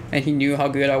Future, and he knew how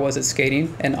good I was at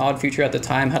skating, and Odd Future at the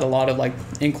time had a lot of like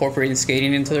incorporating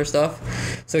skating into their stuff.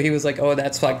 So he was like, oh,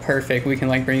 that's like perfect, we can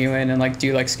like bring you in and like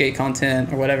do like skate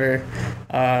content or whatever,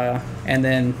 and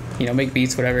then, you know, make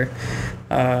beats, whatever,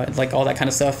 like all that kind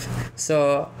of stuff.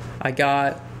 So I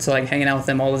got to like hanging out with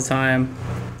them all the time,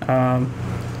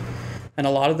 and a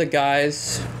lot of the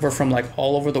guys were from like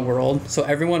all over the world. So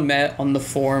everyone met on the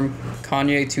forum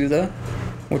Kanye to the,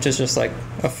 which is just like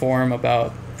a forum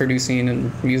about producing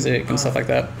and music and stuff like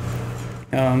that.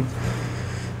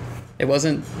 It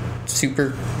wasn't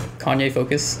super Kanye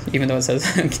focused, even though it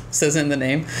says it in the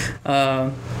name.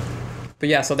 But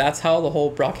yeah, so that's how the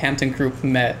whole Brockhampton group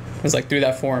met, was like through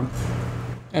that forum.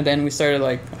 And then we started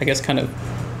like, I guess, kind of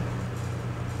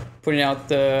putting out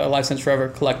the Alive Since Forever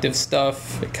collective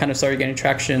stuff. It kind of started getting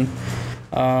traction.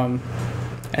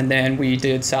 And then we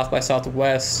did South by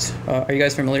Southwest. Are you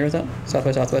guys familiar with that? South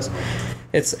by Southwest.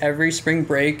 It's every spring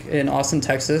break in Austin,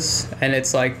 Texas, and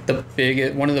it's like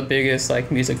one of the biggest like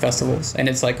music festivals, and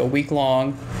it's like a week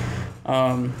long.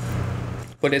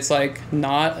 But it's like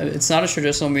it's not a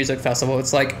traditional music festival.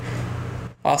 It's like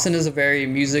Austin is a very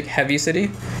music heavy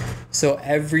city, so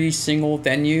every single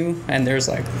venue, and there's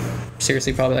like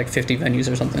seriously probably like 50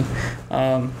 venues or something.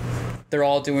 They're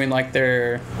all doing like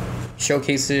their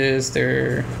showcases,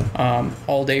 their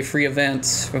all day free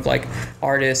events with like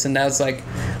artists, and that's like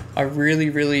a really,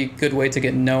 really good way to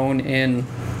get known in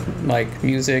like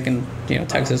music and, you know,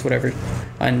 Texas, whatever.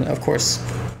 And of course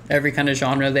every kind of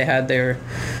genre they had there.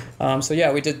 So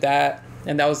yeah, we did that,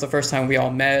 and that was the first time we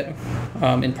all met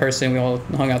in person. We all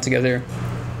hung out together.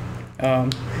 Yeah,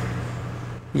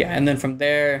 and then from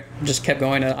there just kept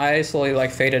going, and I slowly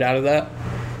like faded out of that,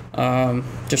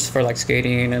 just for like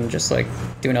skating and just like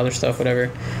doing other stuff, whatever.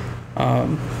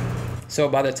 So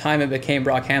by the time it became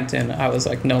Brockhampton, I was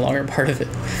like no longer part of it.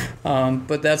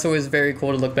 But that's always very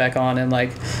cool to look back on. And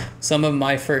like some of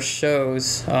my first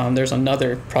shows, there's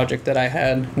another project that I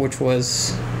had, which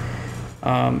was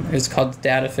it's called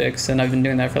Data Fix, and I've been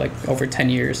doing that for like over 10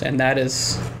 years, and that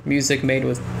is music made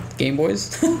with Game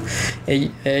Boys.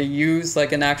 It used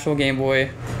like an actual Game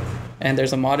Boy, and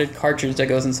there's a modded cartridge that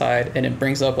goes inside, and it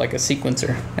brings up like a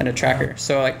sequencer and a tracker.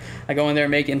 So like I go in there,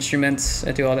 make instruments,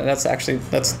 and do all that. That's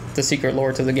the secret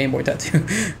lore to the Game Boy tattoo.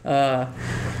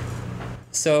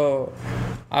 So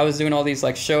I was doing all these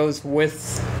like shows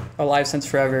with Alive Since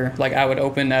Forever. Like I would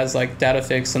open as like Data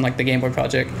Fix and like the Game Boy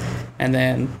project, and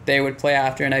then they would play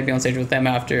after, and I'd be on stage with them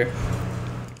after.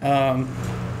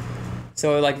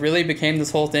 So it like really became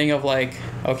this whole thing of like,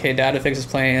 okay, Data Fix is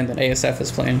playing, and then ASF is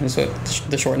playing. That's what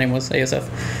the short name was, ASF.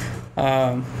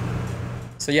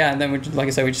 So yeah, and then like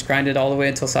I said, we just grinded all the way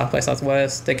until South by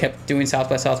Southwest. They kept doing South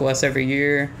by Southwest every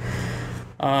year.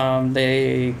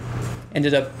 They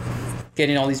ended up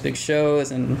getting all these big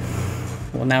shows, and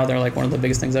well, now they're like one of the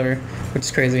biggest things ever, which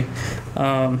is crazy.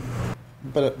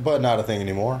 But not a thing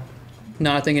anymore.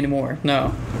 Not a thing anymore.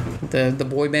 No, the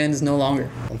boy band is no longer.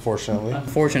 Unfortunately,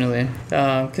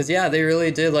 because yeah, they really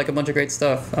did like a bunch of great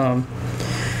stuff.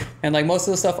 And like most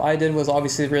of the stuff I did was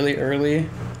obviously really early.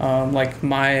 Like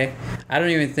I don't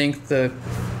even think the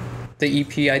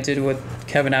EP I did with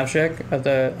Kevin Abstract,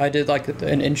 I did like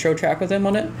an intro track with him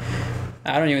on it.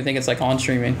 I don't even think it's like on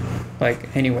streaming,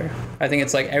 like anywhere. I think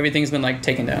it's like everything's been like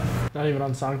taken down. Not even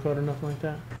on SoundCloud or nothing like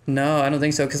that? No, I don't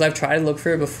think so, because I've tried to look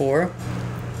for it before,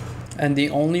 and the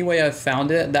only way I've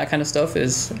found it, that kind of stuff,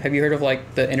 is, have you heard of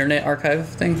like the Internet Archive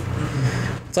thing?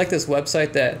 Mm-hmm. It's like this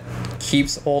website that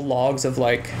keeps old logs of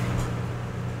like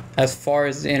as far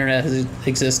as the internet has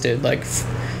existed, like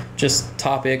just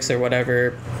topics or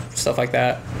whatever, stuff like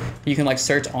that. You can like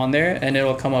search on there and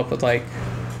it'll come up with like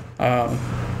it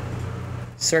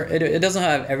doesn't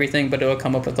have everything, but it'll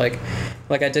come up with like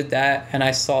I did that, and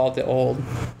I saw our old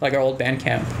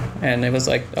Bandcamp, and it was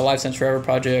like a Live Since Forever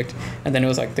project, and then it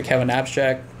was like the Kevin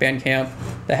Abstract Bandcamp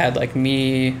that had like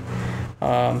me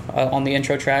on the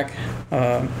intro track,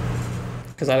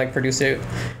 because I like produced it,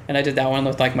 and I did that one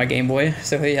with like my Game Boy,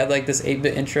 so he had like this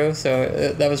 8-bit intro, so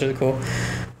that was really cool.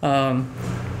 And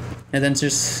then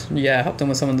just helped him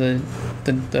with some of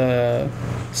the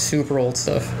super old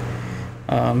stuff.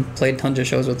 Played tons of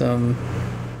shows with them,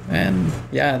 and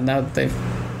now they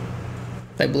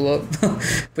blew up.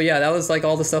 But yeah, that was like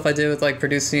all the stuff I did with like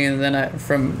producing, and then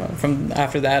from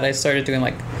after that I started doing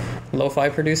like lo-fi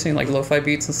producing, like lo-fi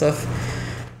beats and stuff,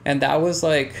 and that was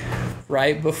like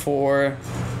right before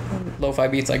lo-fi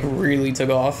beats like really took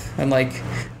off, and like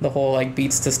the whole like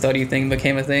beats to study thing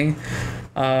became a thing.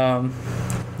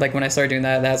 Like when I started doing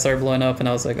that started blowing up, and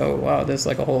I was like, oh wow, there's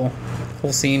like a whole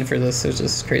scene for this. It's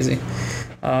just crazy.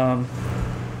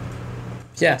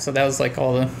 So that was like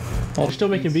all the You're still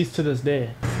making beats to this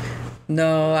day?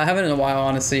 No, I haven't in a while,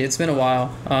 honestly. It's been a while.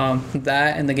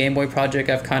 That and the Game Boy project,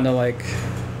 I've kind of like,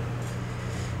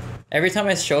 every time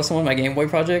I show someone my Game Boy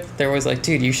project, they're always like,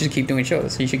 dude, you should keep doing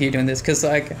shows. You should keep doing this. Because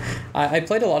like, I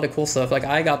played a lot of cool stuff. Like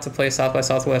I got to play South by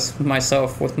Southwest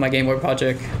myself with my Game Boy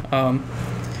project.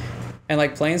 And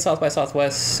like playing South by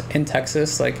Southwest in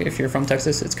Texas, like if you're from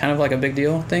Texas, it's kind of like a big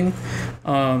deal thing.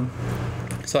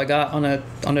 So I got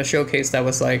on a showcase that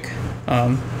was like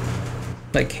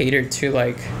catered to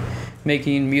like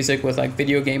making music with like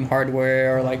video game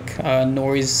hardware, or like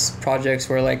noise projects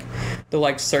where like they'll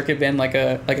like circuit bend like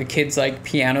a kid's like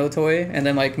piano toy and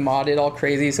then like mod it all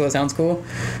crazy so it sounds cool.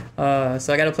 So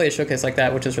I got to play a showcase like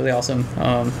that, which is really awesome.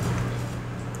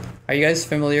 Are you guys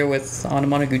familiar with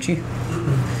Anamanaguchi?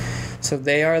 So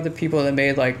they are the people that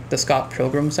made like the Scott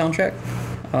Pilgrim soundtrack.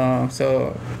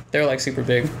 So they're like super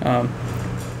big.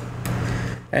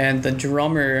 And the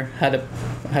drummer had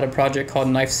a project called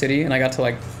Knife City, and I got to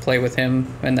like play with him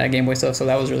and that Game Boy stuff. So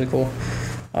that was really cool.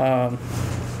 But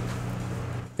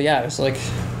yeah, it was like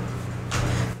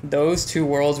those two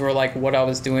worlds were like what I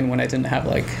was doing when I didn't have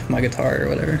like my guitar or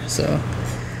whatever. So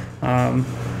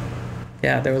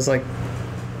there was like,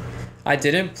 I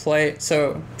didn't play.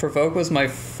 So Provoke was my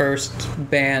first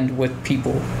band with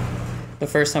people. The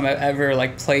first time I ever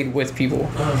like played with people,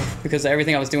 because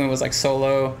everything I was doing was like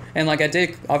solo, and like I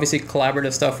did obviously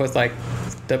collaborative stuff with like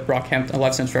the Brockhampton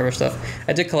Live Since Forever stuff.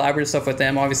 I did collaborative stuff with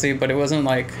them obviously, but it wasn't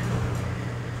like,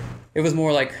 it was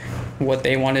more like what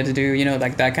they wanted to do, you know,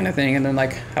 like that kind of thing, and then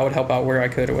like I would help out where I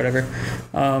could or whatever.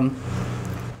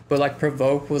 But like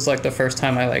Provoke was like the first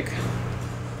time I like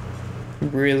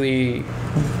really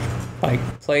like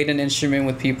played an instrument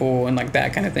with people and like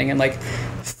that kind of thing, and like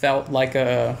felt like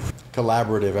a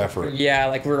collaborative effort. Yeah,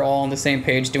 like we're all on the same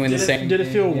page doing the same. Did it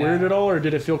feel weird at all, or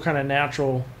did it feel kind of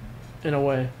natural in a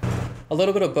way? A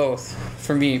little bit of both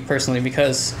for me personally,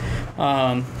 because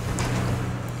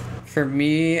for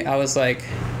me I was like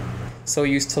so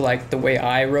used to like the way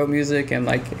I wrote music, and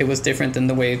like it was different than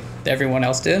the way everyone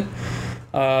else did.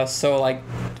 So like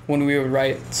when we would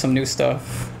write some new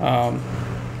stuff,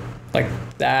 like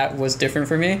that was different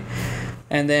for me.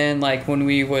 And then like when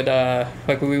we would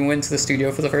like when we went to the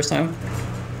studio for the first time,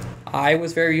 I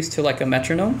was very used to like a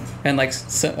metronome, and like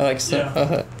like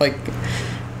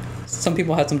some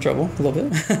people had some trouble a little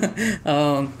bit.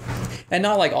 And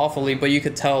not like awfully, but you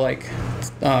could tell like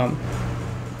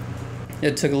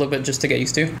it took a little bit just to get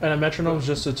used to. And a metronome is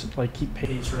just to like keep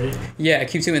pace, right? Yeah, it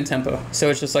keeps you in tempo. So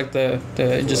it's just like the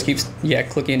it just keeps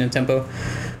clicking in tempo.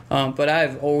 But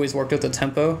I've always worked with the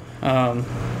tempo.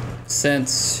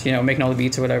 Since, you know, making all the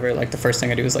beats or whatever, like the first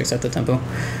thing I do is like set the tempo,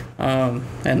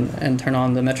 and turn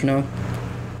on the metronome.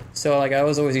 So like I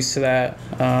was always used to that,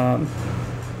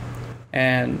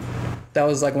 and that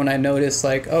was like when I noticed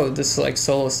like, oh, this like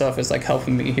solo stuff is like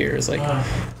helping me here. It's like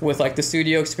with like the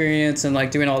studio experience and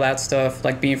like doing all that stuff,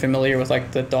 like being familiar with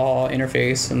like the DAW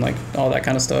interface and like all that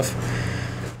kind of stuff.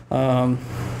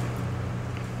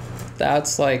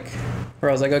 That's like where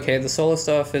I was like, okay, the solo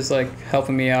stuff is like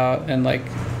helping me out, and like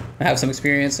I have some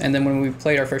experience. And then when we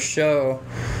played our first show,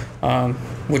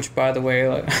 which by the way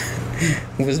like,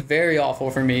 was very awful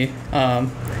for me.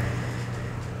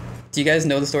 Do you guys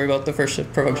know the story about the first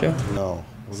Provoke show? No.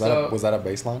 Was that a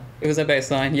baseline? It was a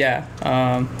baseline, yeah.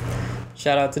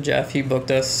 Shout out to Jeff. He booked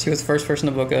us. He was the first person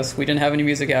to book us. We didn't have any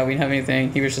music out. We didn't have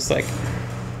anything. He was just like,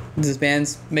 this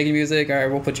band's making music. All right,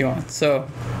 we'll put you on. So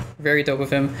very dope of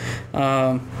him.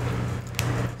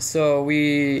 So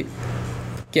we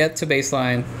get to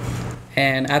baseline,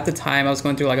 and at the time I was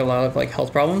going through like a lot of like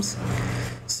health problems.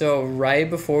 So right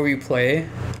before we play,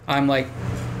 I'm like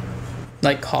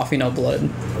coughing up blood,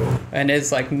 and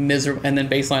it's like miserable. And then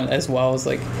baseline as well is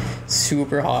like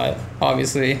super hot,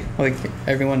 obviously, like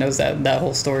everyone knows that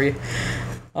whole story.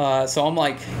 So I'm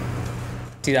like,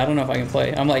 dude, I don't know if I can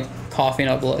play. I'm like coughing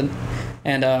up blood,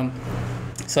 and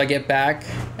so I get back,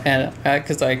 and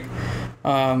because like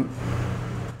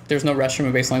there's no restroom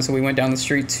in baseline, so we went down the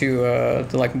street to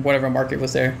like whatever market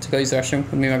was there to go use the restroom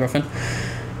with me and my girlfriend.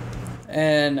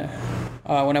 And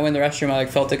when I went in the restroom, I like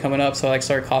felt it coming up, so I like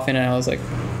started coughing, and I was like,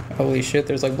 holy shit,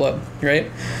 there's like blood, right?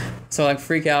 So I like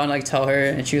freak out and like tell her,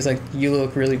 and she was like, you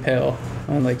look really pale,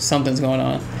 and like something's going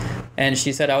on. And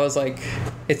she said I was like,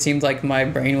 it seemed like my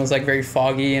brain was like very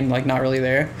foggy and like not really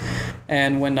there.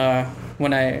 And when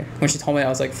she told me, I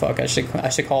was like, fuck, I should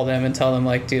call them and tell them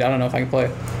like, dude, I don't know if I can play.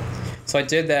 So I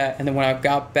did that, and then when I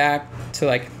got back to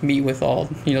like meet with all,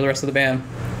 you know, the rest of the band,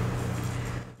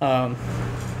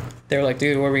 they were like,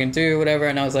 dude, what are we gonna do, whatever.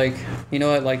 And I was like, you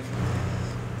know what, like,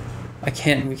 we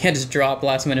can't just drop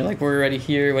last minute, like we're already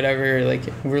here, whatever, like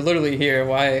we're literally here,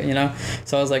 why, you know?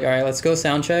 So I was like, all right, let's go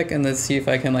sound check and let's see if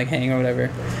I can like hang or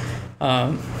whatever.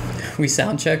 We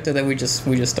sound checked, and then we just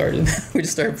started we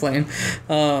just started playing.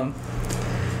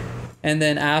 And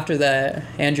then after that,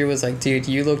 Andrew was like, dude,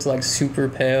 you looked like super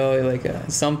pale, like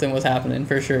something was happening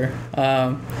for sure.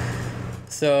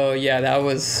 So yeah, that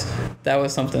was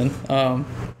something.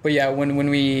 But yeah, when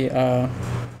we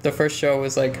the first show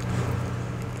was like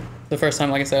the first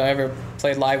time, like I said, I ever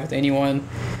played live with anyone.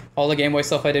 All the Game Boy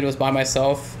stuff I did was by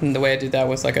myself, and the way I did that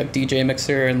was like a DJ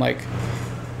mixer and like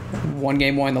one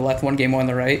Game Boy on the left, one Game Boy on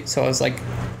the right. So I was like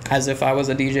as if I was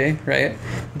a DJ, right?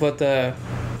 But the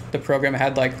program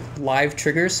had like live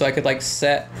triggers, so I could like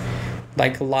set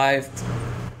like live,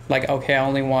 like, okay, I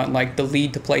only want like the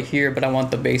lead to play here, but I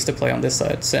want the bass to play on this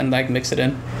side, so, and like mix it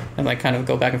in and like kind of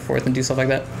go back and forth and do stuff like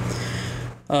that.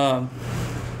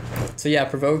 So yeah,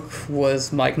 Provoke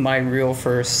was like my real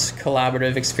first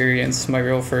collaborative experience, my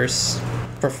real first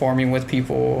performing with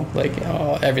people, like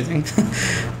everything.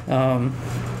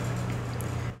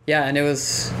 Yeah, and it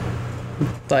was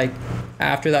like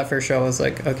after that first show, I was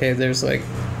like, okay, there's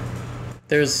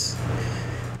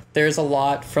a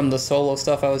lot from the solo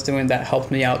stuff I was doing that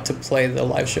helped me out to play the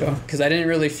live show, because I didn't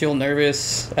really feel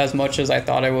nervous as much as I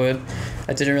thought I would.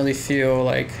 I didn't really feel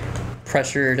like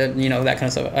pressured and, you know, that kind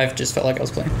of stuff. I just felt like I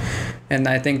was playing, and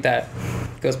I think that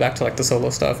goes back to like the solo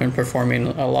stuff and performing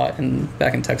a lot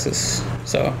back in Texas.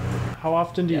 So how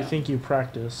often do you think you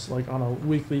practice, like on a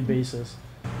weekly basis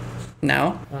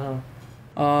now?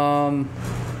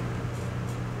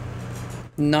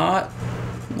 Not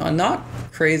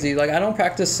crazy. Like I don't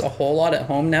practice a whole lot at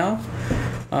home now,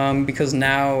 because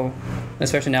now,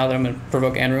 especially now that I'm in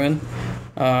Provoke and Ruin,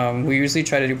 we usually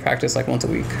try to do practice like once a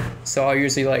week. So I'll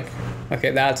usually like,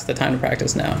 okay, that's the time to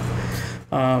practice now.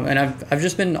 And I've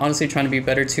just been honestly trying to be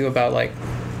better too about like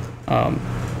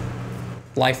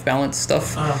life balance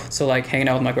stuff. So like hanging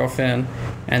out with my girlfriend,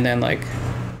 and then like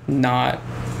not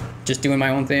just doing my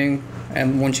own thing,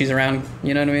 and when she's around,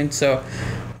 you know what I mean? So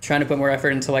trying to put more effort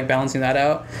into like balancing that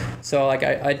out. So like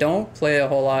I don't play a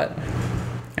whole lot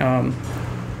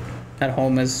at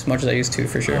home as much as I used to,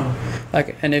 for sure.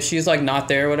 Like, and if she's like not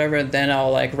there or whatever, then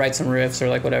I'll like write some riffs or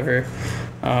like whatever,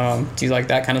 do like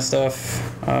that kind of stuff.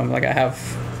 Like I have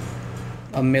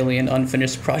a million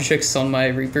unfinished projects on my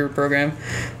Reaper program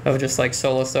of just like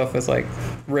solo stuff with like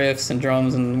riffs and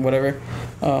drums and whatever,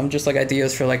 just like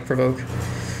ideas for like Provoke.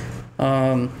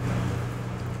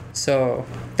 So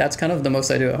that's kind of the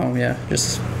most I do at home. Yeah,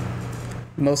 just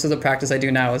most of the practice I do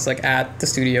now is like at the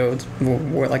studio,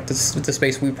 where like the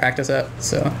space we practice at.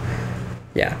 So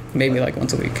yeah, maybe like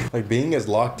once a week. Like being as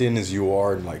locked in as you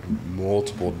are in like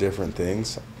multiple different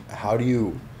things, how do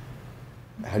you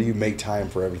make time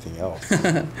for everything else?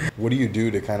 What do you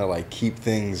do to kind of like keep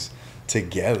things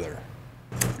together?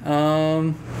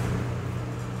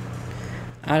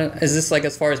 Is this like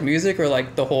as far as music or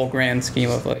like the whole grand scheme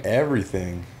of like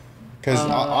everything? Because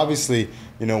obviously,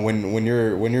 you know, when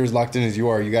you're as locked in as you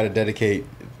are, you got to dedicate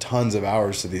tons of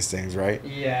hours to these things, right?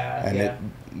 Yeah.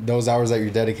 And those hours that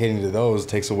you're dedicating to those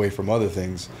takes away from other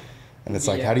things, and it's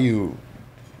like, how do you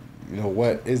know,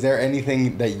 what is there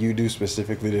anything that you do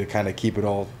specifically to kind of keep it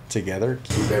all together,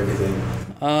 keep everything?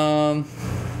 I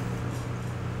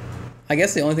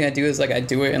guess the only thing I do is like I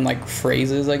do it in like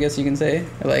phrases, I guess you can say.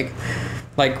 Like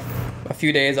a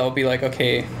few days I'll be like,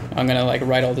 okay, I'm gonna like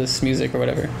write all this music or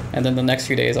whatever, and then the next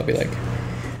few days I'll be like,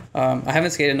 I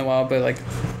haven't skated in a while, but like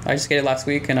I just skated last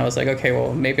week, and I was like, okay,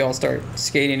 well maybe I'll start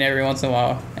skating every once in a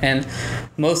while. And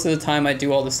most of the time I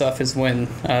do all this stuff is when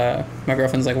my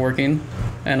girlfriend's like working,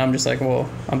 and I'm just like, well,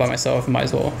 I'm by myself, I might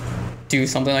as well do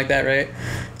something like that, right?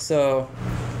 So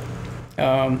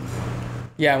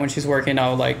yeah, when she's working,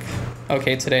 I'll like,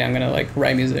 okay, today I'm gonna like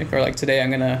write music, or like today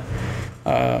I'm gonna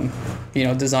you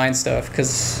know, design stuff,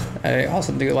 because I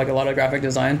also do like a lot of graphic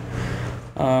design.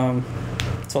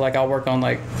 So like I'll work on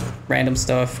like random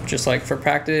stuff just like for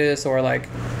practice, or like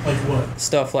what?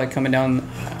 stuff like coming down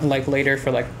like later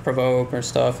for like Provoke or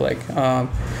stuff. Like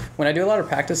when I do a lot of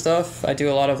practice stuff, I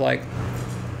do a lot of like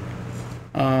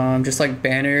just like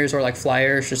banners or like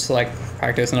flyers just to like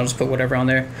practice, and I'll just put whatever on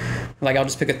there. Like I'll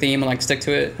just pick a theme and like stick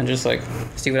to it and just like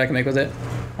see what I can make with it.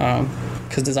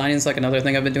 Because designing is like another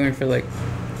thing I've been doing for like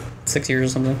 6 years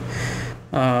or something.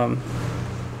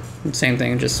 Same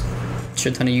thing, just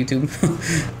shit ton of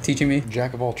YouTube teaching me.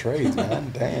 Jack of all trades,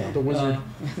 man. Damn. The wizard.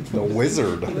 The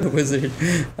wizard. The wizard.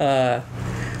 But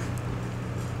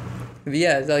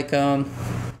yeah, like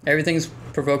everything's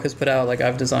Provoke has put out. Like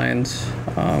I've designed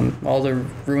all the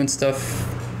Ruin stuff.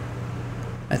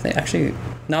 I think actually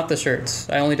not the shirts.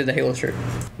 I only did the Halo shirt.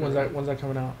 When's that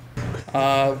coming out?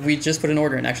 We just put an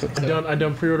order in actually. I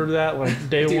done pre-ordered that like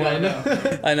day Dude, one.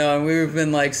 I know, and we've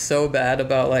been like so bad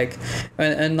about like,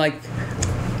 and like,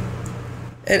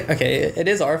 it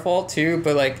is our fault too,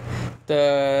 but like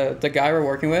the guy we're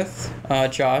working with,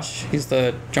 Josh, he's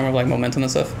the drummer of like Momentum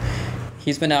and stuff.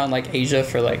 He's been out in like Asia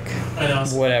for like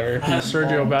whatever. I asked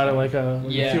Sergio about it like a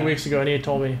few weeks ago, and he had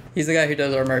told me. He's the guy who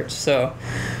does our merch, so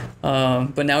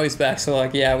but now he's back, so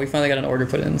like yeah, we finally got an order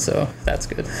put in, so that's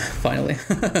good. Finally.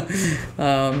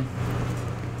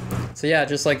 So yeah,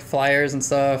 just like flyers and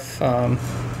stuff.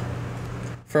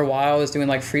 For a while I was doing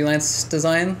like freelance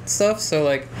design stuff, so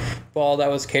like all that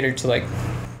was catered to like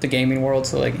the gaming world,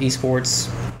 so like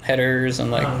esports headers and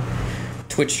like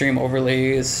Twitch stream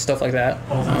overlays, stuff like that.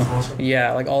 Oh, that's awesome.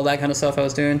 Yeah, like all that kind of stuff I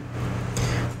was doing.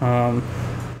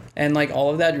 And like all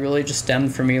of that really just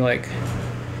stemmed for me like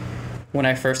when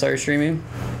I first started streaming.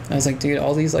 I was like, dude,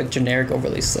 all these like generic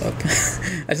overlays suck.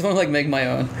 I just want to like make my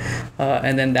own.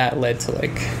 And then that led to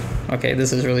like, okay,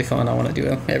 this is really fun. I want to do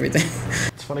everything.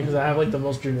 It's funny because I have like the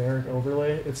most generic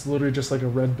overlay. It's literally just like a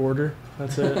red border.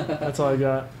 That's it. That's all I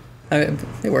got.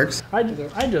 It works. I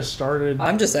just started.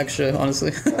 I'm just extra,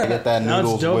 honestly. Gotta get that Now it's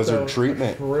Noodles dope, wizard though.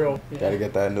 treatment. For real. Gotta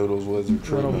get that Noodles wizard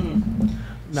treatment.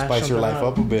 Mash Spice your something life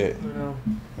up a bit. You know.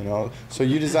 You know. So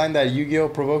you designed that Yu-Gi-Oh!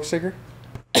 Provoke sticker?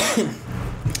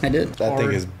 I did. That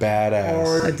thing is badass.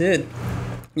 Hard. I did.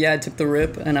 Yeah, I took the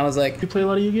rip and I was like, You play a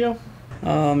lot of Yu-Gi-Oh?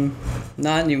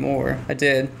 not anymore. I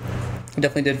did. I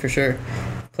definitely did for sure.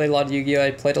 Played a lot of Yu-Gi-Oh!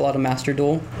 I played a lot of Master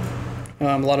Duel.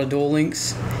 A lot of Duel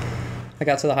Links. I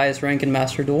got to the highest rank in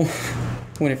Master Duel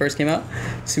when it first came out.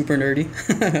 Super nerdy.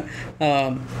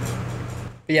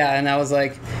 Yeah, and I was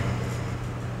like,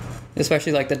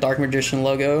 especially like the Dark Magician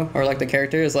logo or like the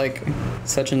character is like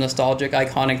such a nostalgic,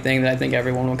 iconic thing that I think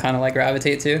everyone will kind of like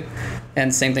gravitate to.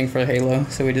 And same thing for Halo.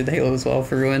 So we did the Halo as well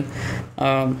for Ruin.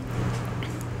 But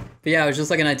yeah, it was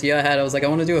just like an idea I had. I was like, I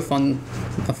want to do a fun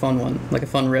one, like a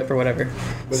fun rip or whatever.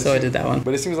 So I did that one.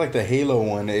 But it seems like the Halo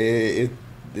one, it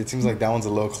seems like that one's a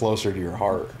little closer to your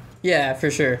heart. Yeah,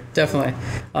 for sure, definitely.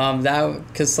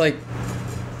 Cause like,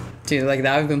 dude, like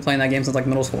that I've been playing that game since like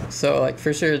middle school. So like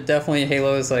for sure, definitely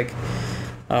Halo is like,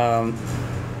 I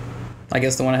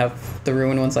guess the one I have the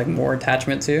Ruin one's like more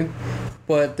attachment to,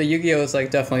 but the Yu-Gi-Oh is like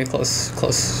definitely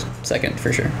close second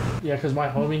for sure. Yeah, because my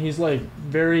homie, he's like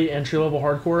very entry-level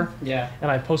hardcore. Yeah. And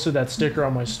I posted that sticker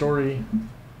on my story,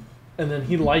 and then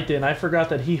he liked it, and I forgot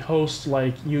that he hosts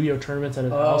like Yu-Gi-Oh tournaments at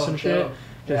his house and shit,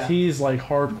 because he's like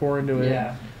hardcore into it.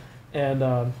 Yeah.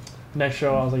 And next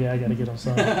show, I was like, yeah, I gotta get him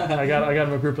some. I got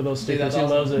him a group of those stickers. Dude, He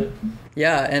loves it.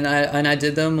 Yeah, and I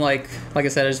did them like I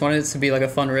said, I just wanted it to be like a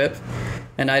fun rip,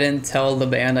 and I didn't tell the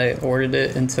band I ordered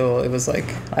it until it was like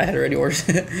I had already ordered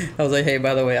it. I was like, hey,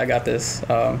 by the way, I got this.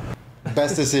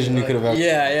 Best decision you could have ever.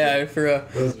 Yeah, for real.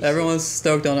 Everyone was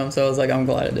stoked on them, so I was like, I'm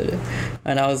glad I did it.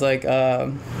 And I was like,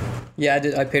 yeah,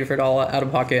 I paid for it all out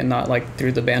of pocket and not like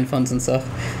through the band funds and stuff.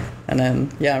 And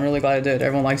then, yeah, I'm really glad I did.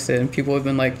 Everyone likes it, and people have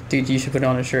been like, dude, you should put it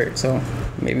on a shirt. So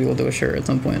maybe we'll do a shirt at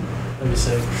some point. That'd be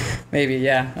sick. Maybe,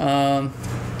 yeah.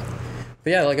 But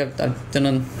yeah, like I've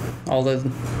done all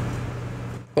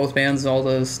both bands, all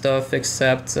the stuff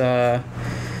except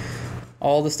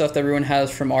all the stuff that Ruin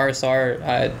has from RSR,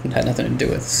 I had nothing to do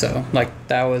with. So like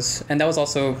that was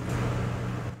also,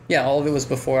 yeah, all of it was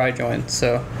before I joined.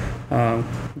 So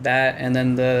that, and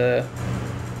then the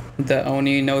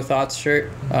Oni No Thoughts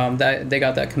shirt, that they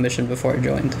got that commissioned before I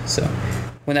joined. So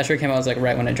when that shirt came out, it was like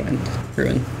right when I joined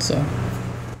Ruin. So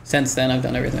since then, I've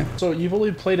done everything. So you've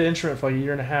only played an instrument for like a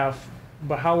year and a half,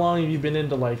 but how long have you been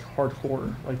into like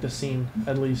hardcore, like the scene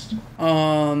at least?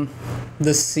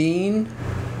 The scene,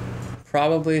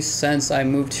 probably since I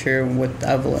moved here with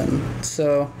Evelyn.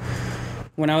 So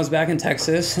when I was back in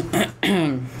Texas,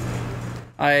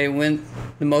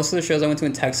 most of the shows I went to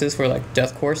in Texas were like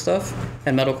deathcore stuff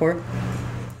and metalcore,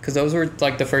 because those were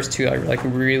like the first two I like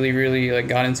really like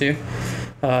got into,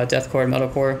 deathcore and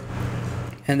metalcore.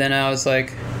 And then I was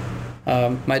like,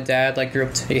 my dad like grew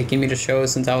up taking me to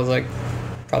shows since I was like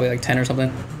probably like 10 or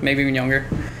something, maybe even younger,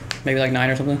 maybe like 9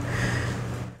 or something.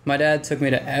 My dad took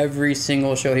me to every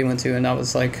single show he went to, and that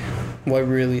was like what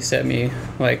really set me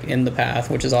like in the path,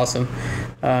 which is awesome.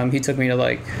 He took me to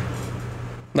like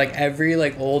every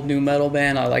like old new metal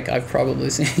band I've probably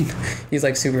seen. He's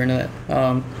like super into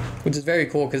that, which is very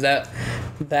cool, because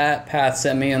that path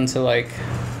set me into like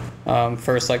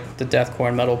first like the deathcore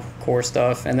and metalcore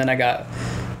stuff, and then I got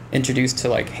introduced to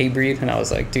like Hatebreed, and I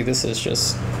was like, dude, this is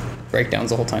just breakdowns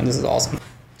the whole time. This is awesome.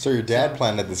 So your dad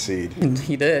planted the seed.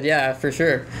 He did, yeah, for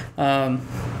sure.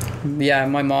 Yeah,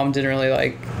 my mom didn't really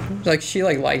like she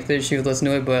like liked it, she would listen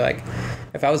to it, but like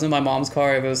if I was in my mom's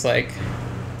car, if it was like,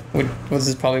 this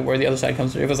is probably where the other side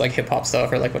comes from. It was like hip hop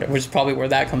stuff or like whatever, which is probably where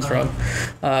that comes from.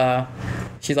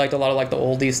 She liked a lot of like the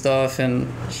oldie stuff,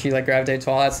 and she like gravitated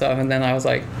to all that stuff. And then I was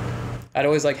like, I'd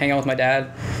always like hang out with my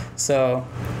dad, so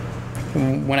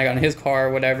when I got in his car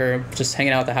or whatever, just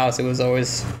hanging out at the house, it was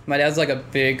always, my dad's like a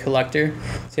big collector,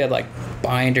 so he had like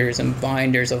binders and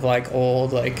binders of like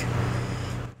old, like,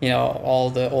 you know, all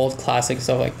the old classic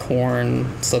stuff like Korn,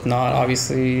 Slipknot,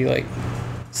 obviously, like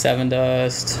Seven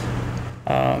Dust,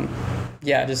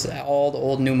 yeah, just all the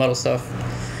old new metal stuff.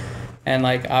 And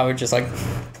like I would just like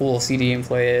pull a CD and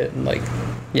play it, and like,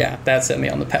 yeah, that set me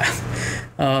on the path.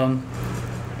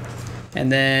 And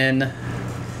then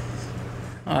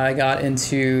I got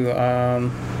into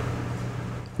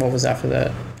what was after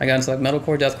that? I got into like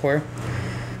metalcore, deathcore,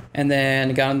 and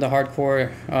then got into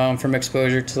hardcore from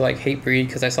exposure to like Hatebreed,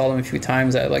 because I saw them a few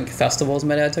times at like festivals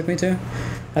my dad took me to.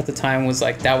 At the time was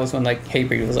like, that was when like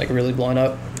Hatebreed was like really blowing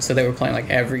up, so they were playing like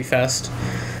every fest,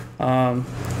 and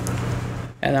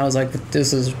I was like,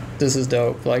 this is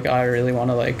dope. Like I really want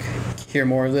to like hear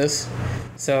more of this.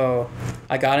 So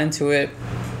I got into it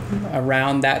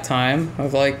around that time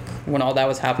of like when all that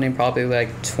was happening, probably like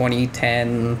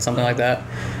 2010, something like that.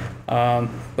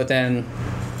 But then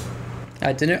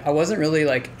I wasn't really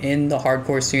like in the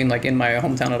hardcore scene like in my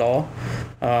hometown at all.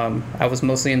 I was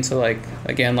mostly into like,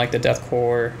 again, like the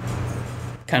deathcore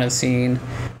kind of scene,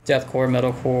 deathcore,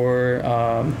 metalcore,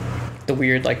 the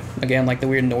weird, like, again, like the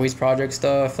weird noise project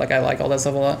stuff. Like I like all that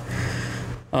stuff a lot.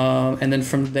 And then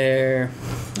from there,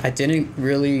 I didn't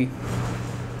really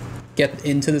get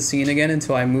into the scene again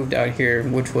until I moved out here,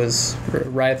 which was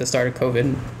right at the start of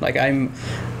COVID. Like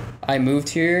I moved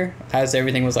here as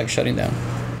everything was like shutting down.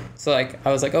 So like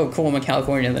I was like, oh cool, I'm in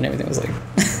California, and then everything was like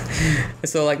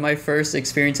so like my first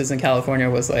experiences in California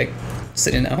was like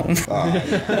sitting at home.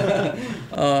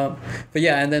 But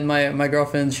yeah, and then my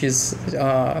girlfriend, she's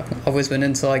always been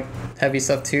into like heavy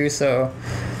stuff too, so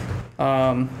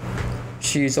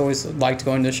she's always liked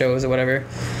going to shows or whatever.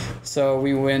 So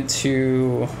we went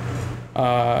to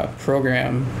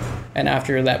program, and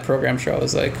after that program show I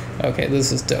was like, okay,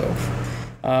 this is dope,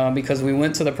 because we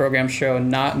went to the program show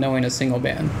not knowing a single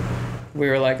band. We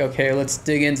were like, okay, let's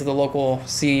dig into the local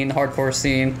scene, hardcore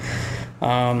scene.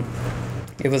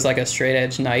 It was like a straight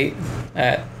edge night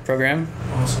at program.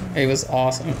 Awesome. It was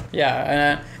awesome.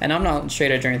 Yeah, and I'm not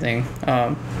straight edge or anything,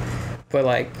 but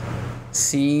like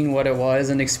seeing what it was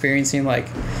and experiencing, like,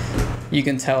 you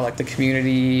can tell like the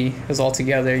community was all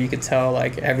together. You could tell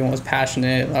like everyone was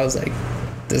passionate. I was like,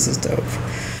 this is dope.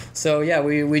 So yeah,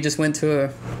 we just went to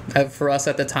for us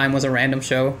at the time was a random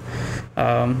show.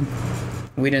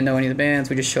 We didn't know any of the bands.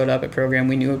 We just showed up at program.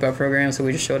 We knew about program, so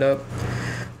we just showed up.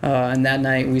 And that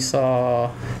night we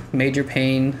saw Major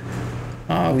Pain.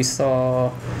 We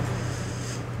saw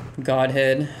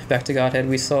Godhead, Back to Godhead.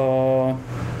 We saw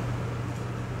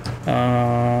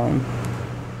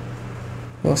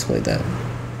who else played that?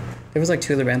 There was like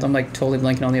 2 other bands. I'm like totally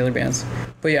blanking on the other bands.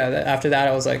 But yeah, after that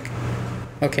I was like,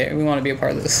 okay, we want to be a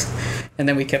part of this. And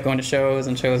then we kept going to shows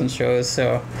and shows and shows.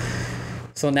 So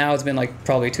now it's been like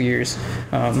probably 2 years.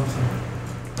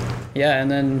 Yeah, and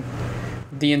then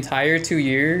the entire 2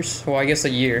 years, well, I guess a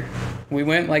year, we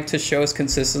went like to shows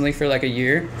consistently for like a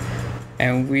year.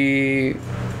 And me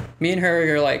and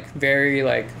her are like very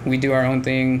like, we do our own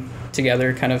thing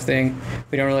together kind of thing.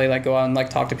 We don't really like go out and like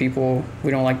talk to people.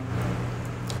 We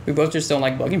both just don't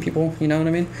like bugging people, you know what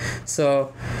I mean?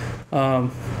 So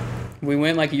we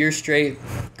went like years straight,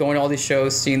 going to all these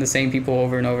shows, seeing the same people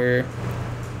over and over,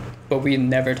 but we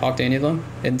never talked to any of them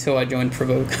until I joined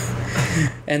Provoke.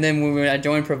 And then when I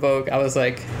joined Provoke, I was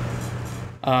like,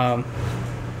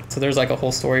 so there's like a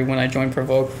whole story when I joined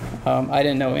Provoke. I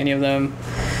didn't know any of them.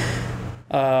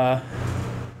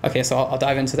 Okay, so I'll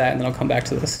dive into that and then I'll come back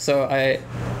to this. So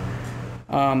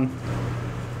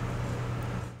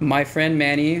my friend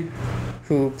Manny,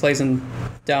 who plays in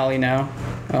Cali now,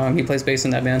 he plays bass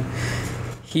in that band.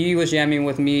 He was jamming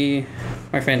with me,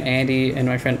 my friend Andy, and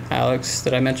my friend Alex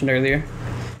that I mentioned earlier.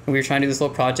 And we were trying to do this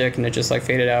little project and it just like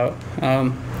faded out.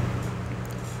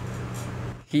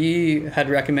 He had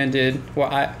recommended,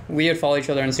 we had followed each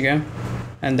other on Instagram,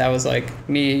 and that was like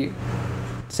me,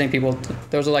 same people.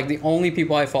 Those are like the only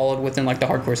people I followed within like the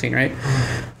hardcore scene, right?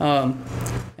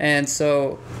 And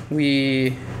so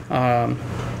we, well,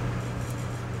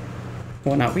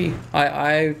 not we.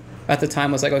 I at the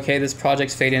time was like, okay, this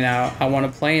project's fading out. I want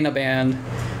to play in a band.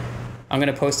 I'm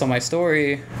gonna post on my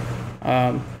story.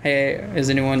 Hey, is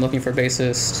anyone looking for a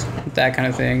bassist? That kind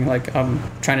of thing. Like, I'm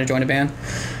trying to join a band.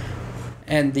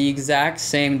 And the exact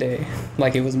same day,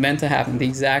 like it was meant to happen, the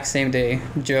exact same day,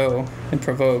 Joe and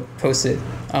Provoke posted,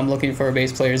 I'm looking for a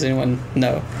bass player. Does anyone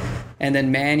know? And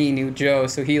then Manny knew Joe,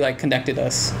 so he like connected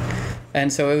us.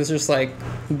 And so it was just like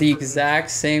the exact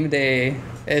same day.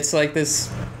 It's like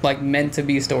this like meant to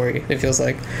be story, it feels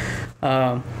like.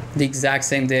 The exact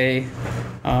same day.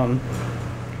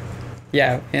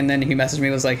 Yeah, and then he messaged me,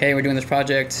 was like, hey, we're doing this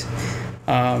project.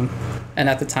 And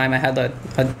at the time I had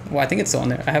well, I think it's still on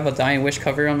there. I have a Dying Wish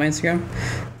cover on my Instagram.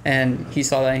 And he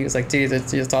saw that and he was like, dude,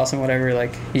 that's just awesome, whatever.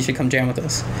 Like, you should come jam with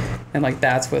us. And like,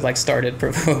 that's what like started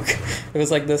Provoke. It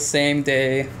was like the same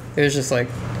day. It was just like,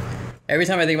 every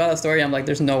time I think about that story, I'm like,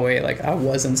 there's no way, like, I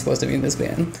wasn't supposed to be in this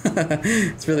band.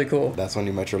 It's really cool. That's when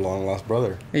you met your long lost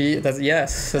brother. That's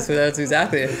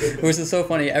exactly it. Which is so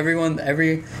funny.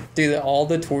 Dude, all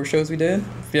the tour shows we did,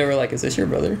 if you ever like, is this your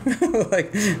brother?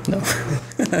 Like, no.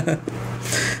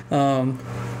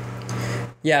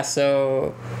 Yeah,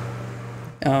 so,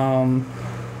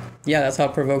 yeah, that's how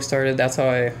Provoke started. That's how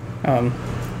I,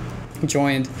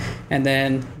 joined. And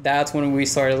then that's when we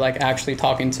started like actually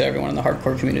talking to everyone in the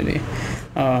hardcore community,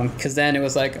 because then it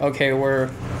was like, okay, we're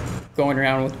going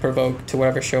around with Provoke to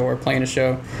whatever show, or playing a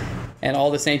show, and all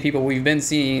the same people we've been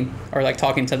seeing are like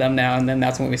talking to them now. And then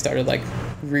that's when we started like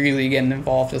really getting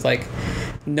involved with like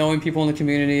knowing people in the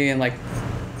community and like,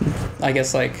 I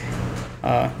guess like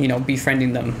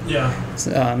befriending them,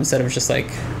 instead of just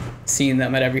like seeing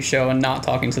them at every show and not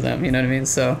talking to them, you know what I mean?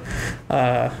 So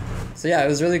yeah, it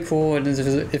was really cool, and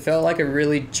it felt like a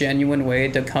really genuine way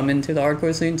to come into the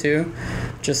hardcore scene too.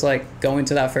 Just like going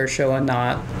to that first show and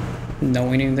not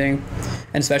knowing anything,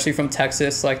 and especially from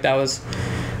Texas, like that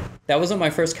wasn't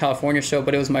my first California show,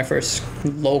 but it was my first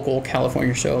local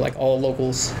California show, like all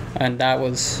locals, and that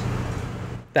was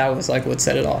like what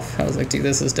set it off. I was like, dude,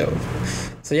 this is dope.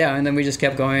 So yeah, and then we just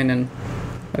kept going, and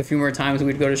a few more times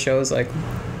we'd go to shows, like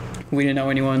we didn't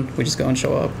know anyone, we just go and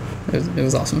show up. It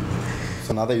was awesome.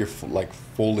 So now that you're like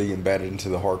fully embedded into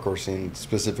the hardcore scene,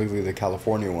 specifically the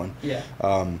California one,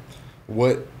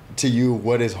 what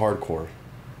is hardcore?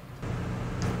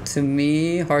 To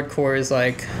me, hardcore is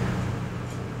like,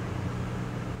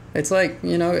 it's like,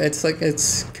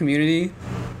 it's community.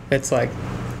 It's like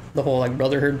the whole like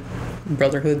brotherhood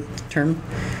term,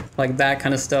 like that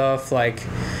kind of stuff. Like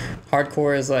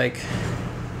hardcore is like,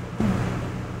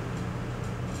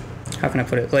 how can I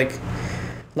put it?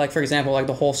 Like for example, like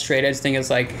the whole straight edge thing is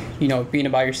like, being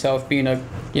about yourself, being a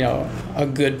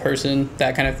good person,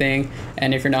 that kind of thing.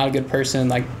 And if you're not a good person,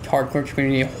 like hardcore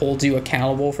community holds you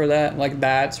accountable for that. Like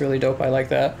that's really dope. I like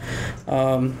that.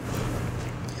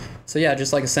 So yeah,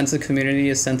 just like a sense of community,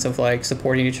 a sense of like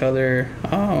supporting each other,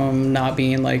 not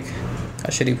being like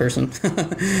a shitty person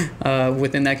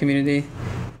within that community.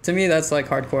 To me, that's like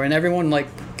hardcore, and everyone like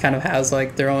kind of has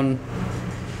like their own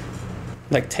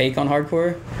like take on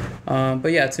hardcore.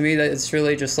 But yeah, to me, that it's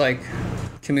really just like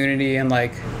community and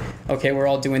like, okay, we're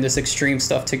all doing this extreme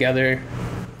stuff together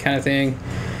kind of thing.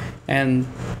 And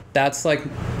that's like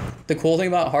the cool thing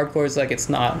about hardcore is like it's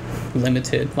not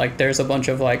limited. Like there's a bunch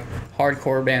of like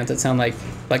hardcore bands that sound like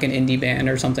an indie band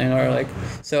or something, or like,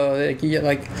 so like, you get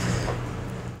like,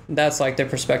 that's like the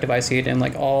perspective I see it in.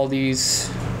 Like all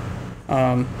these,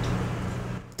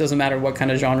 doesn't matter what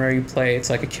kind of genre you play, it's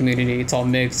like a community, it's all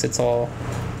mixed, it's all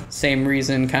same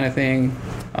reason kind of thing.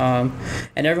 And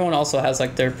everyone also has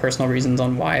like their personal reasons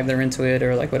on why they're into it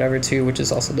or like whatever too, which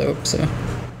is also dope. So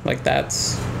like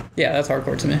that's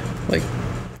hardcore to me, like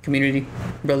community,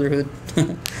 brotherhood,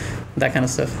 that kind of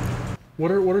stuff.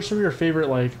 What are some of your favorite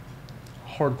like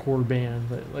hardcore band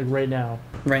like right now?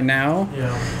 Right now,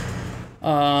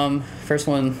 Yeah. first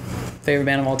one, favorite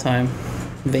band of all time,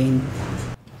 Vane.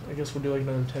 I guess we'll do like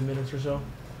another 10 minutes or so.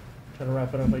 Try to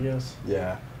wrap it up, I guess.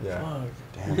 Yeah. Fuck.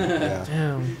 Damn. Yeah.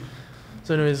 Damn.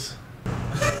 So, anyways,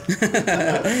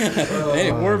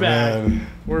 Anyway, we're back. Man.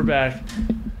 We're back.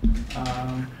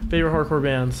 Favorite hardcore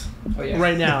bands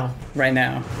right now. right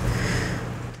now.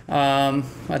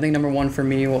 I think number one for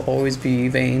me will always be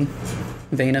Vane.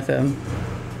 Vane FM.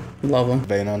 Love them.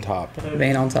 Vein on top.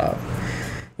 Vane on top.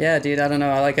 Yeah, dude, I don't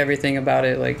know. I like everything about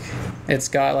it. Like, it's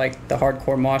got like the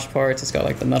hardcore mosh parts. It's got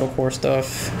like the metalcore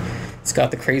stuff. It's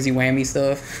got the crazy whammy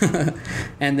stuff.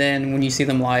 And then when you see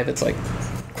them live, it's like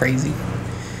crazy.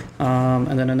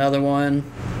 And then another one,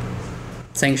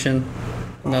 Sanction.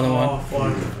 Another one. Oh,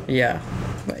 fuck. Yeah,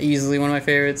 easily one of my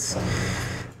favorites.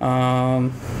 How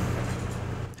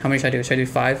many should I do? Should I do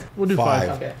 5? We'll do 5.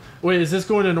 Okay. Wait, is this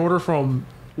going in order from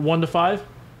 1 to 5?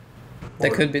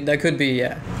 That could be,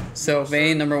 yeah. So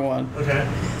Vane number 1, Okay.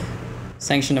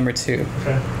 Sanction number 2.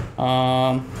 Okay.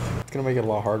 It's gonna make it a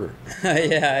lot harder.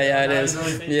 Yeah, it is.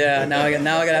 Yeah, now I got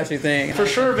to actually think. For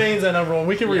sure, Vane's at number 1.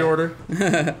 We can reorder.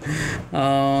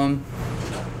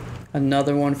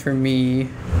 Another one for me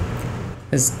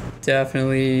is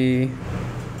definitely.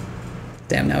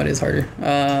 Damn, now it is harder.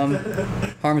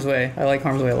 Harm's Way. I like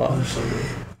Harm's Way a lot.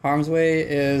 Harm's Way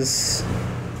is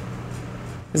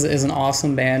an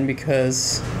awesome band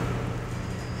because,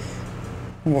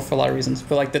 well, for a lot of reasons,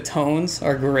 but like the tones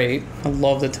are great. I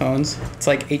love the tones. It's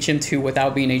like HM2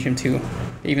 without being HM2,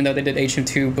 even though they did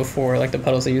HM2 before, like the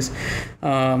pedals they use.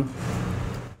 And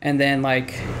then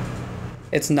like,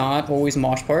 it's not always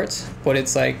mosh parts, but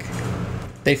it's like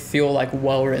they feel like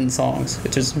well-written songs,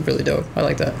 which is really dope. I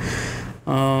like that.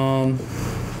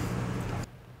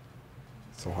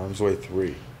 So Harm's Way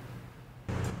 3.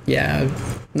 Yeah,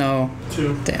 no,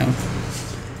 2. damn.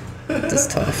 That's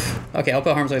tough. Okay, I'll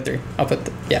put Harm's Way 3.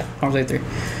 Harm's Way 3.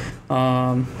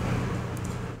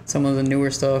 Some of the newer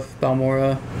stuff,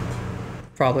 Balmora,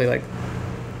 probably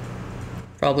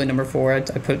number 4. I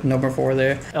put number 4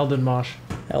 there. Eldon Mosh.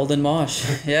 Eldon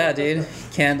Mosh. Yeah, dude.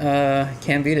 Can't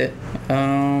beat it.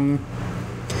 And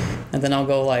then I'll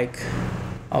go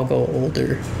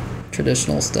older,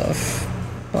 traditional stuff.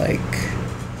 Like,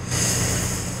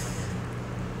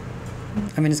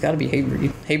 I mean, it's got to be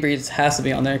Hatebreed. Hatebreed has to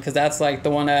be on there because that's like the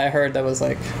one that I heard that was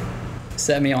like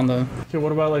set me on the. Okay,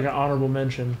 what about like an honorable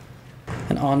mention?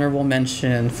 An honorable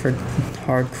mention for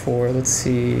hardcore. Let's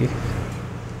see.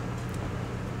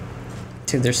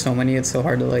 Dude, there's so many. It's so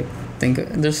hard to like think.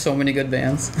 There's so many good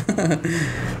bands.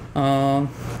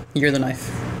 You're the Knife,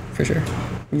 for sure.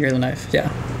 You're the Knife.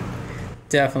 Yeah,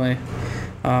 definitely.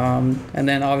 And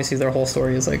then obviously their whole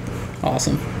story is like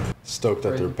awesome. Stoked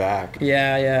that they're back.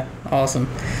 Yeah, awesome.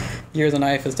 You're the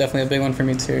Knife is definitely a big one for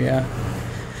me too. Yeah.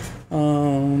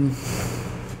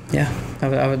 Yeah,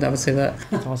 I would say that.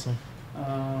 That's awesome.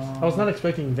 I was not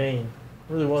expecting Vane.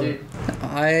 Really wasn't.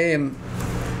 Dude,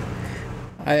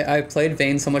 I played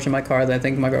Vane so much in my car that I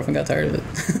think my girlfriend got tired of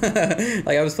it.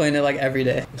 Like I was playing it like every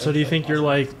day. So do you think you're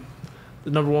like the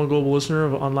number 1 global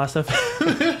listener on Last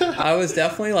FM? I was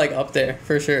definitely like up there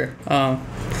for sure.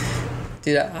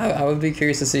 Dude, I would be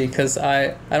curious to see because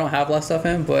I don't have Last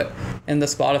FM, but in the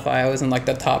Spotify I was in like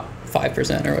the top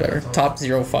 5% or whatever, top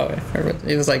 0.5 or what.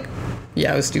 It was like,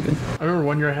 yeah, it was stupid. I remember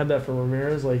one year I had that for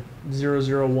Ramirez, like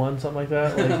 001, something like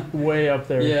that, like way up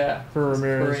there. Yeah, for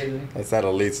Ramirez. crazy. That's that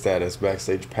elite status,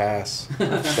 backstage pass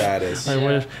status. I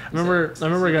wish. I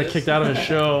remember I got kicked out of his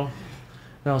show.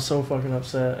 And I was so fucking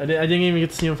upset. I didn't even get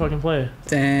to see him fucking play.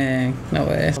 Dang, no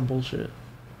way. Some bullshit.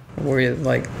 Were you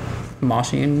like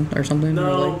moshing or something? Or,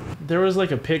 No, like... there was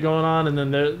like a pit going on, and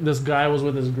then this guy was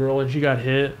with his girl, and she got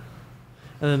hit.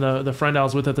 And then the friend I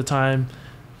was with at the time,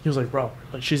 he was like, "Bro,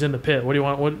 like she's in the pit. What do you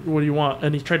want? What do you want?"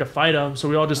 And he tried to fight him, so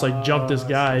we all just like jumped this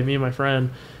guy, me and my friend,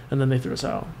 and then they threw us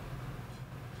out.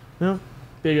 Yeah,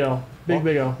 big L,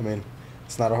 big L. I mean,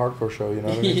 it's not a hardcore show, you know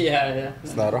what I mean? yeah.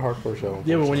 It's not a hardcore show.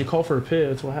 Yeah, but when you call for a pit,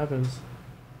 that's what happens.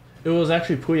 It was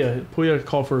actually Puya. Puya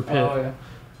called for a pit. Oh yeah.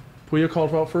 Puya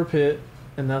called out for a pit,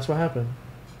 and that's what happened.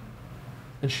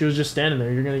 And she was just standing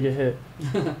there. You're gonna get hit.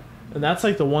 And that's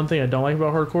like the one thing I don't like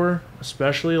about hardcore,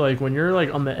 especially like when you're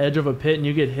like on the edge of a pit and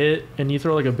you get hit and you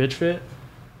throw like a bitch fit.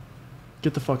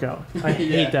 Get the fuck out. I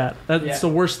hate that. That's the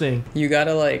worst thing. You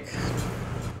gotta know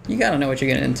what you're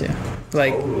getting into.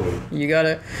 Like, you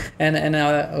gotta,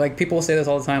 and like people say this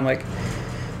all the time, like,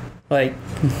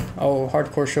 oh,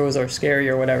 hardcore shows are scary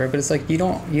or whatever, but it's like you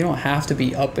don't have to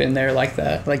be up in there like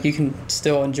that. Like you can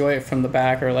still enjoy it from the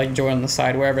back or like enjoy it on the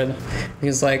side, wherever,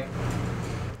 because like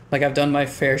like I've done my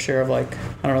fair share of like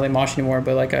I don't really mosh anymore,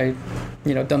 but like I,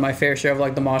 you know, done my fair share of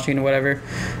like the moshing or whatever.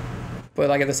 But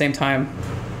like at the same time,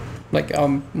 like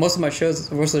most of the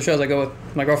shows I go with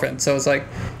my girlfriend, so it's like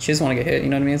she doesn't want to get hit, you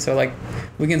know what I mean? So like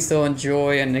we can still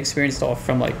enjoy and experience it all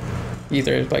from like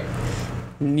either like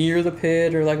near the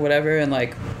pit or like whatever, and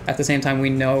like at the same time we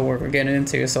know what we're getting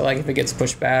into. So like if it gets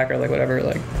pushed back or like whatever,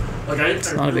 like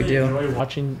it's not a big deal. I enjoy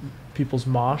watching people's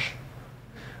mosh,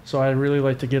 so I really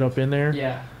like to get up in there.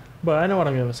 Yeah. But I know what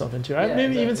I'm getting myself into. Yeah,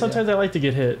 Maybe even sometimes I like to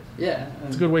get hit. Yeah.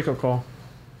 It's a good wake up call.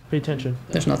 Pay attention.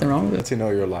 There's nothing wrong with That's, you know,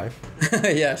 your life.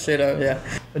 it. Yeah, straight up. Yeah.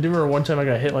 I do remember one time I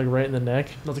got hit like right in the neck.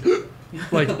 I was like,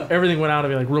 like everything went out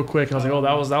of me like real quick. And I was like, oh,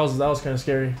 that was kind of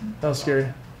scary. That was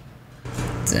scary.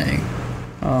 Dang.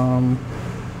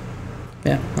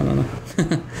 Yeah, I don't know.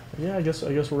 Yeah, I guess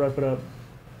we'll wrap it up.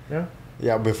 Yeah.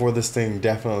 Yeah, before this thing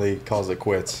definitely calls it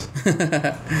quits.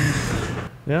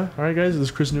 Yeah. All right, guys. This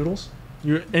is Chris Nudelz.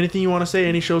 Anything you want to say?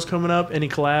 Any shows coming up? Any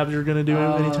collabs you're gonna do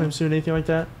anytime soon? Anything like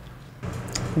that?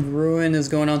 Ruin is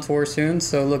going on tour soon,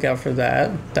 so look out for that.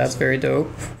 That's very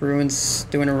dope. Ruin's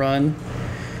doing a run.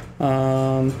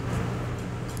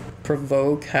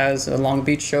 Provoke has a Long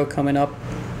Beach show coming up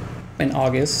in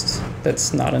August.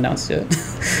 That's not announced yet.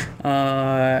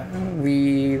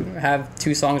 We have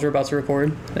 2 songs we're about to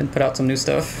record and put out some new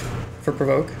stuff for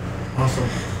Provoke. Awesome.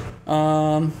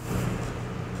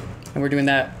 And we're doing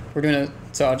that.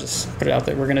 So I'll just put it out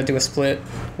there. We're gonna do a split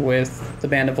with the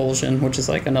band Evulsion, which is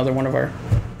like another one of our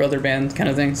brother band kind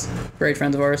of things. Great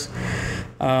friends of ours.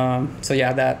 So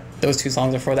yeah, those 2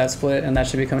 songs are for that split, and that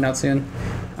should be coming out soon.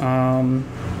 Yeah,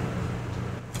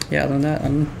 other than that,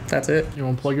 that's it. You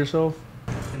want to plug yourself?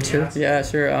 Sure. Yeah,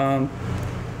 sure.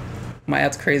 My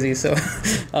ad's crazy, so.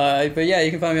 But yeah,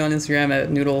 you can find me on Instagram at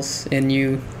Nudelz,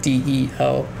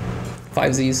 Nudel,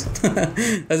 5 Z's.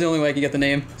 That's the only way I can get the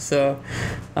name. So,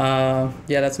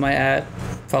 yeah, that's my ad.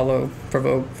 Follow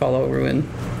Provoke, follow Ruin.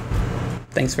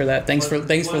 Thanks for that. Thanks for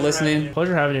listening.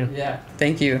 Pleasure having you. Yeah.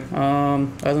 Thank you.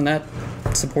 Other than that,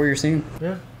 support your scene.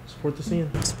 Yeah. Support the scene.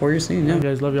 Support your scene. Yeah. All right,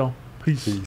 guys, love y'all. Peace.